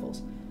your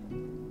travels.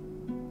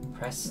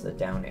 Press the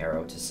down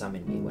arrow to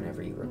summon me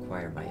whenever you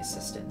require my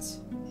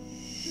assistance.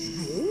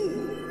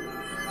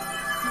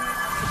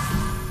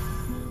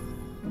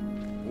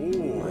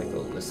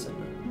 Michael, listen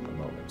a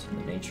moment.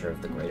 The nature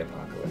of the great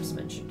apocalypse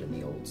mentioned in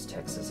the old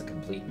text is a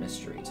complete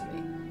mystery to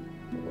me.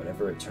 But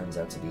whatever it turns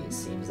out to be, it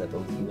seems that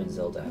both you and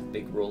Zelda have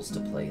big roles to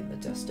play in the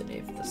destiny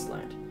of this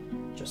land.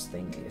 Just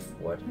think, if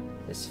what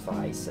this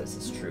Phi says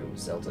is true,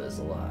 Zelda is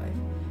alive.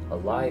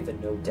 Alive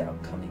and no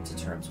doubt coming to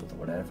terms with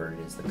whatever it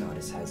is the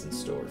goddess has in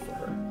store for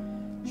her.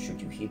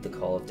 Should you heed the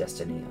call of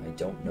destiny, I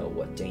don't know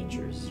what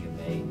dangers you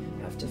may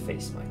have to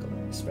face, Michael,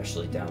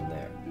 especially down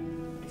there.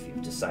 But if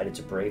you've decided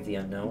to brave the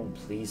unknown,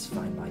 please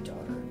find my daughter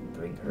and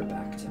bring her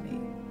back to me.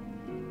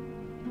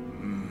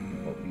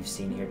 What we've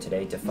seen here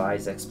today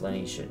defies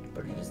explanation,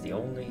 but it is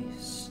only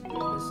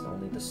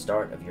the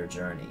start of your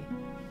journey.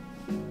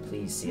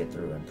 Please see it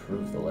through and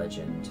prove the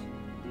legend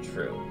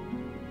true.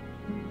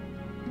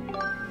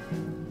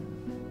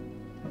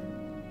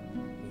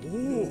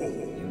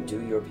 You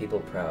do your people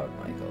proud,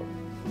 Michael.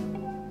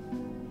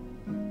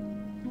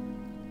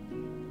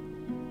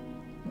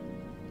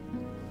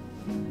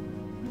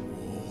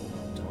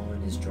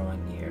 Dawn is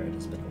drawing near. It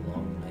has been a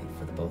long night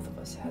for the both of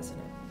us, hasn't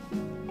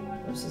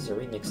it? This is a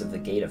remix of The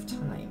Gate of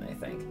Time, I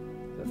think.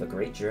 You have a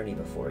great journey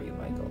before you,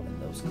 Michael,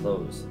 and those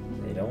clothes,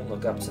 they don't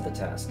look up to the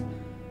task.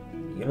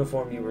 The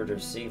uniform you were to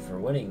receive for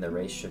winning the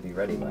race should be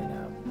ready by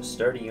now. A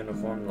sturdy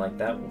uniform like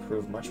that will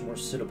prove much more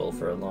suitable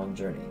for a long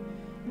journey.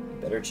 You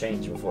better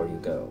change before you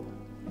go.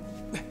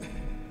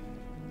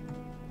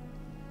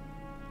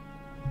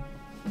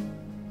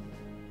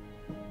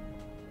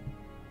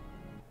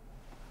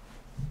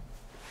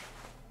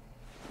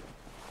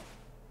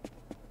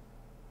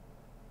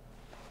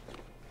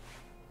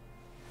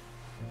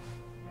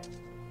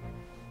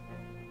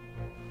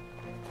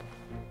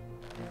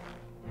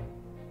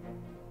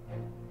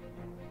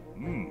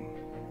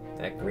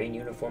 That green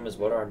uniform is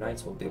what our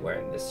knights will be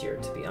wearing this year.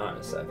 To be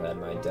honest, I've had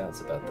my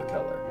doubts about the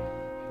color.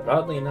 But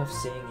oddly enough,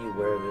 seeing you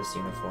wear this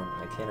uniform,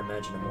 I can't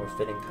imagine a more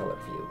fitting color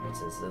for you.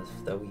 It's as if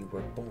though you were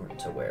born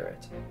to wear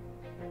it.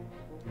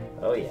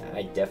 Oh yeah,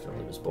 I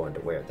definitely was born to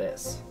wear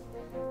this.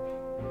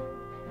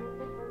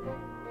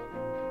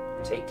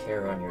 Take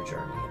care on your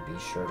journey, and be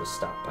sure to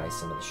stop by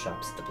some of the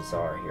shops at the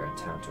bazaar here in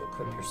town to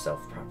equip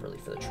yourself properly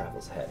for the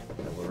travels ahead.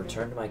 I will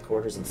return to my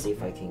quarters and see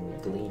if I can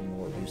glean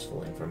more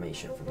useful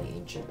information from the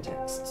ancient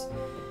texts.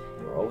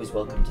 You are always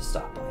welcome to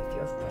stop by if you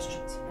have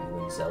questions. You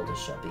and Zelda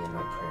shall be in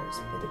my prayers.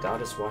 May the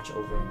goddess watch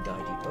over and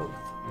guide you both.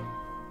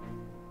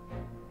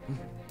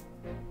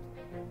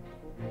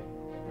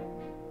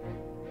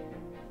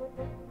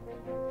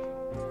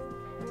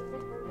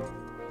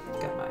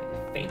 Got my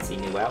fancy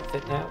new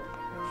outfit now.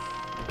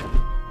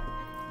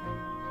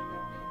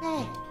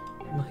 Hey.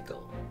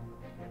 Michael.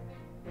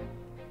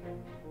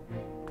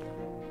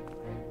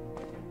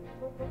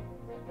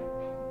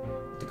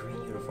 The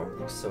green uniform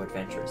looks so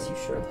adventurous. You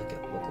sure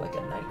look like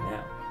a knight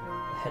now.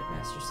 The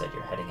headmaster said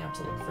you're heading out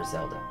to look for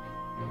Zelda.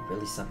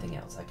 Really something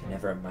else. I could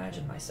never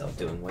imagine myself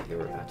doing what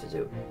you're about to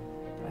do.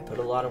 I put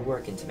a lot of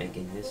work into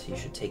making this. You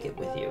should take it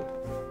with you.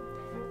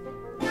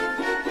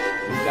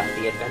 You've got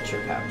the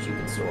adventure pouch. You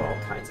can store all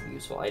kinds of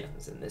useful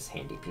items in this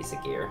handy piece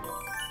of gear.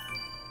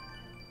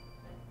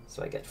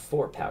 So I get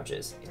 4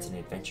 pouches. It's an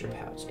adventure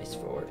pouch. It's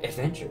for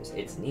adventures.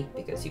 It's neat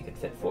because you can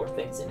fit 4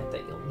 things in it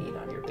that you'll need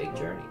on your big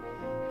journey.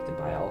 You can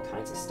buy all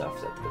kinds of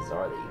stuff at the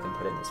bazaar that you can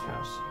put in this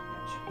pouch.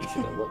 You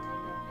should go look. You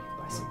can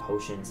buy some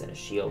potions and a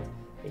shield.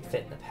 They'd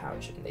fit in the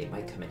pouch, and they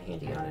might come in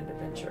handy on an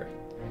adventure.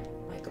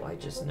 Michael, I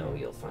just know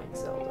you'll find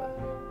Zelda.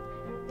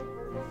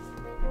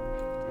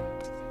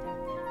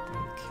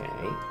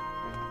 Okay.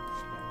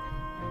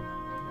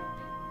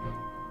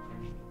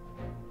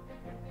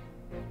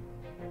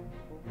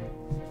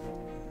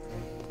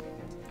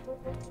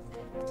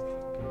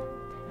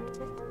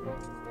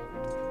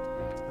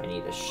 I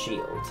need a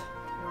shield.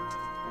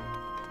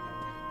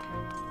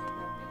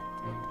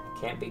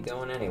 Can't be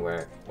going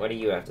anywhere. What do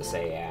you have to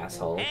say,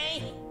 asshole?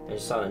 Hey. I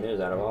just saw the news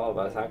out of all of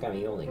us. How come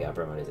you only got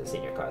promoted to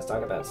senior class?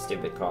 Talk about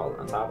stupid call.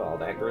 On top of all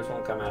that, Groose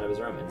won't come out of his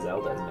room and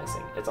Zelda's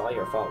missing. It's all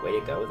your fault. Way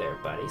to go there,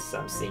 buddy.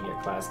 Some senior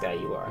class guy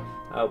you are.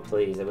 Oh,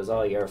 please. It was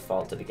all your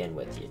fault to begin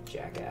with, you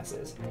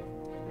jackasses.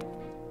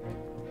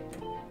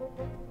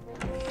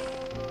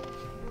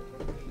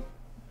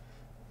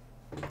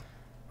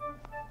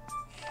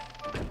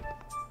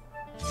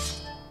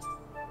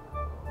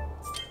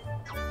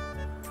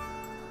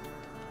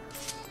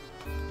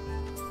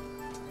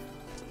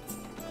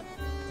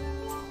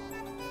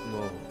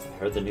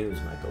 I heard the news,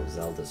 Michael.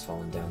 Zelda's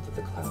fallen down through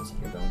the clouds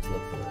and you're going to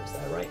look for her. Is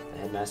that right? The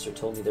headmaster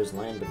told me there's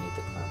land beneath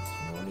the clouds. Do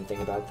you know anything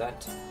about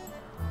that? So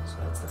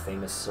that's the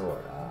famous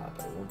sword. Ah,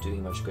 but it won't do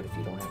you much good if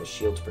you don't have a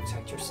shield to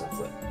protect yourself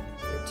with.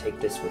 Here, take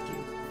this with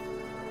you.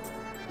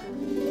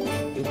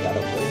 You've got a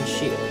wooden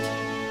shield.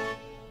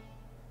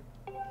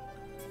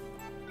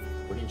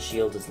 Wooden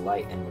shield is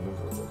light and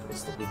maneuverable, but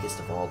it's the weakest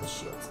of all the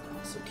shields.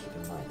 Also keep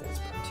in mind that it's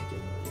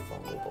particularly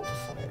vulnerable to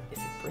fire. If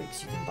it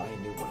breaks, you can buy a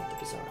new one at the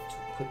bazaar. To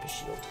equip a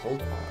shield,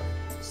 hold R,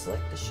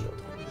 select the shield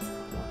you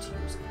want to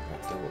use, and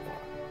let go of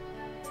R.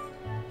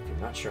 If you're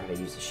not sure how to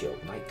use the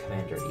shield, Knight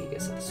Commander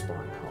Aegis at the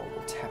sparring hall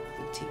will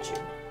tactfully teach you.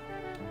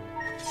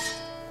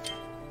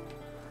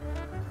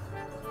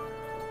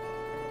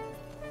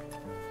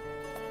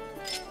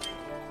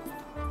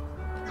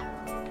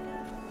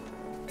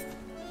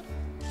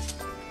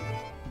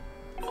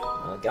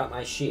 Well, I got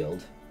my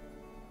shield.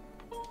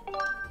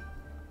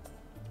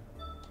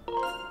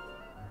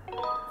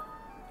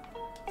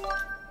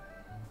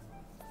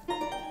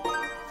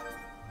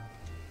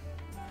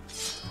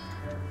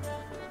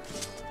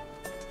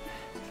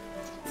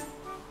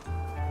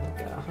 I've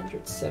got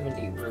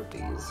 170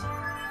 rupees.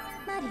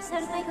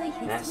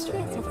 Master,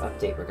 I have an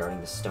update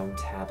regarding the stone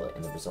tablet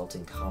and the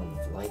resulting column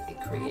of light it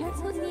created.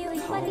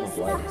 The column of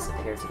light has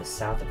appeared to the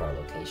south of our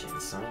location.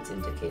 Signs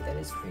indicate that it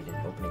has created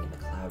an opening in the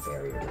cloud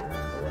barrier to the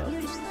land below.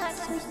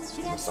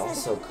 I must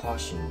also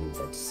caution you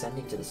that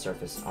descending to the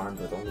surface armed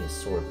with only a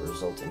sword will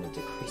result in a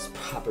decreased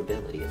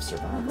probability of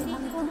survival.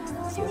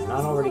 If you have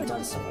not already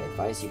done so, I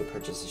advise you to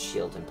purchase a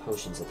shield and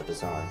potions at the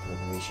bazaar in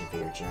preparation for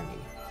your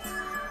journey.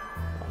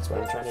 Well, that's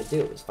what I'm trying to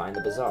do, is find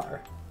the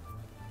bazaar.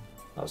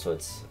 Oh, so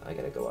it's... I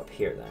gotta go up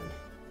here, then.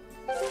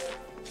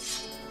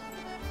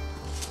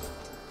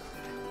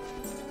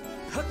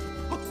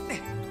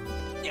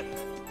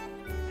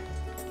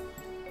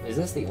 Is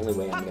this the only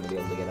way I'm gonna be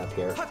able to get up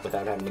here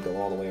without having to go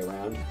all the way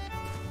around?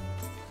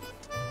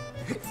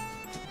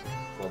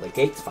 Well, the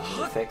gate's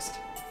finally fixed.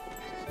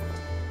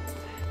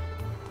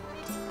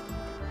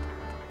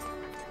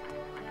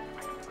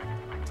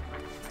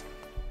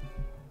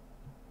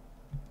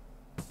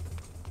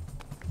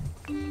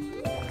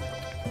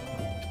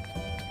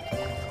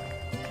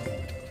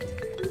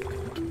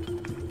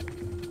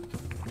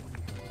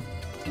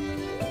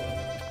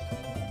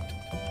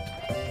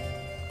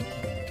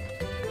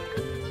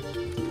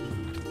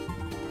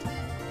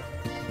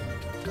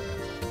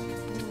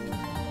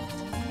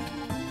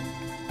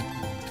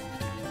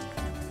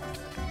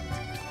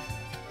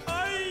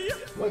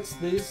 What's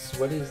this?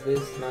 What is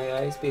this? My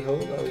eyes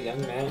behold, oh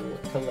young man,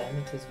 what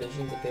calamitous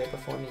visions appear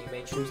before me. You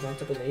may choose not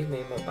to believe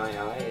me, but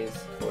my eyes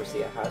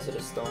foresee a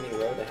hazardous thorny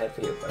road ahead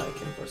for you, but I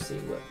can foresee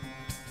what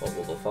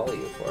will befall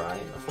you, for I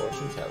am a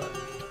fortune teller.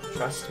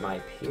 Trust my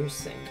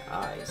piercing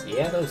eyes.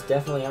 Yeah, those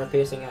definitely are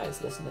piercing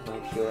eyes. Listen to my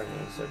pure and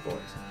answered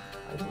voice.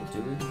 I will do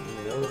you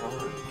no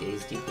harm.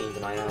 Gaze deeply into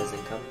my eyes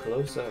and come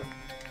closer.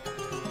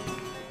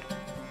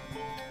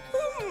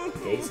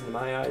 Gaze into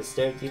my eyes,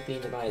 stare deeply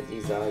into my eyes.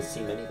 These eyes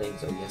see many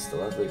things. Oh yes, the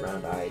lovely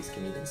round eyes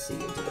can even see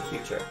into the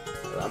future.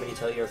 Allow me to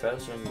tell you a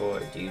fashion,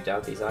 boy. Do you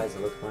doubt these eyes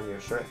that look upon your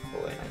shirt,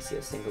 boy? And I see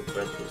a single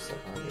thread loose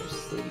upon your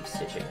sleeve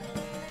stitching.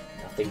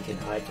 Nothing can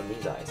hide from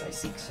these eyes. I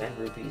seek 10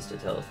 rupees to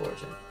tell a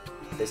fortune.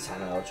 This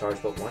time I will charge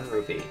but 1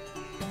 rupee.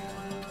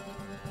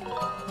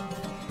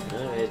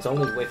 It's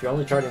only if you're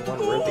only charging 1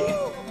 rupee.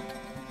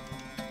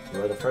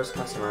 You are the first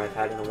customer I've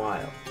had in a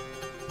while.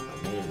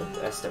 I mean the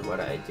best at what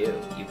I do.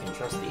 You can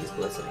trust these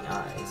glistening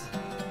eyes.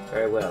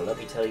 Very well, let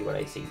me tell you what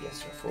I see.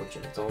 Yes, your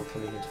fortune. It's all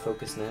coming into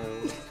focus now.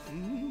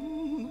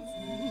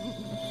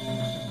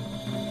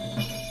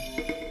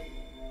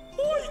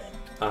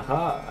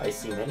 Aha! I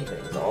see many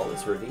things. All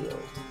is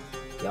revealed.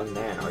 Young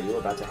man, are you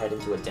about to head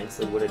into a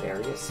densely wooded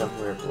area,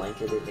 somewhere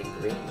blanketed in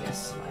green?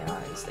 Yes, my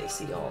eyes, they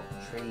see all.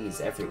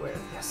 Trees everywhere.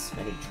 Yes,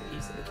 many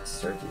trees. It would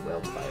serve you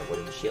well to buy a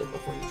wooden shield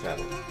before you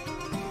travel.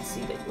 You can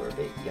see that you are a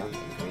bit young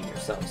and green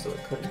yourself, so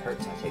it couldn't hurt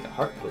to take a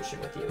heart potion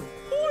with you.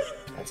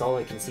 That's all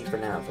I can see for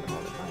now. For the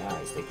moment, my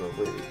eyes, they grow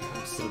weary.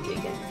 Come see me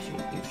again if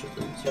you should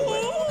lose your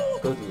way.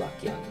 Good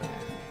luck, young man.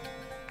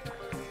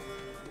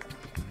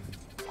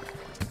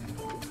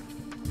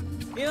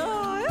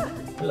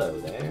 Hello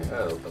there.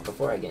 Oh, but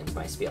before I get into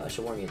my spiel, I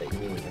should warn you that you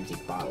need an empty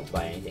bottle to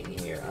buy anything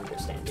here.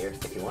 Understand, dear?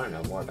 If you want to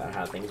know more about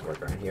how things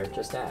work around here,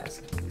 just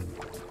ask.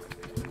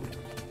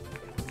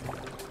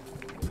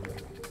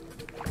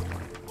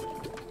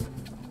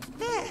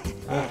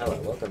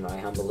 Hello. Welcome to my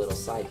humble little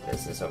side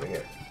business over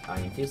here. I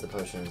infuse the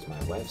potions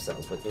my wife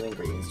sells with new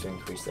ingredients to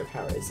increase their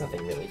power. It's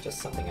nothing really, just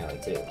something I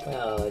like to do.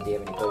 Well, do you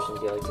have any potions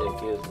you like to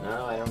infuse?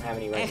 No, I don't have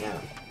any right now.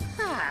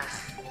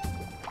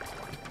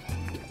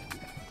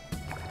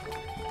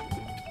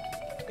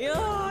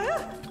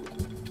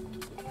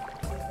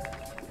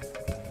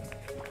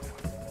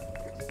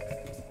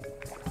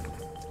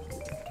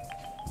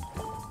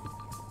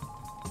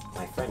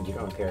 My friend, you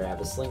don't appear to have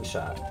a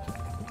slingshot.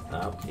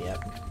 Oh,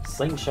 yep.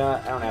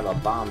 Slingshot, I don't have a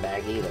bomb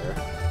bag either.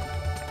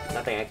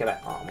 Nothing I could...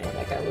 Oh man,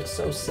 that guy looks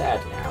so sad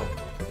now.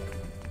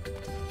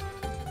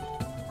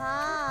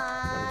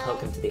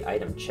 Welcome to the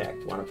item check.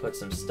 Want to put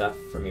some stuff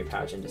from your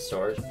pouch into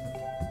storage?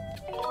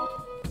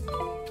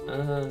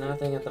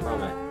 Nothing at the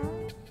moment.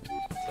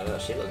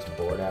 She looks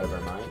bored out of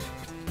her mind.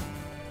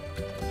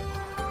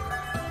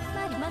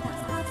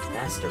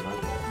 Master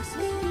Mother.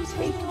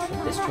 Take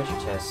this treasure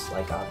chest,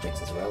 like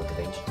objects, is a relic of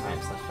ancient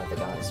times left by the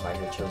goddess by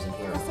her chosen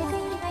hero.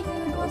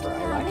 However,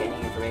 I lack any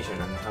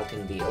information on how it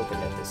can be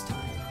opened at this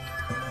time.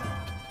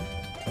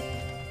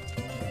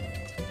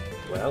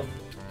 Well,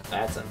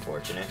 that's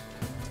unfortunate.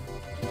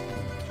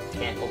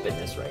 Can't open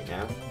this right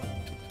now.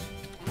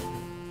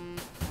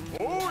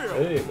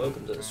 Hey,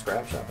 welcome to the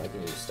scrap shop. I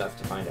can use stuff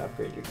to find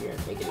upgrade your gear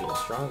and make it even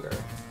stronger.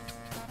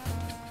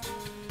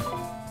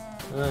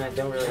 I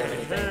don't really have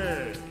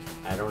anything.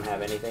 I don't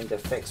have anything to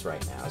fix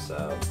right now,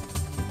 so...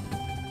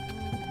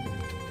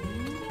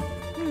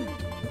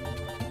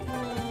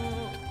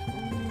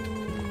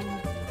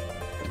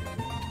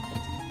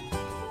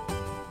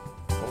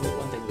 Only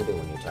one thing to do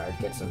when you're tired,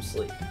 get some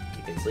sleep.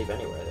 You can sleep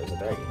anywhere, there's a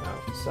bed, you know.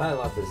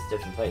 Skyloft is a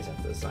different place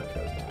after the sun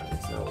goes down,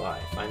 it's no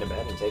lie. Find a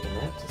bed and take a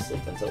nap to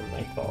sleep until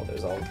nightfall.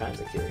 There's all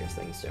kinds of curious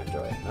things to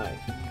enjoy at night.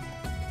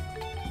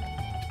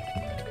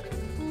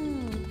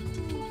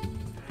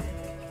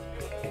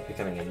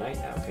 Becoming a night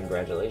now.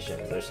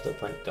 Congratulations. There's still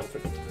plenty. Don't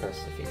forget to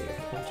press if you need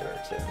a pointer or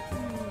two.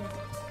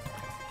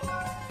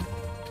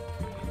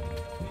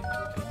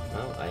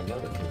 Well, I know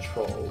the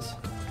controls.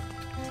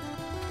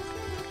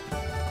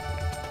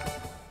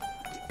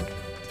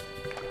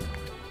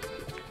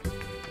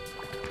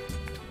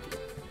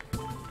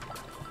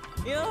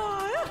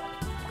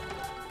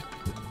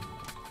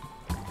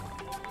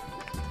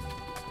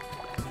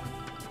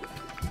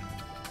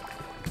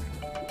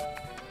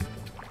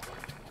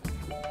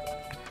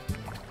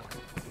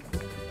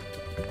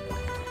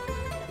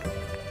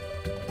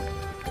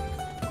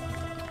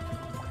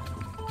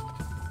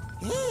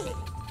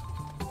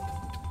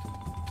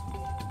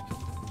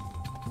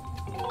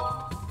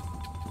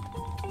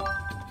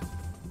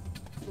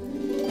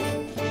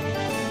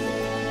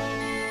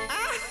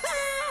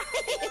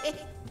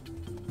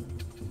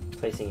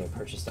 Placing your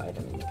purchased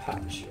item in the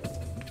pouch.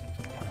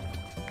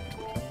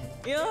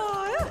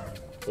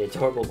 The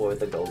adorable boy with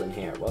the golden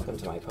hair. Welcome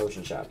to my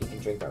potion shop. You can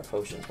drink our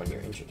potions when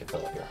you're injured to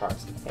fill up your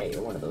hearts. Hey,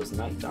 you're one of those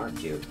knights,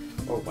 aren't you?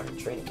 Or one in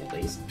training, at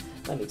least.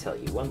 Let me tell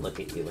you, one look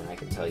at you and I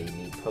can tell you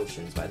need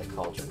potions by the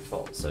cauldron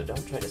full, so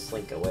don't try to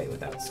slink away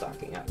without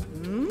stocking up.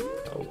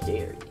 Oh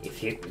dear,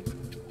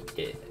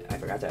 I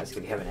forgot to ask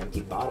if you have an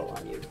empty bottle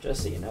on you.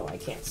 Just so you know, I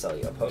can't sell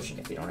you a potion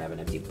if you don't have an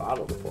empty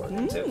bottle to pour it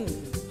into.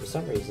 For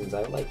some reasons,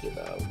 I like you,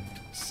 though.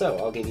 So,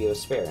 I'll give you a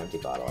spare empty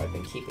bottle I've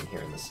been keeping here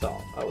in the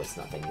stall. Oh, it's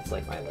nothing. It's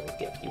like my little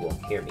gift. You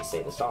won't hear me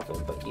say this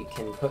often, but you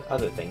can put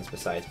other things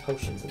besides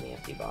potions in the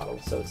empty bottle,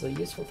 so it's a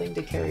useful thing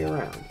to carry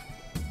around.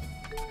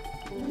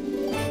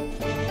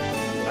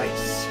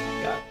 Nice.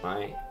 Got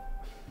my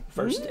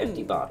first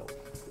empty bottle.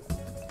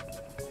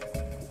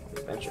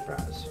 Adventure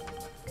prize.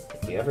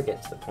 If you ever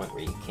get to the point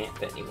where you can't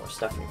fit any more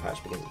stuff in your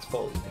pouch because it's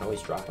full, you can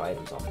always drop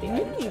items off the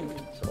item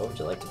checker. So what would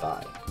you like to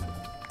buy?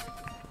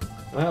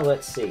 Well,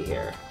 let's see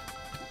here.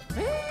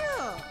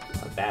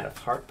 A vat of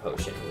heart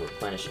potion will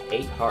replenish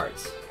 8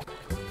 hearts.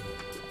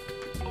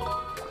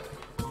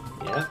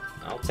 Yep,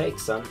 I'll take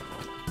some.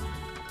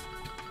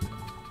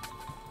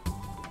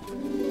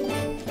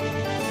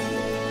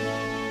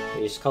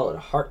 You just call it a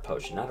heart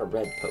potion, not a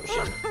red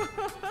potion.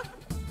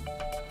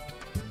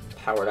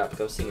 Powered up,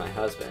 go see my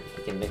husband.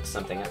 He can mix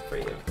something up for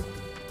you.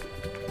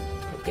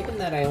 But given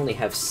that I only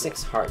have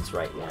 6 hearts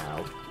right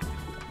now,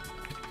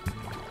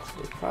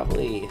 it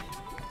probably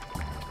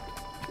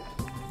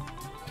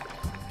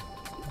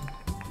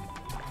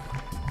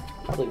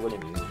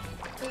wouldn't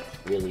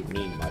really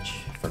mean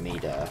much for me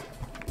to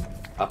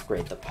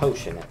upgrade the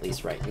potion, at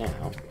least right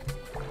now.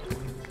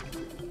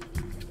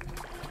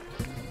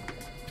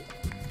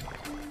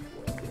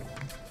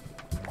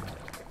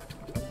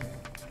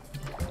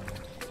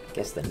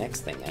 Guess the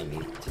next thing I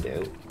need to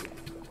do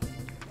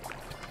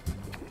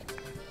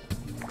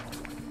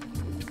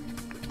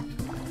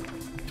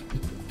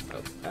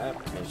I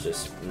was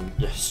just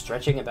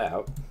stretching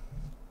about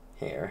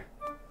here.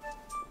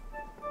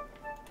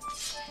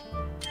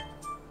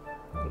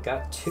 I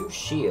got 2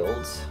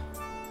 shields.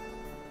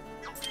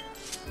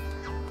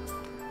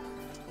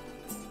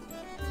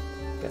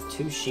 Got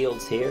 2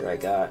 shields here. I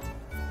got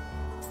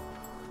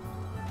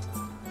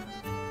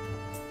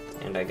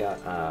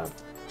a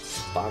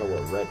bottle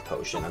of red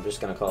potion. I'm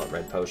just gonna call it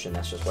red potion.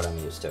 That's just what I'm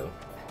used to.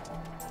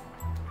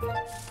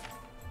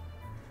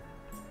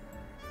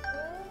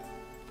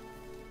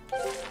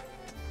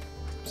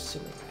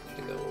 Assuming I have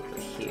to go over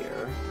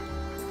here.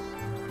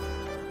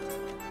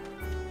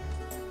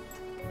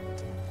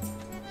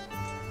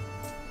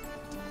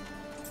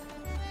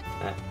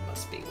 That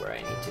must be where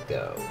I need to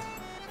go.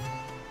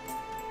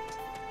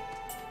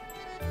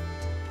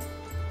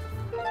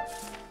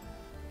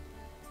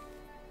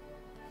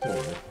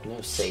 No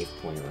save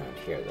point around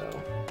here,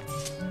 though.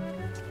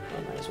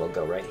 I might as well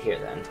go right here,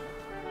 then.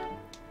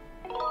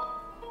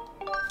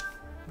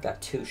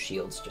 Got 2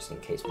 shields, just in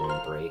case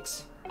one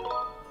breaks.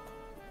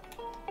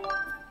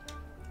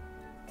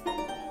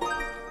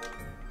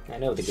 I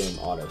know the game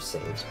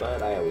auto-saves,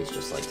 but I always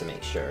just like to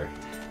make sure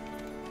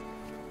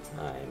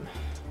I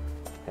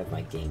have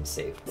my game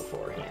saved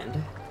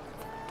beforehand.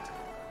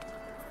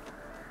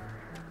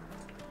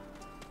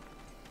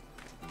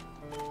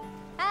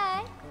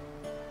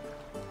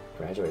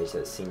 Graduated to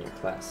the senior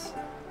class.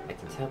 I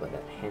can tell by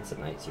that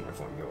handsome knight's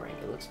uniform you're wearing.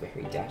 It looks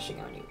very dashing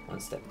on you.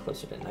 One step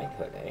closer to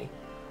knighthood, eh?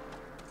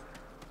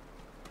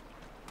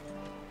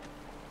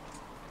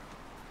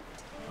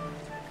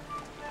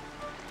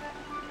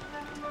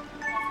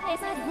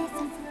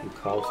 You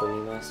called for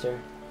me, master?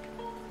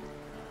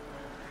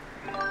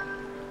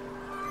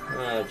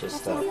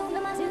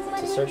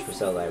 To search for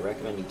Zelda, I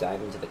recommend you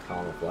dive into the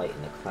column of light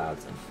in the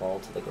clouds and fall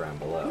to the ground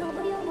below.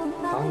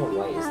 The column of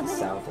light is the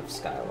south of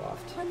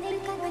Skyloft.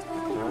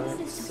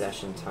 Current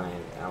session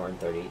time, hour and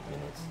 38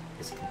 minutes.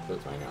 This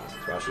concludes my analysis.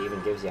 Well, she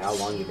even gives you how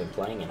long you've been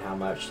playing and how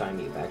much time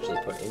you've actually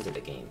put into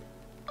the game.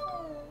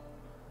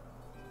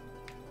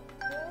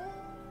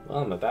 Well,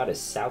 I'm about as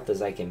south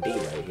as I can be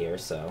right here,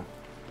 so...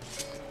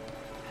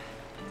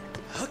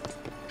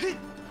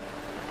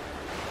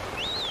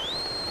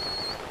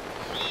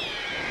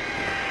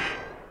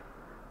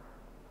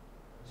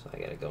 I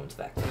gotta go into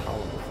that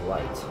column of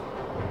light.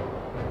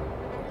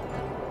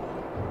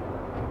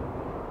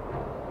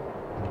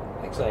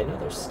 Actually, I know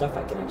there's stuff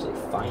I can actually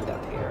find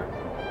up here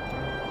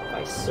if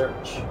I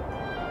search.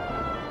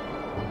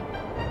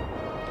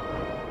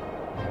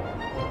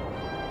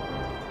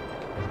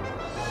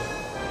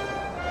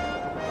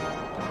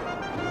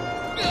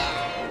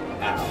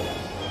 Ow.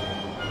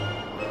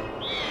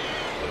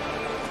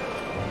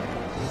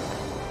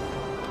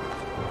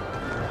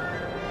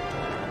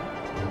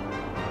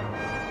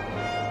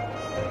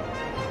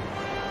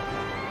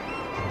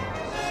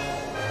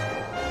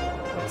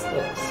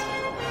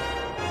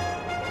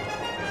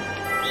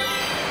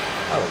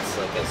 Oh, it's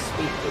like a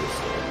speed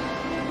booster.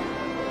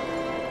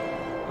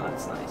 Oh,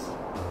 that's nice.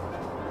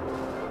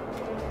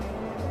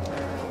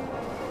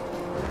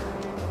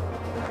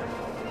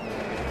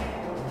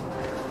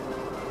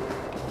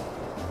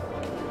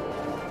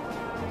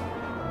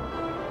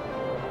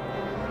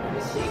 Let me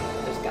see.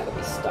 There's gotta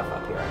be stuff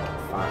up here I can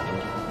find.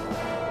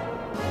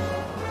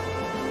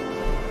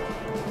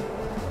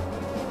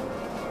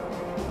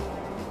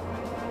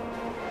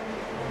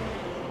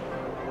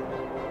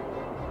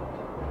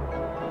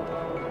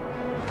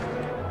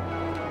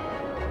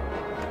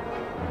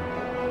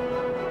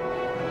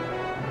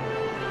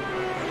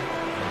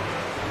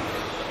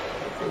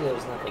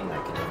 There's nothing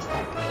that can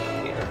attack me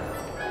here.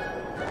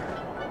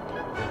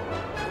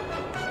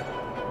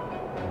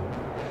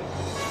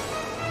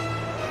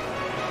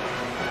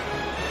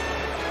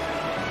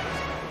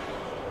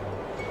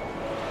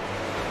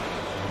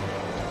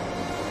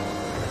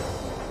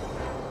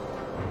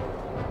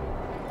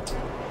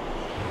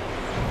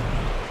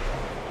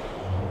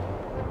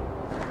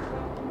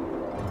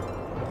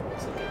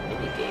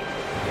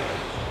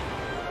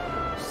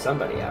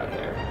 somebody out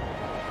here.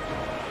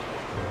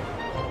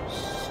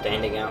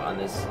 Standing out on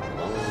this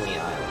lonely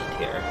island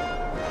here.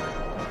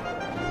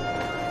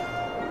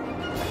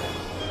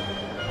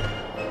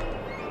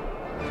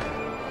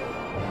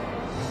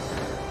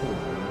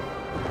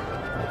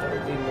 There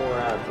would be more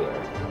out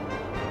here.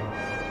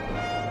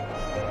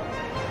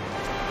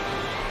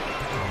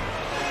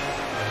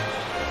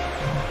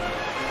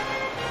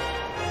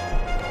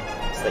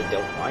 They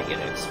don't want you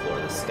to explore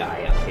the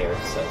sky up here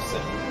so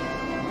soon.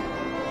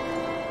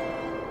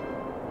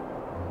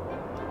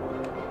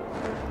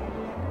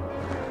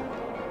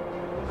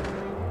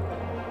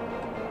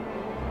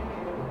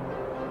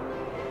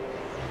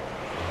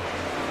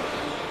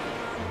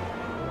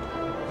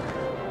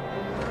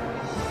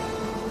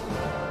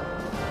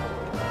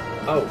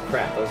 Oh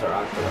crap, those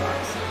are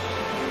octoroks.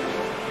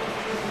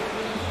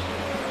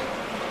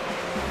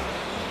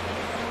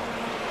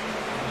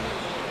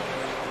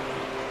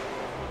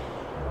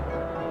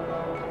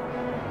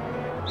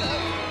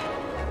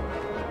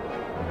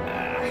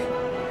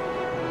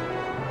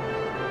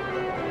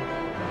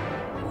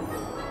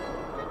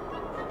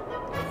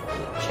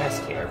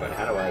 Here, but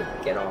how do I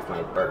get off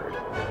my bird?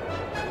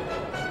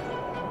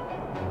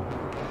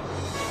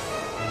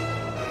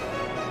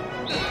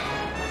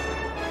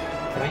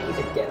 Can I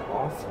even get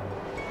off?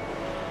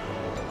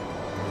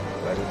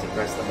 Do I need to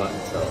press the button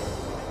till...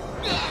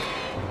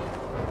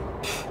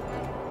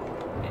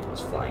 Man, I'm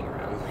just flying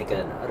around like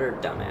an utter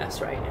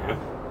dumbass right now.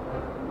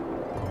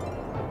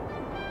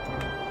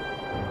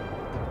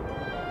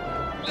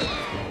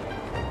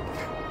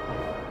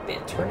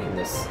 Man, turning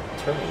this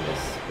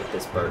with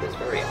this bird is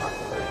very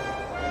awkward.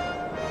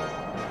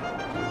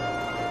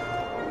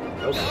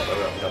 Nope,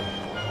 nope.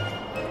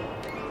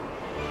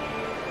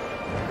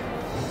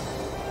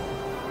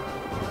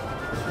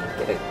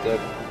 Get a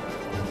good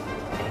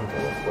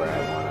angle of where I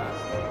wanna.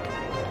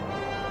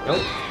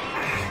 Nope.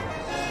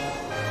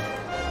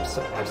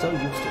 I'm so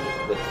used to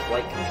it with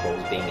flight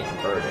controls being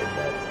inverted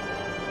that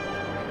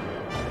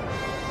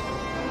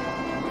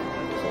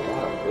there's a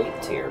lot of weight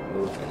to your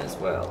movement as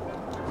well.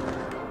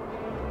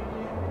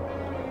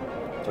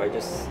 Do I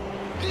just...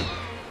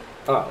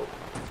 Oh.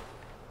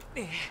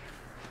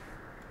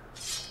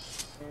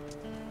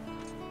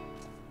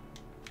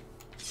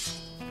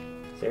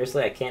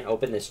 Seriously, I can't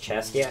open this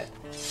chest yet?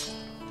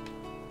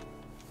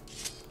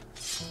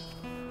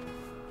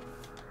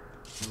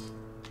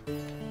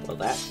 Well,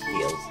 that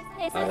feels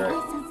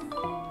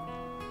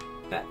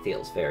That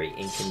feels very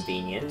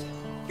inconvenient.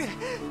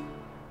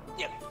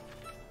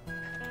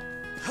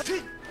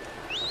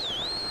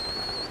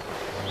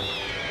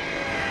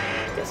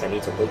 Guess I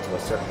need to wait to a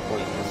certain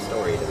point in the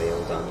story to be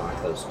able to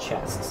unlock those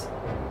chests.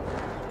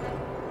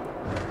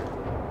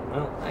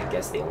 Well, I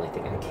guess the only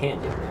thing I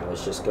can do now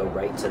is just go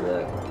right to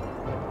the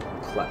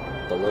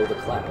below the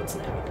clouds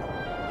now.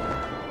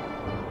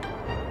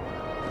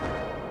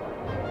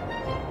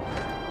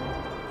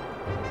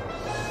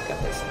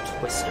 Got this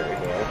twister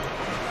here.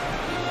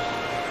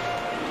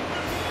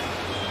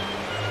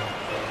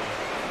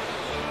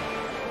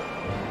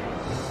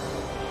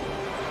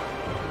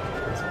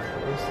 As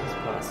close as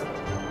possible.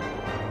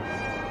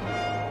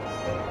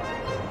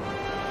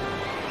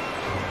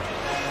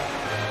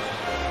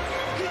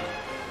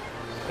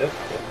 Yep.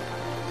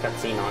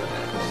 Cutscene on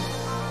that.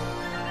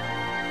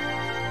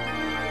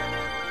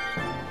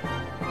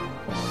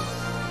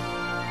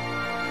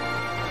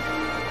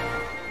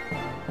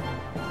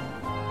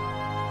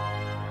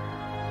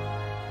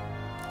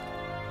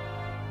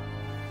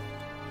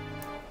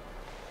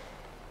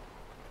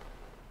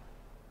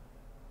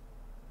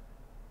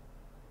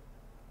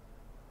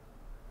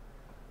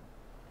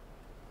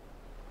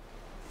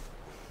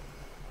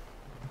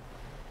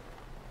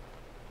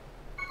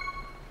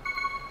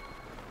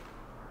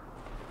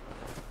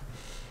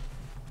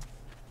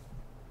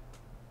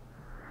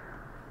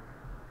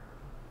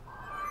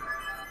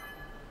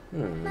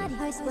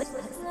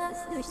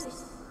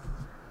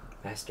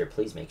 Master,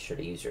 please make sure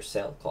to use your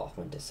sailcloth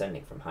when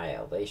descending from high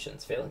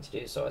elevations. Failing to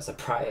do so has a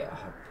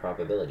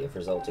probability of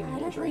resulting in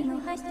injury.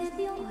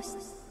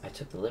 I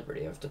took the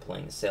liberty of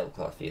deploying the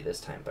sailcloth for you this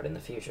time, but in the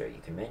future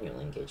you can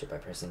manually engage it by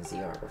pressing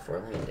ZR before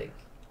landing.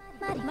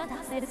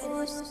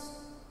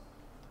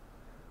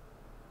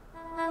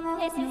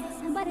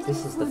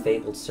 This is the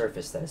fabled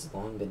surface that has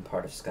long been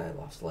part of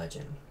Skyloft's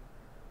legend.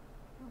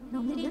 By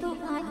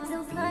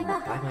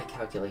my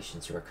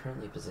calculations, you are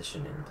currently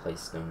positioned in a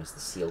place known as the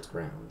Sealed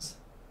Grounds.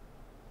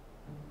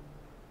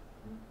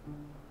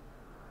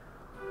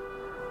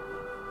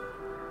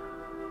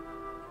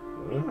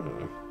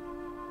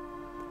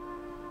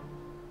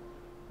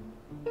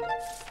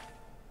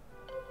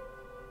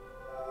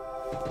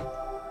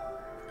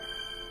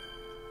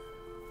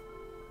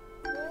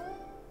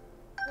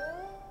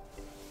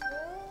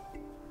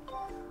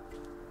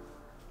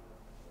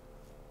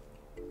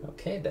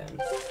 Okay then.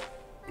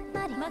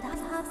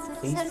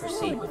 Please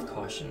proceed with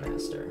caution,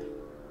 Master.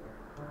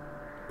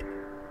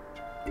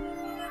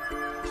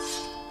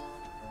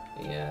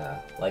 Yeah,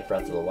 like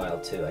Breath of the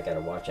Wild 2, I gotta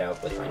watch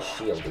out with my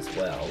shield as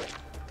well,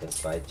 because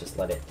if I just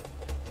let it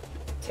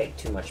take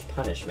too much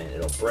punishment,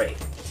 it'll break.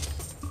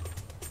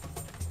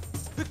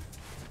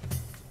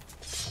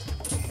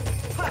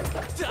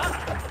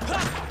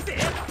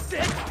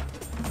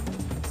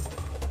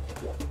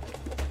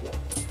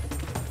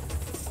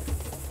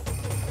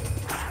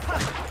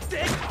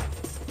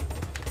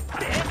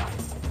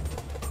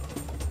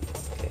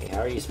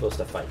 How are you supposed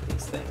to fight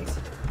these things?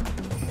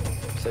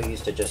 I'm so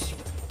used to just...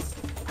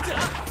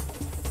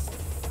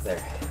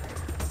 There.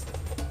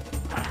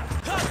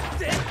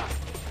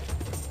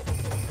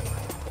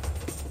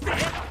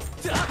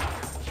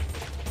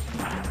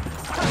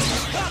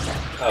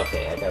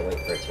 Okay, I gotta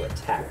wait for it to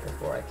attack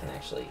before I can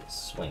actually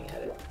swing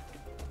at it.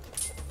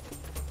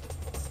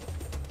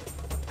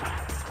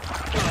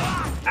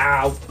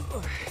 Ow!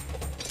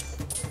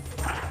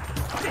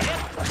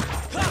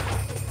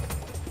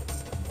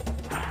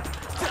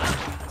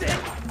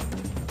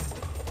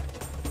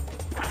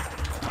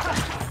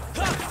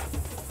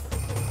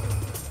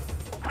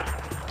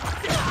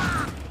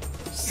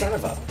 Son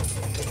of a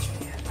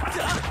bitch, man.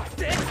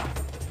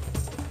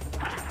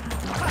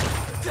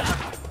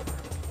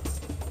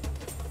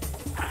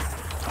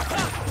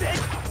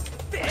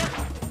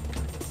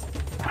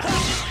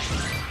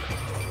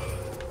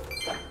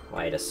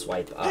 Why to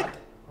swipe up?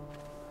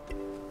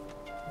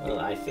 Well,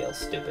 I feel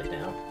stupid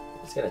now.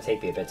 It's gonna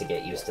take me a bit to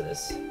get used to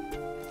this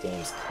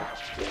game's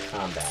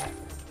combat.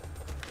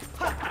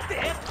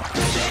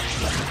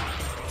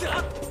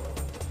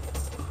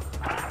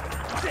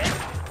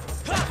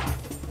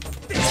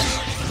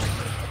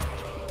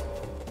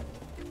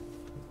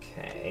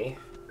 Okay.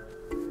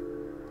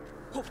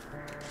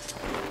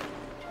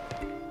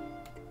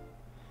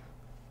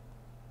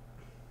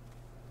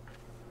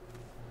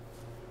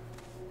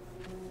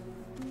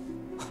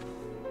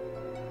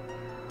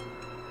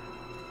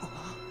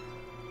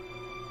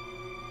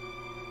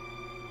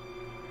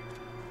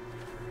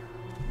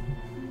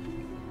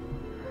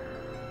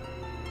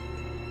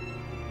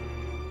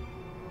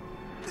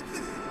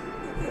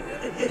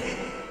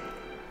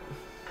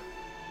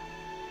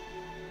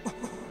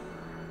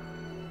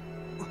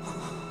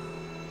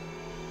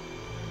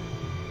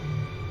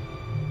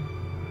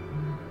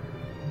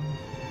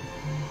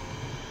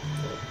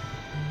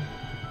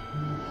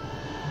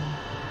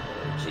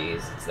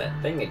 Jeez, it's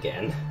that thing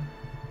again.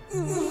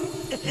 And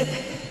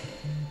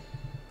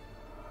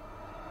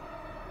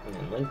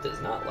Link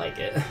does not like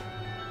it.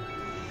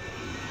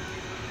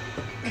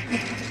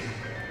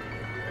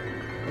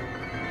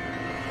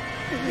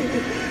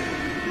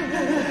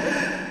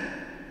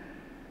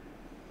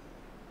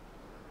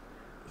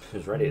 I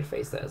was ready to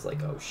face that. I was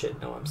like, oh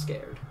shit, no, I'm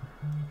scared.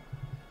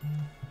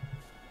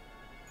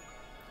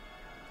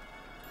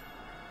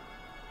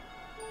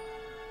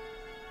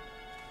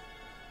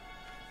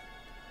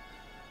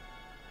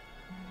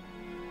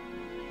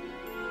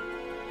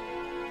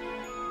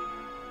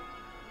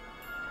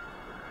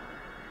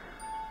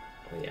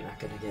 Well, you're not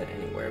gonna get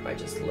anywhere by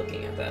just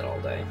looking at that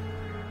all day.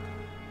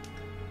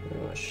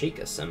 Oh, a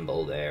Sheikah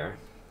symbol there.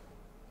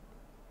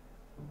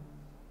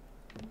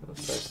 The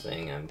first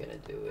thing I'm gonna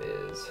do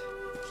is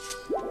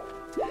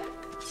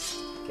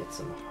get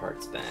some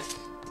hearts back.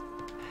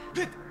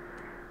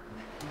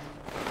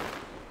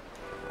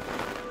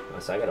 Oh,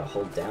 so I gotta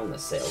hold down the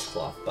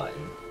sailcloth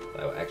button if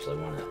I actually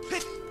want to.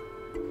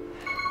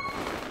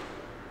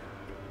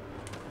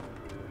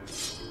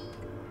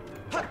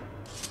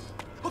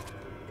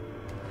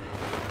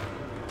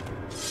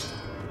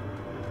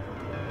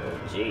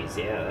 Jeez,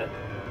 yeah, that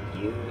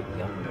you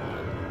young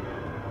one,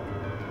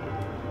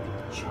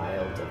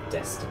 child of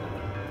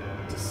destiny,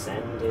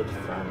 descended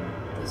from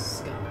the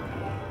sky.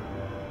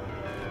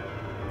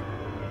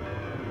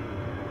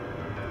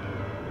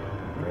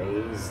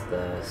 Raise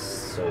the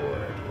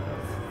sword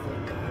of the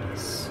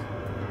goddess,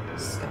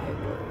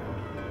 Skyward.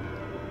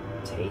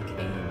 Take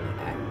aim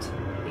at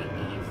the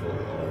evil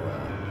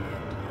aura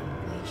and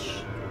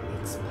unleash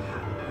its power.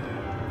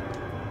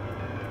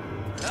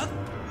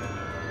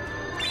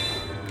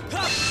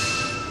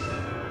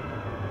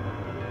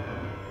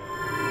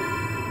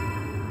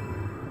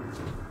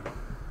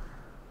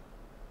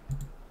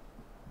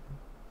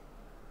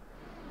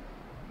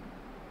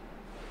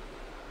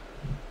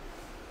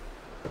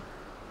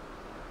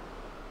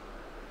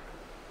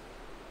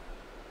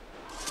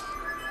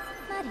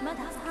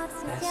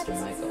 Master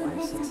Michael,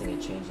 I'm sensing a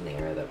change in the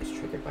aura that was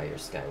triggered by your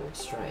Skyward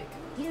Strike.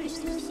 I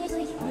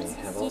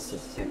have also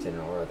detected an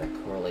aura that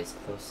correlates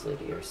closely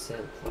to your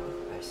sailcloth.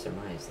 I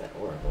surmise that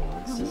aura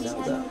belongs to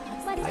Zelda.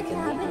 I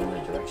can lead you in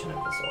the direction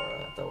of this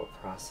aura, though a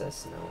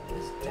process known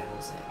as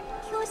dowsing.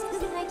 Would you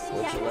like me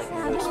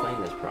to explain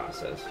this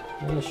process?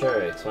 Yeah,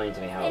 sure, explain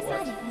to me how it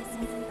works.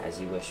 As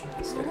you wish,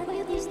 Master.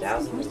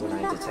 Dowsing is when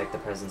I detect the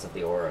presence of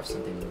the aura of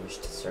something you wish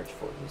to search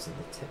for using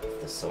the tip of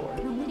the sword.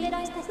 The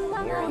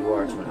nearer you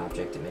are to an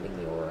object emitting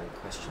the aura in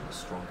question, the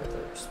stronger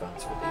the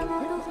response will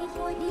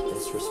be.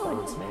 This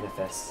response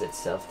manifests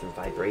itself through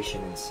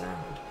vibration and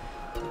sound.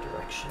 The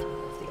direction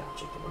of the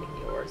object emitting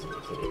the aura is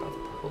indicated by the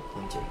purple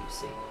pointer you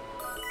see.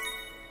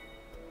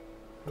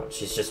 Oh,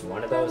 she's just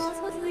one of those?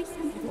 Hold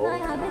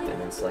them up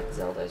and then select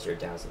Zelda as your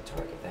dowsing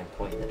target, then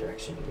point in the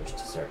direction you wish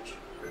to search.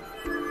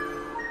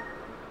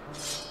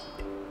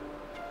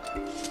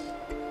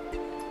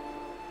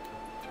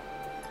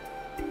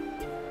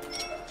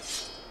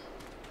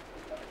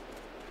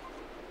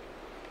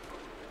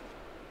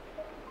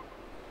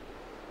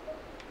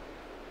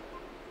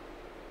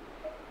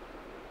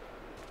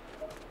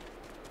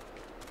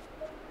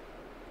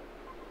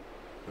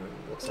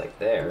 Looks like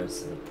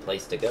there's the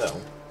place to go.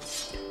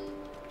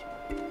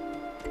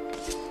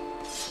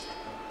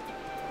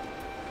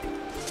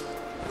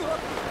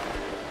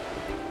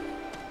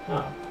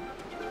 Huh.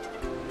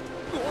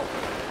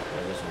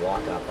 I just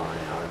walk up on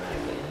it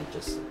automatically and it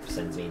just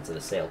sends me into the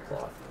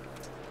sailcloth.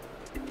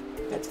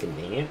 That's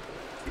convenient.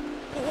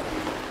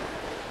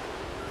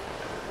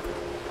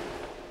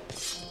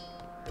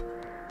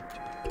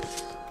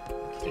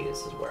 Okay, this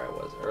is where I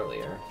was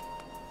earlier.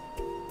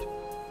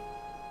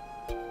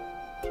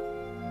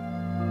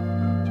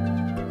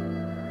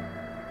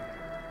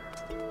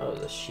 Oh,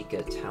 the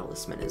Sheikah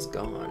talisman is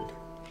gone.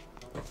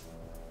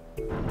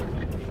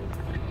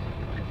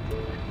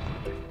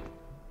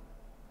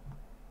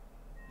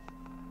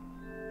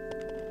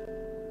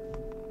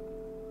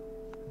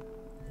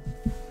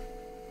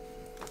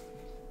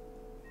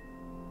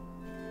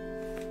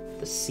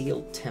 The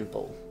sealed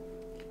temple.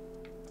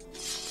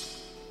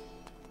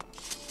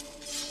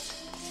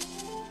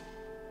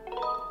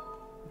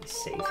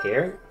 Save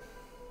here.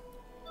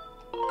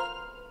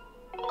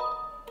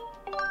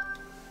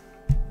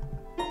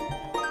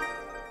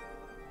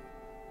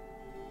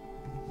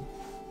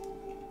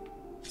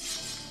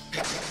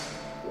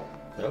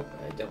 Nope,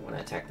 I don't want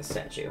to attack the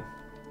statue.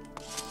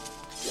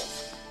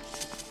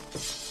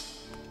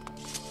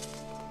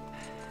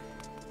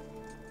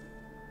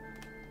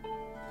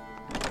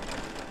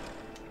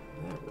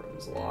 That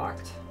room's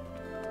locked.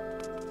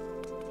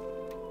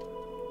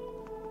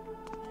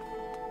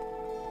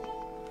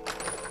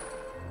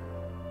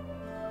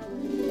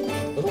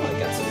 Oh, I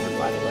got some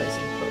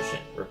revitalizing potion.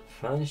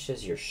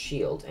 Replenishes your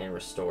shield and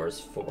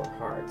restores 4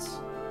 hearts.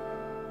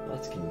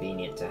 That's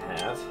convenient to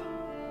have.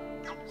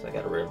 So I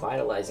got a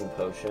revitalizing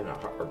potion,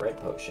 a red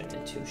potion,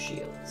 and 2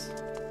 shields.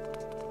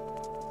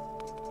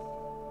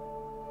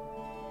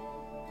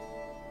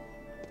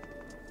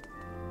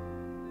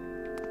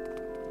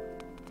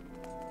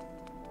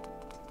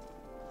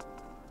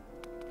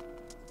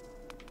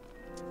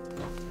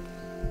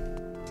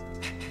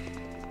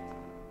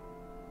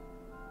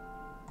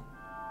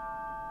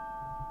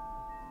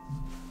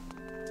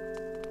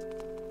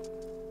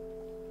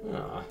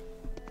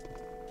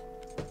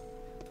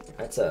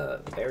 That's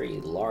a very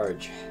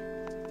large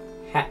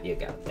hat you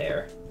got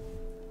there.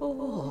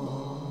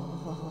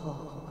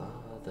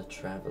 The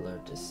traveler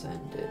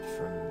descended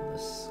from the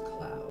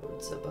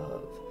clouds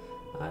above.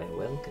 I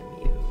welcome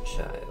you,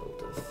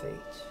 child of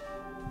fate.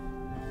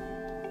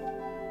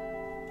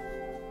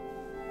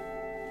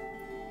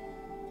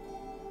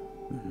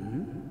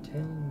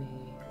 Tell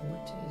me,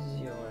 what is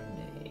your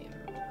name?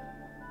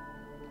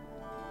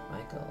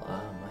 Michael.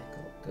 Ah,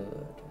 Michael.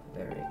 Good.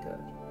 Very good.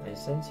 I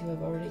sense you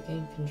have already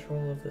gained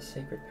control of the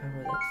sacred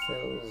power that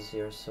fills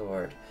your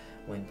sword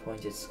when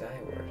pointed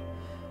skyward.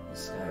 The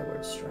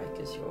skyward strike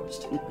is yours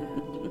to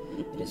command.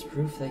 It is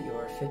proof that you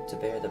are fit to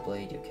bear the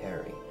blade you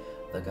carry,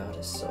 the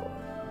goddess sword.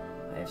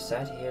 I have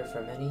sat here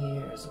for many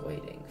years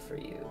waiting for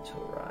you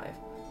to arrive,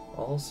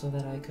 all so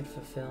that I could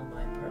fulfill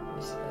my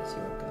purpose as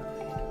your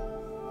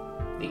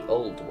guide. The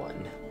Old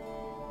One.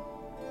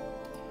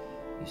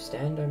 You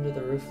stand under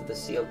the roof of the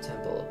sealed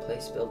temple, a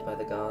place built by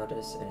the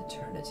goddess an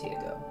eternity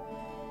ago.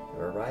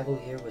 Your arrival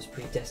here was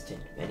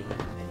predestined many,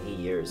 many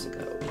years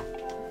ago.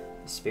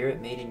 The spirit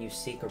maiden you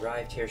seek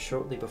arrived here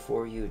shortly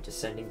before you,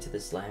 descending to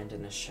this land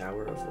in a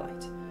shower of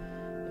light.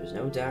 There's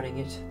no doubting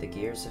it, the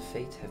gears of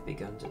fate have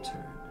begun to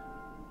turn.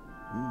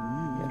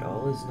 Yet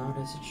all is not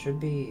as it should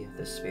be.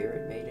 The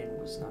spirit maiden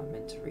was not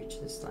meant to reach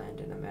this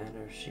land in a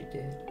manner she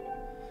did.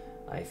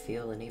 I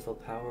feel an evil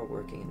power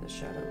working in the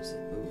shadows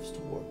that moves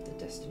toward the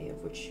destiny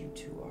of which you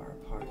two are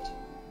a part.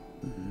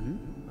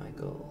 My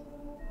goal.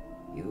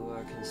 You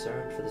are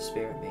concerned for the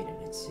spirit maiden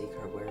and seek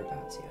her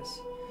whereabouts, yes.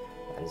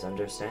 That is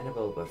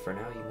understandable, but for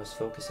now you must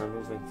focus on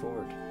moving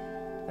forward.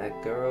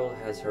 That girl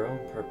has her own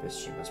purpose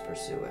she must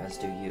pursue, as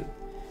do you.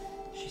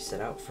 She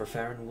set out for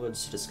Farron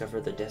Woods to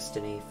discover the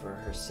destiny for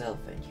herself,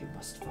 and you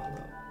must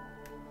follow.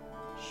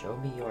 Show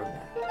me your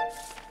map.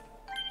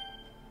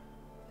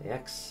 The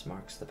X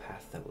marks the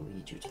path that will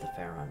lead you to the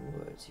Farron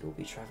Woods. You will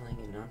be traveling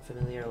in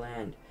unfamiliar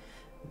land.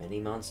 Many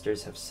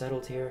monsters have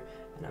settled here,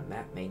 and a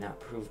map may not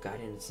prove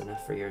guidance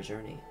enough for your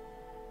journey.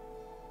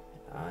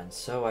 And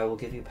so I will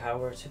give you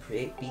power to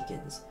create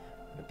beacons.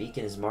 When a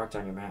beacon is marked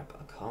on your map,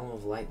 a column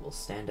of light will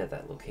stand at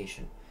that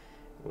location.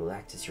 It will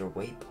act as your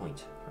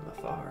waypoint from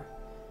afar.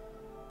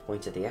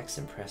 Point to the X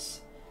and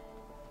press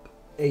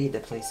A to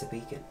place a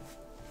beacon.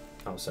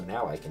 Oh, so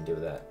now I can do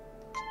that.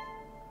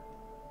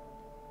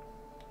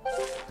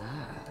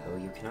 Though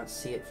you cannot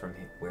see it from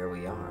where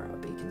we are, a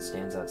beacon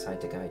stands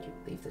outside to guide you.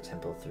 Leave the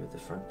temple through the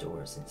front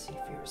doors and see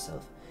for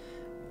yourself.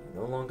 When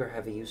you no longer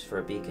have a use for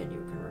a beacon,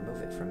 you can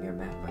remove it from your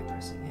map by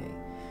pressing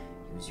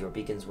A. Use your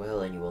beacons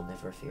well and you will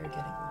never fear getting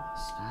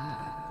lost.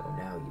 Go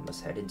now, you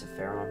must head into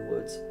Farron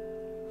Woods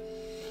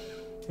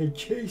and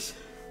chase.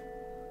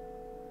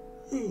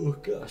 Oh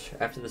gosh.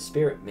 After the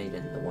spirit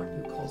maiden, the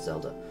one you call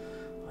Zelda.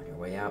 On your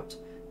way out,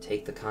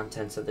 take the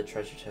contents of the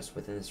treasure chest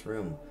within this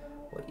room.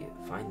 What you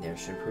find there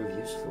should prove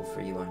useful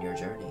for you on your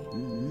journey.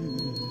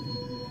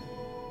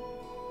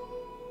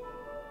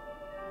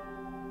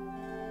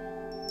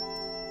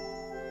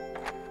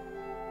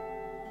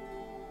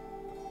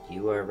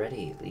 you are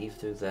ready, leave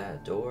through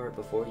that door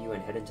before you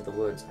and head into the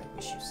woods. I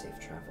wish you safe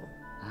travel.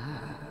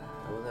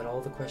 Know that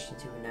all the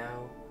questions you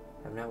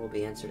have now will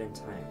be answered in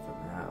time. For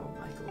now,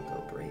 Michael,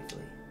 go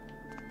bravely.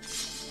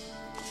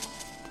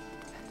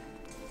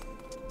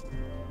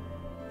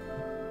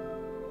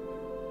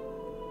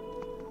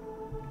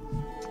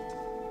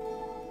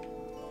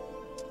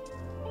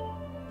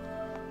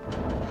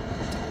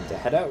 Time to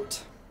head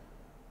out.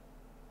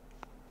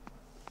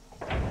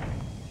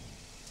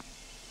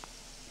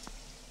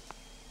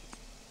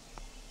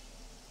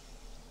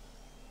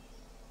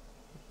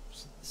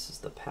 This is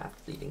the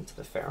path leading to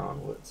the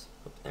Pharaon Woods.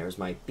 There's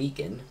my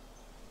beacon,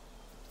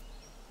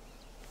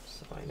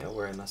 so I know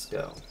where I must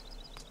go.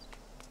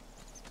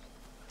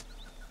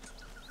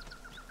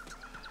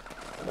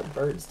 What are the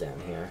birds down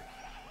here?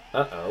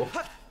 Uh-oh.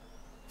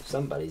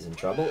 Somebody's in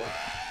trouble.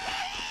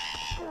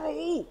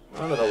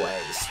 Out of the way,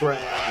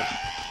 scram!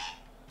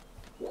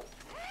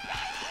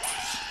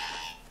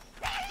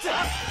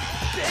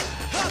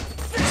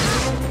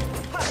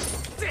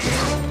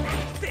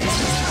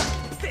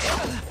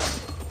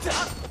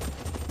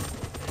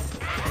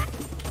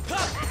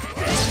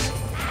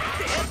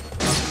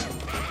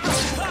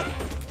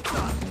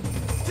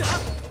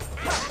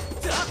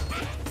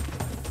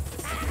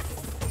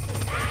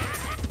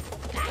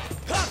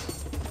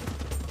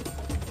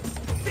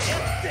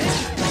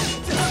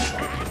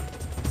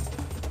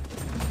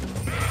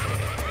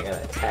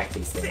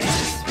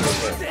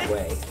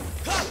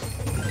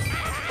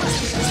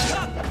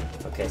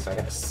 Okay, so I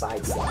gotta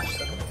side slash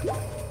them.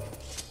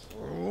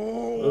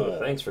 Ooh,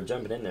 thanks for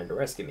jumping in there to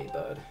rescue me,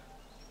 bud.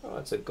 Oh,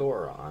 it's a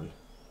Goron.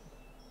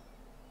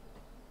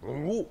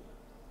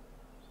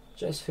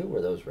 Just who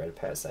were those red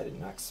pests? I did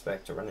not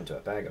expect to run into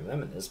a bag of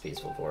them in this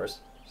peaceful forest.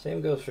 Same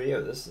goes for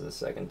you. This is the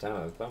second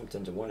time I've bumped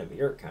into one of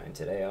your kind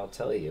today. I'll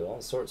tell you,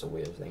 all sorts of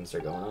weird things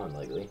are going on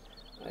lately.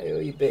 I owe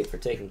you big for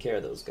taking care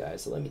of those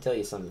guys, so let me tell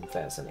you something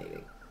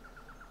fascinating.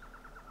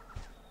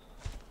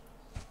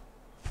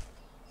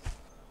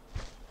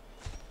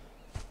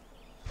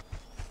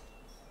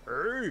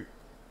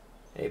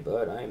 Hey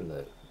bud, I am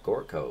the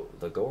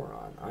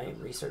Goron. I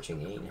am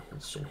researching the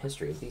ancient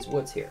history of these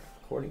woods here.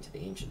 According to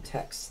the ancient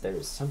texts, there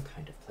is some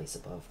kind of place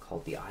above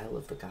called the Isle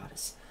of the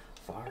Goddess,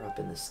 far up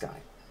in the sky.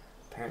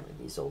 Apparently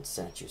these old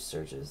statues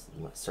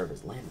serve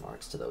as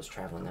landmarks to those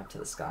traveling up to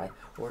the sky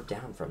or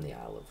down from the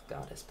Isle of the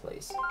Goddess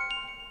place.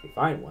 If you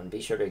find one,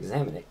 be sure to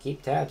examine it.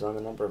 Keep tabs on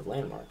the number of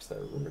landmarks. They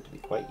are rumored to be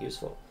quite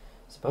useful.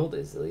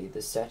 Supposedly,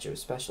 this statue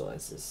is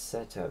specialized, is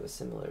said to have a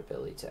similar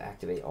ability to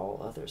activate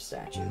all other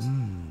statues.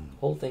 The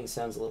whole thing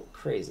sounds a little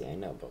crazy, I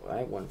know, but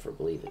I wouldn't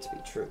believe it to be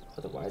true.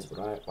 Otherwise,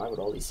 why would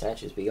all these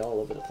statues be all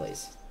over the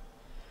place?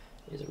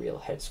 It is a real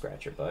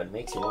head-scratcher, bud.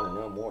 Makes you want to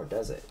know more,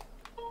 does it?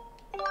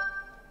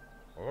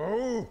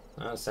 Well,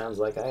 sounds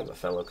like I have a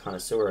fellow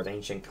connoisseur of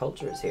ancient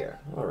cultures here.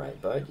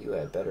 Alright, bud, you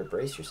had better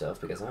brace yourself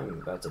because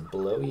I'm about to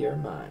blow your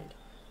mind.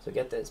 So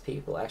get this,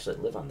 people actually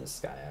live on this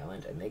sky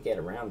island, and they get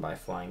around by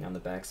flying on the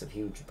backs of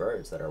huge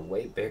birds that are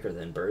way bigger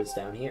than birds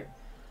down here.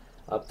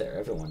 Up there,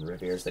 everyone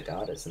reveres the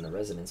goddess, and the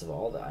residents of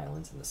all the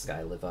islands in the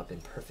sky live up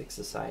in perfect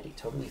society,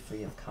 totally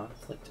free of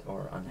conflict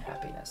or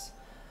unhappiness.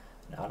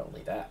 Not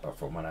only that, but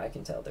from what I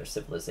can tell, their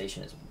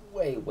civilization is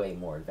way, way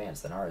more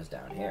advanced than ours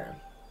down here.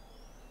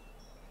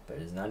 But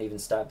it does not even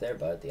stop there,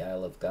 bud. The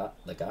Isle of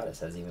the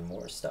Goddess has even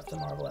more stuff to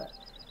marvel at.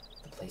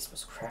 The place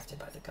was crafted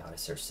by the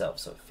goddess herself,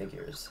 so it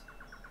figures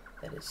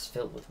that is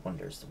filled with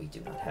wonders that we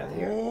do not have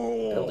here.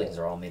 The buildings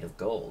are all made of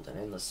gold. An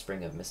endless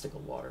spring of mystical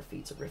water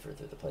feeds a river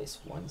through the place.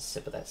 One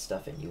sip of that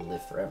stuff and you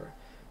live forever.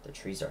 The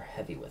trees are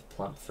heavy with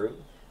plump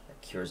fruit that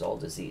cures all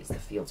disease. The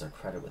fields are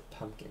crowded with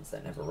pumpkins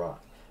that never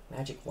rot.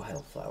 Magic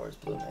wildflowers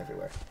bloom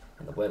everywhere.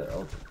 And the weather,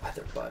 oh the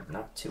weather, bud.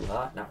 Not too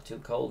hot, not too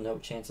cold, no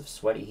chance of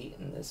sweaty heat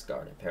in this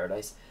garden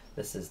paradise.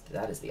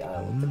 That is the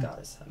Isle of the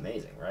Goddess.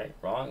 Amazing, right?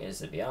 Wrong?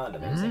 Is it beyond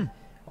amazing?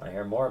 Want to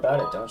hear more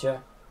about it, don't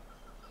you?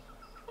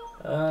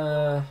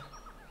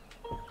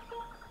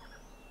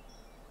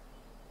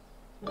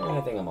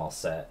 I think I'm all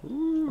set.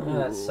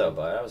 That's so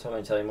bad. I was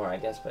hoping to tell you more, I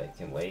guess, but I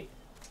can wait.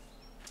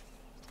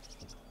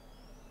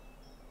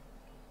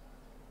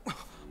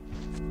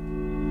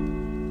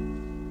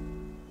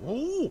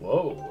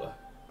 Whoa.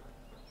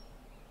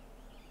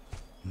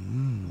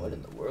 What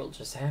in the world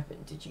just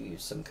happened? Did you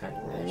use some kind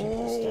of magic?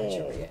 The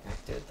statue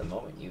reacted at the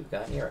moment you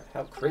got near it.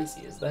 How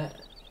crazy is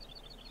that?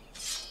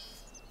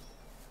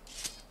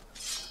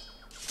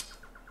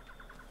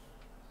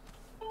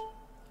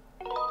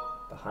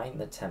 Behind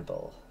the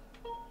temple.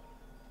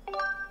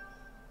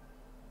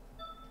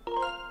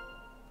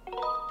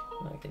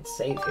 I can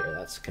save here,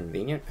 that's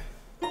convenient.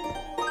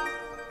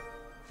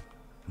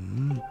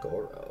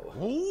 Goro.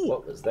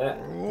 What was that?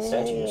 The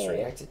statue just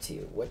reacted to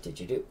you. What did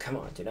you do? Come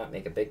on, do not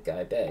make a big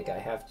guy beg. I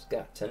have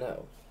got to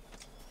know.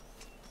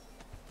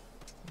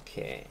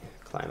 Okay,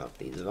 climb up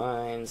these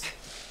vines.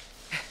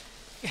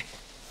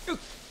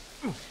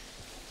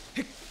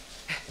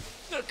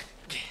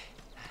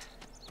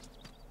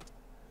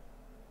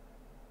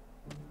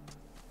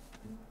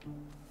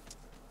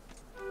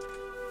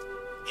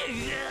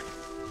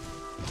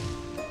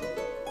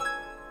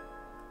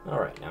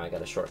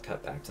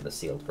 shortcut back to the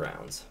sealed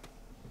grounds.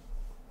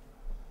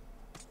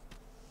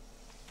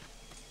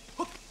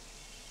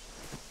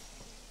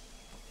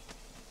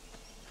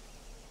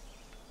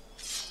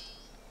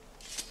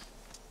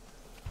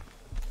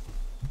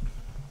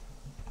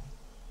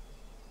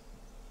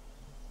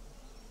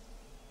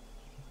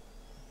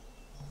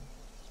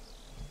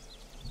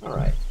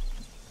 Alright. I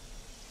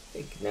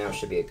think now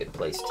should be a good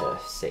place to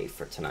save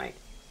for tonight.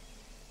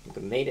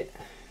 We made it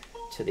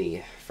to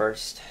the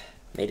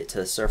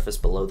surface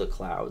below the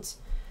clouds,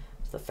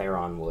 to the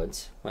Faron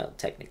Woods. Well,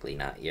 technically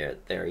not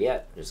yet there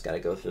yet. Just got to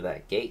go through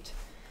that gate.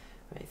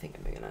 I think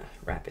I'm gonna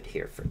wrap it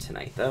here for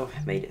tonight, though.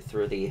 Made it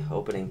through the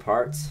opening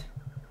parts.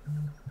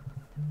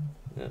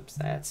 Oops,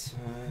 that's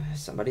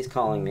somebody's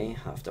calling me.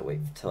 I'll have to wait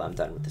till I'm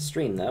done with the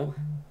stream, though.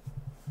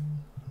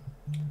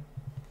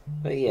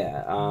 But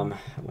yeah, I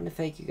want to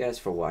thank you guys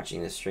for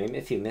watching this stream.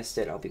 If you missed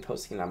it, I'll be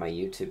posting it on my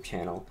YouTube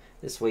channel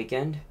this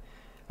weekend.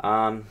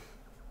 I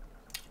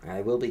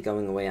will be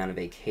going away on a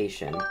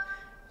vacation,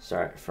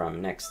 start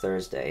from next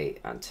Thursday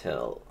and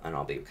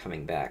I'll be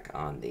coming back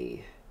on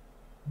the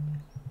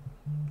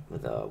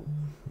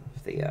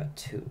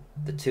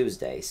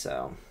Tuesday.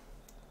 So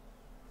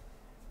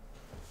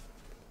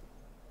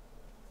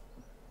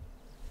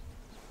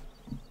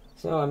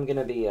I'm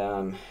gonna be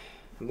I'm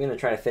gonna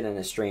try to fit in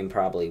a stream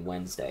probably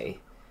Wednesday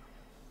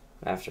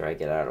after I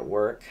get out of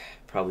work.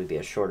 Probably be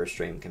a shorter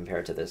stream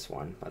compared to this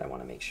one, but I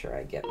want to make sure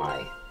I get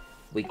my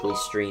weekly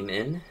stream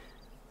in.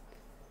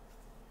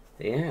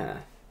 Yeah.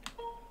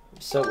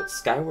 So with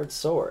Skyward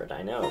Sword,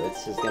 I know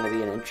this is going to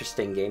be an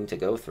interesting game to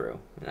go through,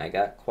 and I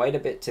got quite a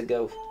bit to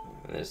go.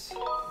 There's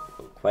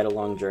quite a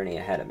long journey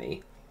ahead of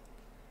me.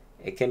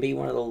 It can be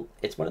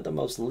it's one of the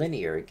most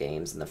linear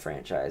games in the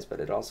franchise, but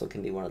it also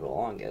can be one of the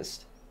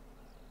longest.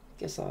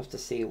 Guess I'll have to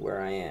see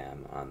where I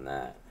am on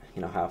that,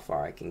 you know, how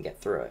far I can get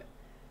through it.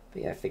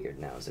 But yeah, I figured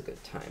now is a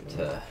good time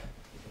to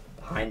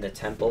behind the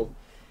temple.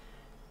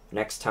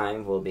 Next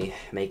time we'll be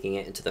making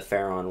it into the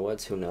Faron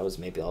Woods. Who knows,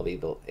 maybe I'll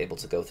be able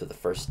to go through the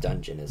first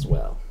dungeon as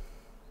well.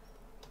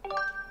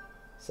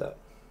 So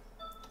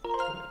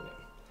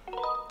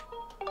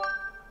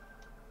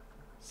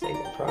save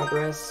in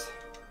progress.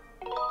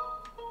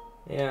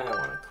 Yeah, I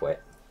want to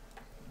quit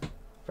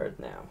for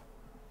now.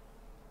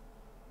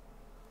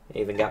 I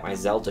even got my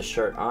Zelda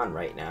shirt on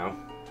right now.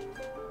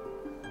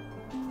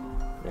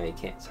 No, you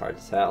can't. It's hard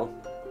to tell.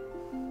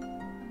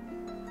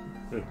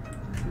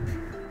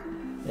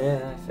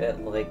 Yeah, I felt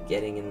like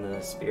getting in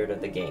the spirit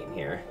of the game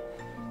here.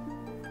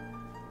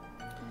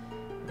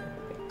 Yeah,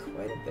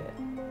 quite a bit.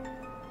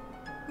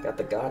 Got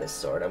the Goddess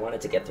Sword. I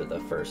wanted to get through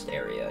the first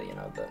area, you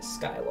know, the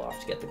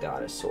Skyloft, get the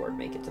Goddess Sword,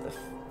 make it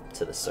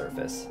to the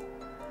surface.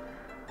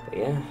 But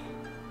yeah.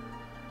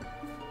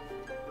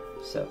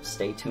 So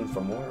stay tuned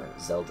for more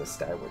Zelda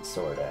Skyward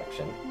Sword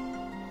action.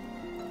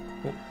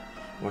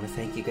 I want to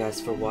thank you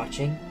guys for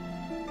watching.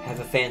 Have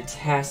a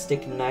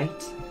fantastic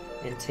night,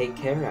 and take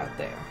care out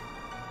there.